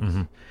right reasons.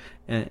 Mm-hmm.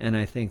 And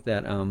I think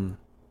that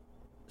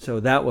so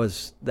that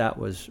was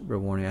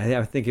rewarding.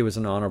 I think it was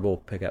an honorable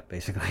pickup,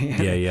 basically.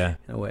 in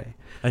a way.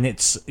 And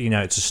it's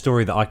it's a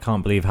story that I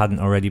can't believe hadn't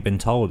already been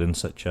told in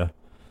such a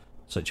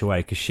way,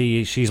 because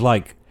she's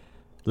like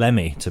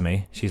Lemmy to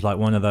me. She's like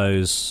one of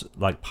those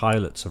like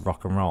pilots of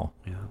rock and roll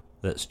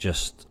that's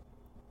just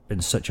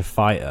been such a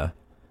fighter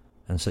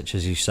and such,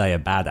 as you say, a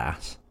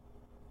badass.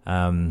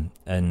 And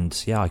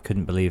I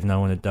couldn't believe no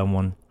one had done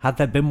one. Had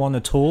there been one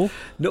at all?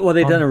 No, well,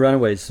 they'd done a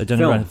Runaways. They'd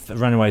done a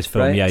Runaways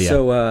film, right?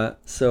 Yeah.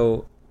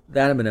 So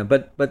that had been done,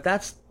 but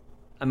that's,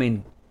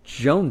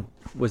 Joan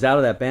was out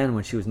of that band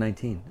when she was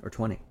 19 or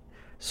 20,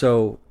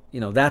 so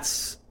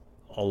that's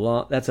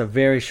a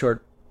very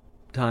short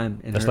time.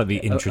 That's like the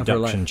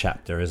introduction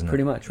chapter, isn't it?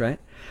 Pretty much, right?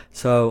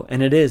 So,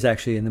 and it is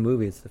actually in the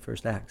movie. It's the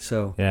first act.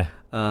 So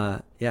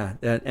and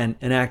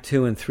Act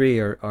 2 and 3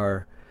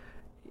 are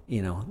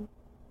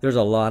there's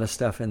a lot of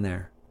stuff in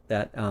there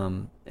that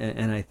and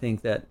I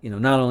think that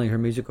not only her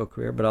musical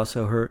career but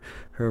also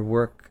her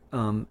work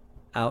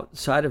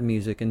outside of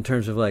music in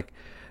terms of like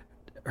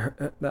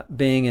her,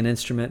 being an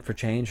instrument for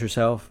change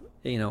herself,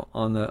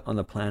 on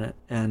the planet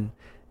and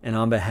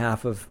on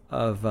behalf of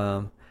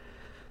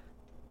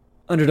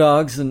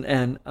underdogs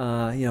and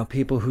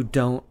people who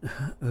don't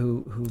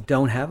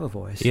have a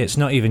voice. Yeah, it's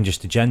not even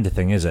just a gender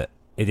thing, is it?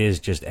 It is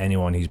just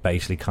anyone who's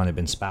basically kind of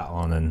been spat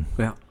on and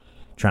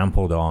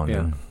trampled on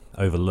and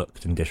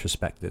overlooked and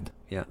disrespected,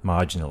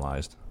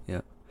 marginalized.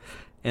 Yeah,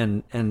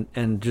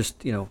 and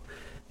just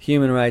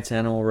human rights,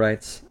 animal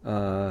rights,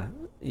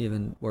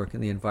 even work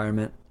in the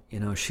environment.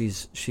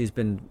 She's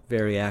been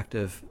very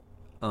active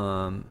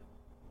in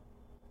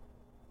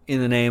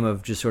the name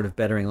of just sort of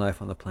bettering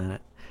life on the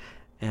planet,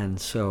 and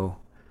so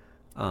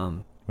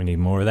we need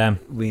more of them.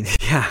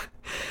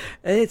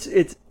 And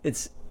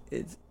it's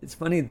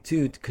funny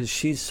too because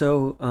she's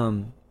so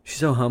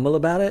humble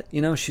about it.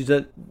 She's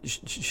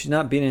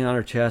not beating on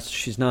her chest.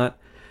 She's not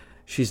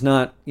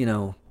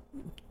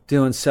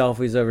doing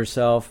selfies of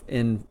herself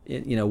in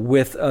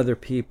with other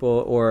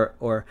people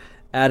or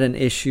at an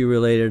issue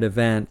related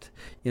event.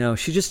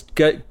 She just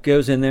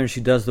goes in there and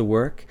she does the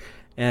work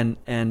and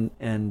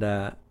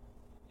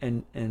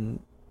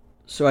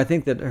so I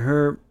think that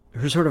her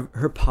sort of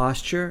her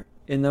posture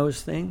in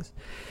those things,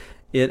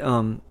 it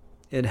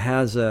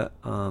has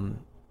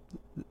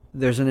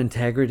there's an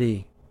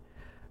integrity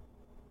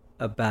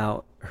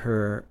about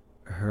her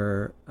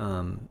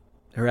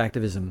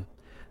activism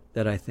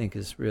that I think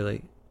is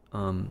really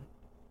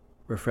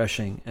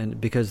refreshing,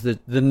 and because the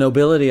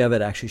nobility of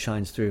it actually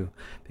shines through,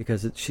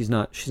 because she's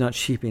not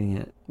sheeping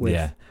it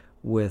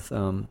with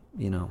a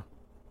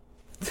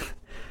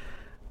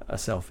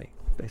selfie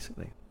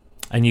basically.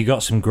 And you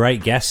got some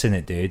great guests in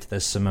it, dude.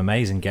 There's some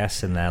amazing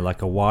guests in there,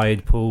 like a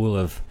wide pool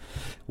of...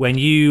 When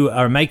you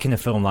are making a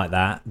film like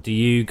that, do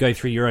you go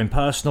through your own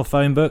personal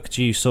phone book?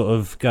 Do you sort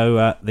of go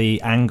at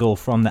the angle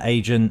from the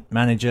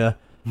agent-manager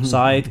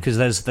side? Because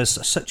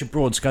there's such a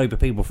broad scope of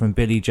people, from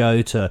Billy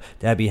Joe to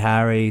Debbie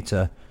Harry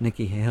to...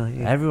 Nikki Haley.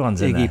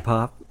 Everyone's in there. Iggy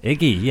Pop.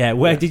 Iggy, yeah.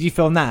 Where did you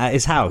film that? At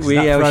his house? We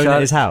shot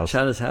at his house?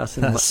 Shot his house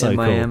in So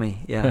Miami,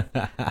 cool. yeah.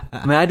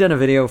 I mean, I'd done a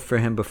video for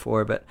him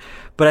before, but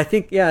I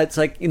think, yeah, it's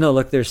like,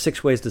 look, there's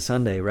 6 ways to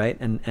Sunday, right?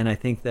 And I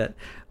think that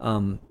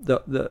I'm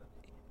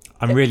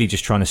really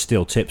just trying to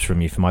steal tips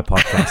from you for my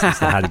podcast as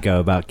to how to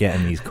go about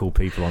getting these cool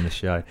people on the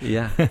show.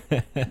 Yeah,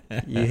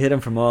 you hit them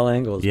from all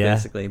angles,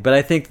 basically. But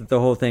I think that the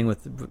whole thing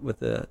with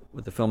the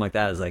film like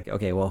that is like,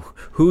 okay, well,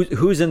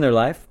 who's in their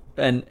life,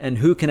 and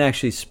who can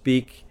actually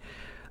speak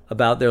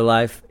about their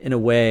life in a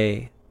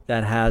way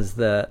that has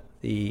not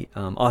the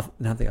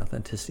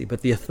authenticity,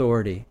 but the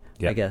authority,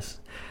 I guess,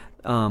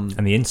 and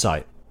the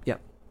insight.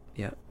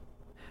 Yeah.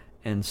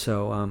 And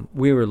so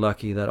we were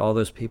lucky that all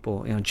those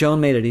people, Joan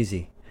made it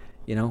easy.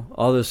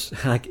 All those,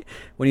 like,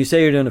 when you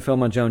say you're doing a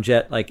film on Joan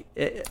Jett, like,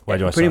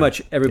 pretty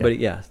much everybody,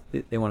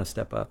 they want to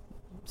step up,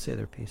 say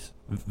their piece.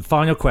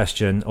 Final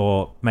question,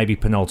 or maybe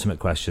penultimate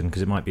question,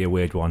 because it might be a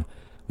weird one.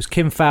 Was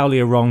Kim Fowley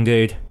a wrong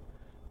dude?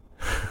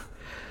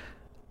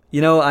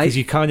 Because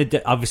you kind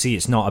of, obviously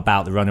it's not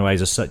about the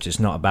Runaways as such, it's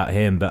not about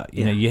him, but,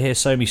 you know, you hear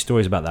so many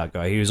stories about that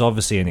guy. He was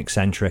obviously an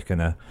eccentric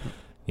and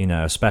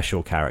a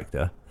special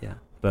character. Yeah.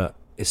 But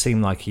it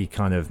seemed like he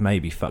kind of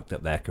maybe fucked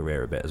up their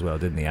career a bit as well,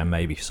 didn't he? And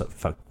maybe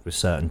fucked with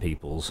certain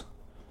people's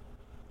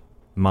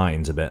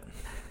minds a bit.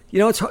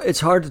 It's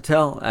hard to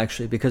tell,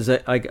 actually, because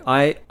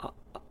I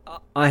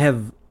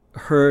have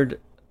heard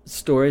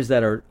stories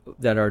that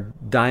are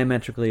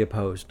diametrically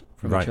opposed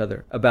from each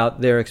other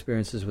about their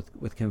experiences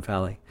with Kim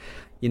Fowley.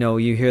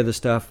 You hear the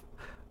stuff.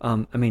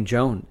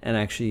 Joan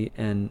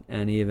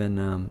and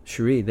even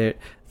Cherie,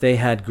 they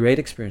had great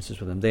experiences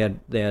with him. They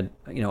had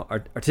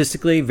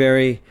artistically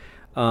very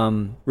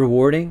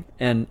rewarding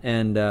and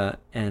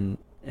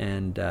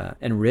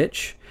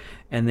rich,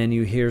 and then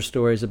you hear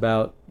stories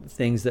about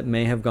things that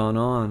may have gone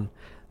on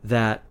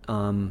that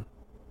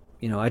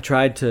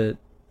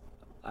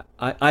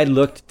I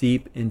looked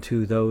deep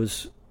into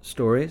those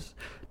stories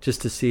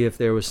just to see if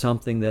there was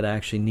something that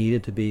actually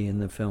needed to be in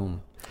the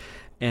film,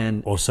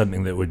 or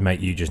something that would make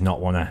you just not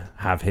want to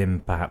have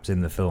him perhaps in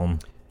the film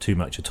too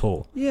much at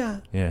all. Yeah.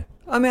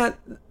 I mean,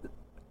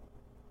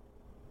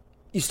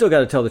 you still got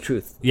to tell the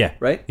truth. Yeah.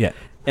 Right? Yeah.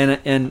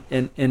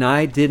 And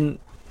I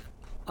didn't,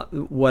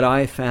 what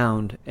I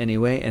found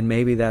anyway, and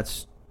maybe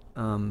that's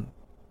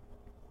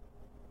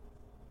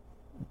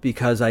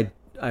because I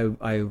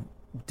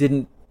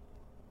didn't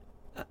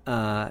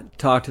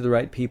talk to the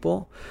right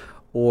people,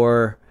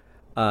 or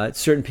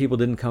certain people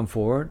didn't come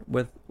forward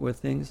with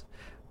things.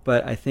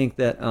 But I think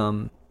that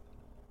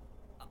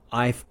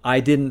I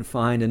didn't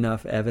find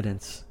enough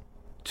evidence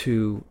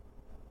to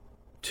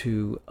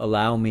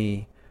allow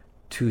me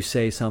to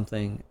say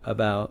something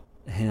about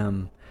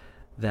him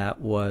that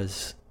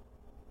was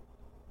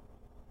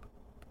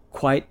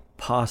quite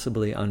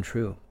possibly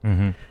untrue.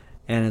 Mm-hmm.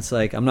 And it's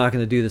like, I'm not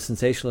going to do the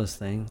sensationalist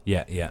thing.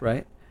 Yeah.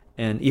 Right?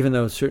 And even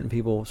though certain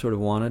people sort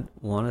of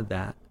wanted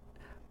that,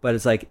 but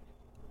it's like,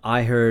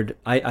 I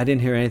didn't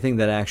hear anything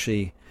that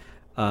actually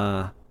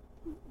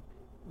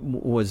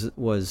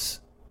was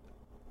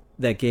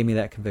that gave me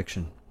that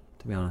conviction,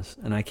 to be honest.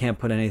 And I can't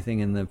put anything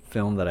in the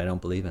film that I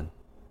don't believe in.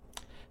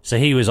 So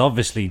he was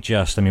obviously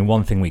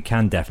one thing we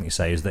can definitely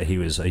say is that he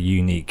was a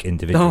unique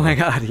individual. Oh my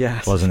God,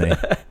 yes. Wasn't he?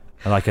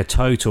 Like a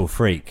total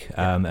freak,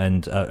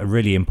 and a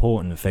really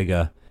important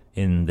figure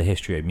in the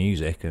history of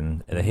music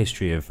and the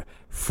history of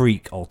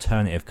freak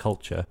alternative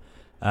culture.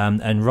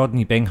 And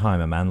Rodney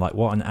Bingheimer, man, like,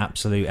 what an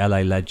absolute LA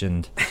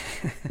legend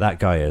that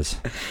guy is.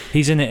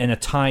 He's in it in a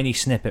tiny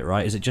snippet,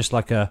 right? Is it just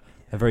like a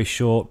very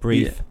short,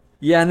 brief?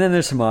 Yeah, and then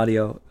there's some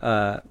audio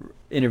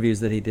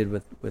interviews that he did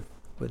with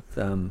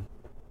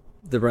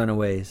the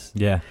Runaways.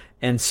 Yeah.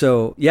 And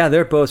so, yeah,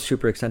 they're both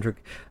super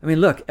eccentric. I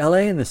mean, look, LA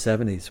in the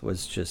 70s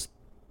was just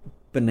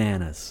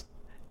bananas.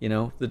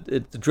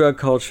 The drug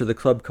culture, the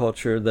club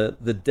culture,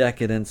 the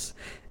decadence.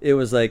 It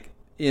was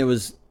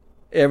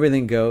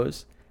everything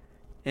goes.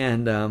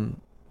 And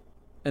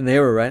they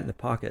were right in the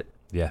pocket.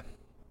 Yeah.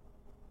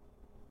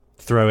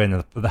 Throw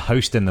in the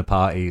host in the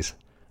parties,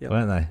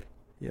 weren't they?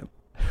 Yep.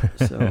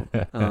 So,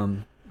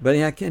 but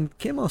yeah,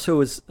 Kim also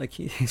was like,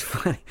 he's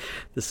funny.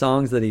 The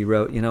songs that he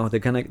wrote,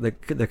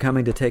 they're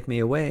coming to take me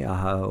away.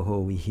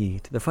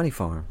 To the funny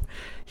farm.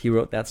 He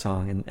wrote that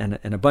song and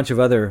a bunch of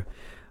other.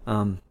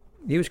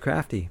 He was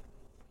crafty.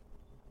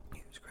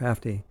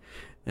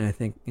 And I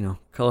think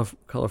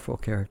colorful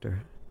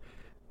character,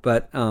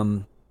 but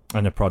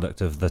and a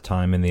product of the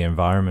time and the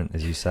environment,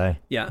 as you say.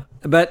 Yeah,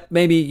 but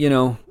maybe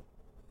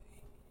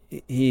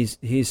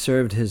he's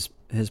served his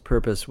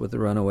purpose with the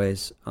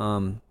Runaways,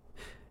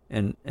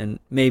 and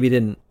maybe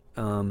didn't.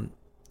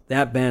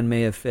 That band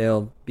may have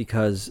failed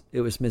because it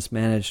was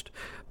mismanaged.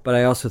 But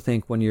I also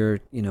think when you're,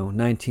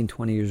 19,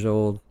 20 years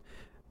old,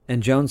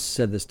 and Jones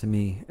said this to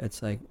me,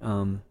 it's like,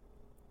 you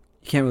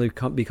can't really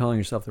be calling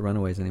yourself the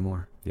Runaways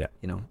anymore. Yeah.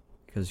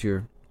 Because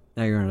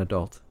now you're an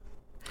adult.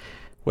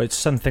 Well, it's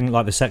something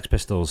like the Sex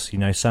Pistols.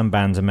 Some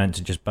bands are meant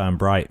to just burn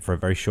bright for a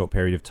very short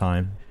period of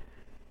time,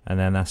 and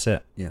then that's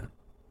it. Yeah.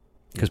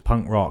 Because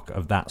punk rock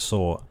of that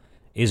sort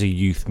is a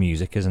youth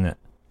music, isn't it?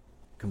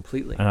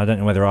 Completely. And I don't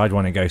know whether I'd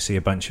want to go see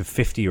a bunch of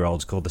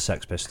 50-year-olds called the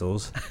Sex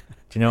Pistols.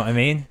 Do you know what I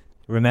mean?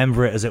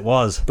 Remember it as it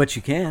was. But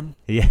you can.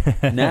 Yeah.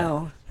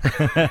 Now.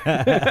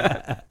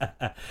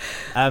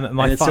 And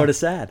it's sort of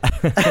sad.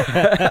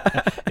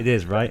 It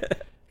is, right?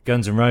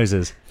 Guns N'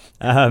 Roses.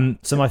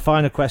 So my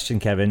final question,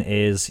 Kevin,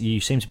 is you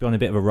seem to be on a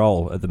bit of a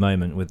roll at the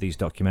moment with these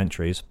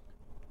documentaries.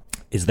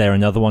 Is there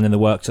another one in the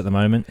works at the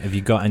moment? Have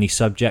you got any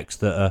subjects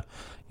that are,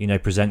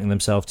 presenting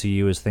themselves to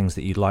you as things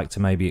that you'd like to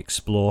maybe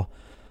explore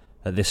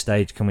at this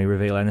stage? Can we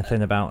reveal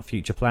anything about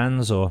future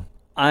plans, or?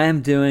 I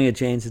am doing a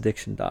Jane's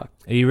Addiction doc.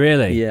 Are you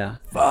really? Yeah.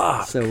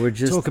 Fuck. So we're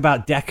just talk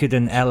about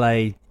decadent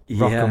LA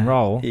rock and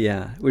roll.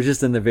 Yeah, we're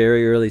just in the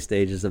very early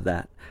stages of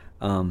that.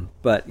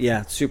 But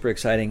yeah, super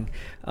exciting.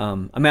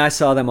 I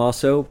saw them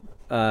also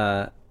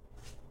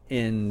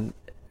in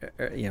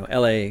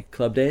LA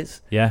Club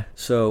Days. Yeah.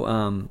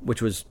 So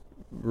which was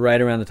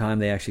right around the time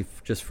they actually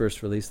just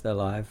first released their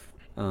live.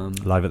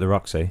 Live at the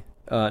Roxy.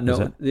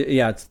 No,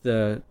 it's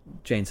the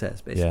Jane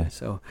Says basically.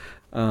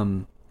 Yeah.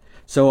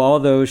 So all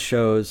those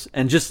shows,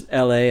 and just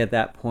LA at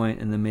that point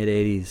in the mid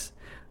 '80s,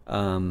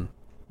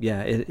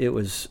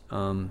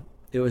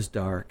 it was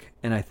dark,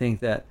 and I think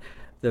that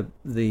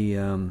the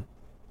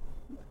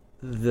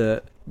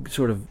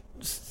sort of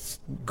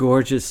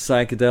gorgeous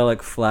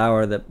psychedelic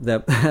flower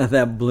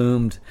that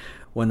bloomed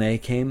when they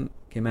came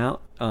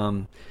out,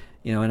 and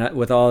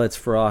with all its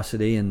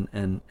ferocity and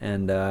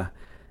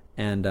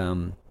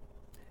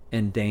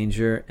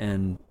danger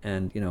and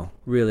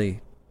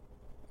really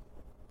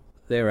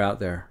they were out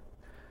there.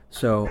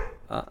 So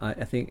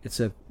I think it's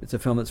a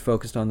film that's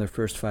focused on their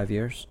first 5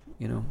 years.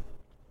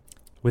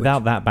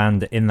 Without that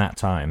band in that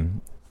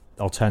time,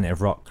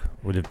 alternative rock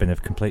would have been a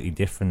completely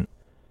different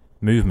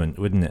movement,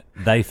 wouldn't it?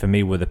 They, for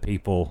me, were the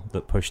people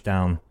that pushed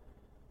down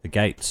the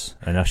gates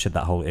and ushered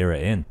that whole era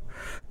in.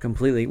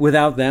 Completely.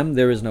 Without them,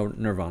 there is no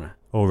Nirvana.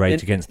 Or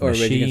Rage Against the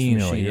Machine.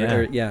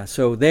 Yeah.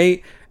 So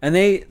they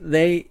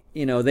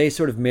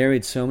sort of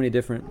married so many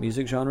different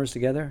music genres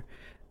together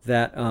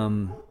that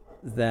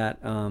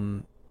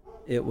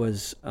it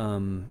was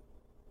and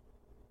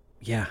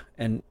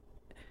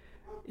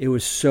it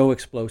was so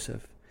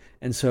explosive.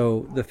 And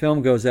so the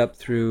film goes up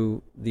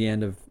through the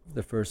end of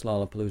the first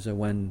Lollapalooza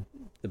when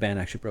the band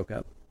actually broke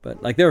up.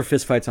 But there were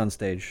fistfights on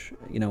stage,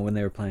 when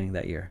they were playing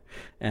that year,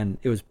 and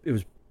it was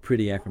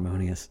pretty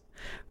acrimonious.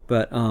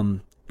 But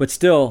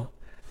still,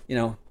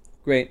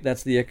 great.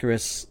 That's the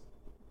Icarus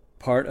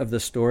part of the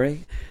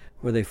story,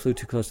 where they flew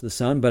too close to the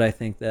sun. But I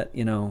think that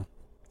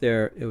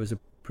it was a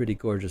pretty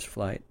gorgeous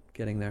flight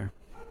getting there.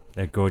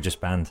 They're a gorgeous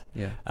band.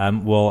 Yeah.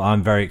 Well,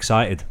 I'm very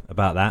excited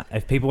about that.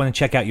 If people want to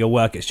check out your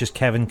work, it's just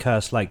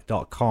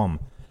kevinkerslake.com,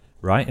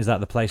 right? Is that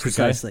the place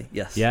Precisely, to go?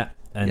 yes. Yeah.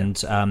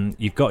 And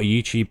you've got a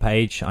YouTube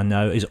page, I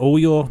know. Is all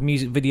your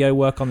music video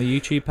work on the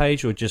YouTube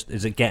page, or just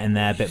is it getting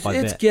there bit by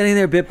bit? It's getting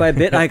there bit by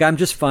bit. I'm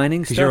just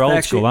finding stuff. Because you're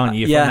old school, aren't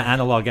you? From the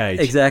analog age.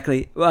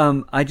 Exactly.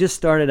 I just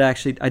started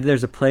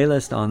there's a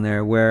playlist on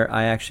there where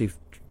I actually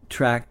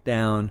tracked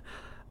down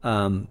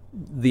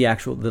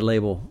the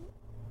label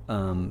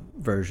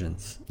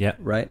versions,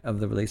 right, of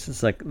the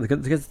releases.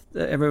 Because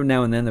every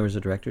now and then there was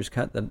a director's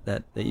cut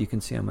that you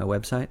can see on my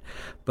website,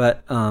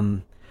 but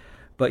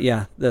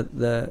yeah,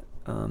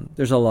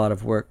 there's a lot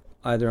of work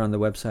either on the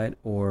website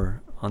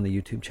or on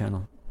the YouTube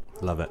channel.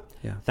 Love it.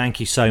 Yeah. Thank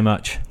you so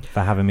much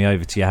for having me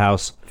over to your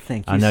house.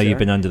 Thank you. I know sir. You've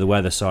been under the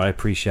weather, so I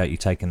appreciate you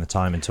taking the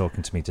time and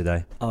talking to me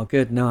today. Oh,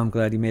 good. No, I'm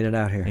glad you made it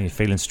out here. Are you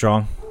feeling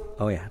strong?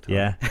 Oh yeah. Totally.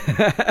 Yeah.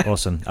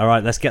 Awesome. All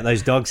right, let's get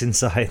those dogs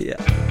inside. Yeah.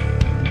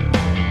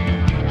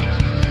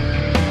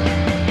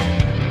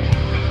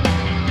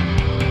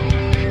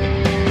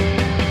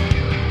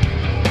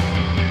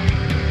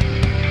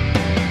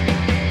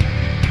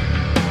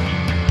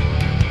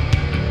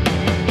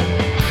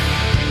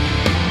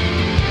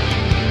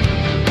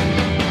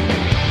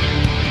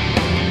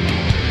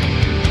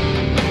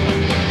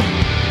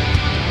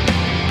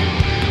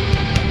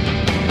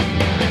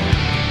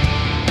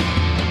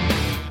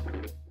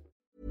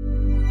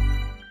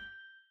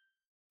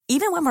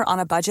 Even when we're on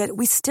a budget,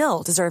 we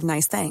still deserve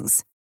nice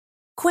things.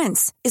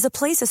 Quince is a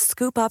place to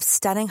scoop up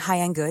stunning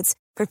high-end goods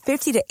for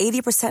 50 to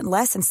 80%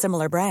 less than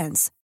similar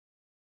brands.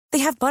 They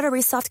have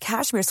buttery soft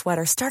cashmere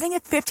sweaters starting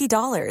at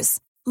 $50,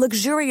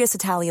 luxurious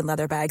Italian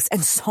leather bags,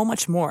 and so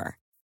much more.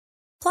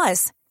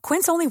 Plus,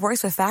 Quince only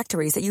works with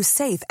factories that use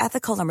safe,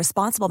 ethical, and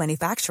responsible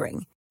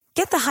manufacturing.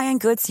 Get the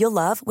high-end goods you'll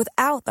love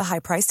without the high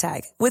price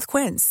tag with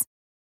Quince.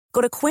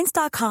 Go to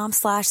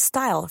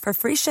quince.com/style for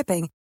free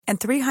shipping and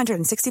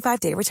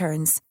 365-day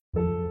returns.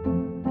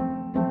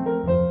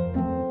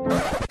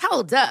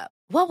 Hold up.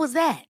 What was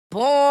that?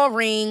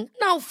 Boring.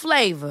 No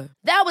flavor.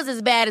 That was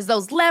as bad as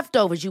those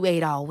leftovers you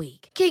ate all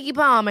week. Keke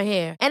Palmer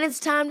here, and it's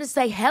time to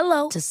say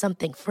hello to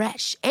something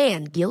fresh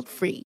and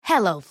guilt-free.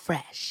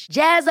 HelloFresh.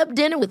 Jazz up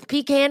dinner with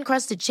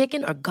pecan-crusted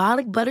chicken or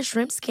garlic butter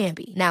shrimp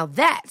scampi. Now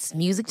that's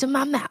music to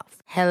my mouth.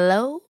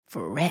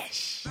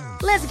 HelloFresh.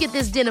 Let's get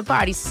this dinner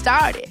party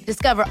started.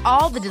 Discover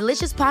all the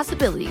delicious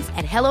possibilities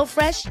at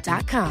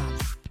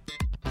HelloFresh.com.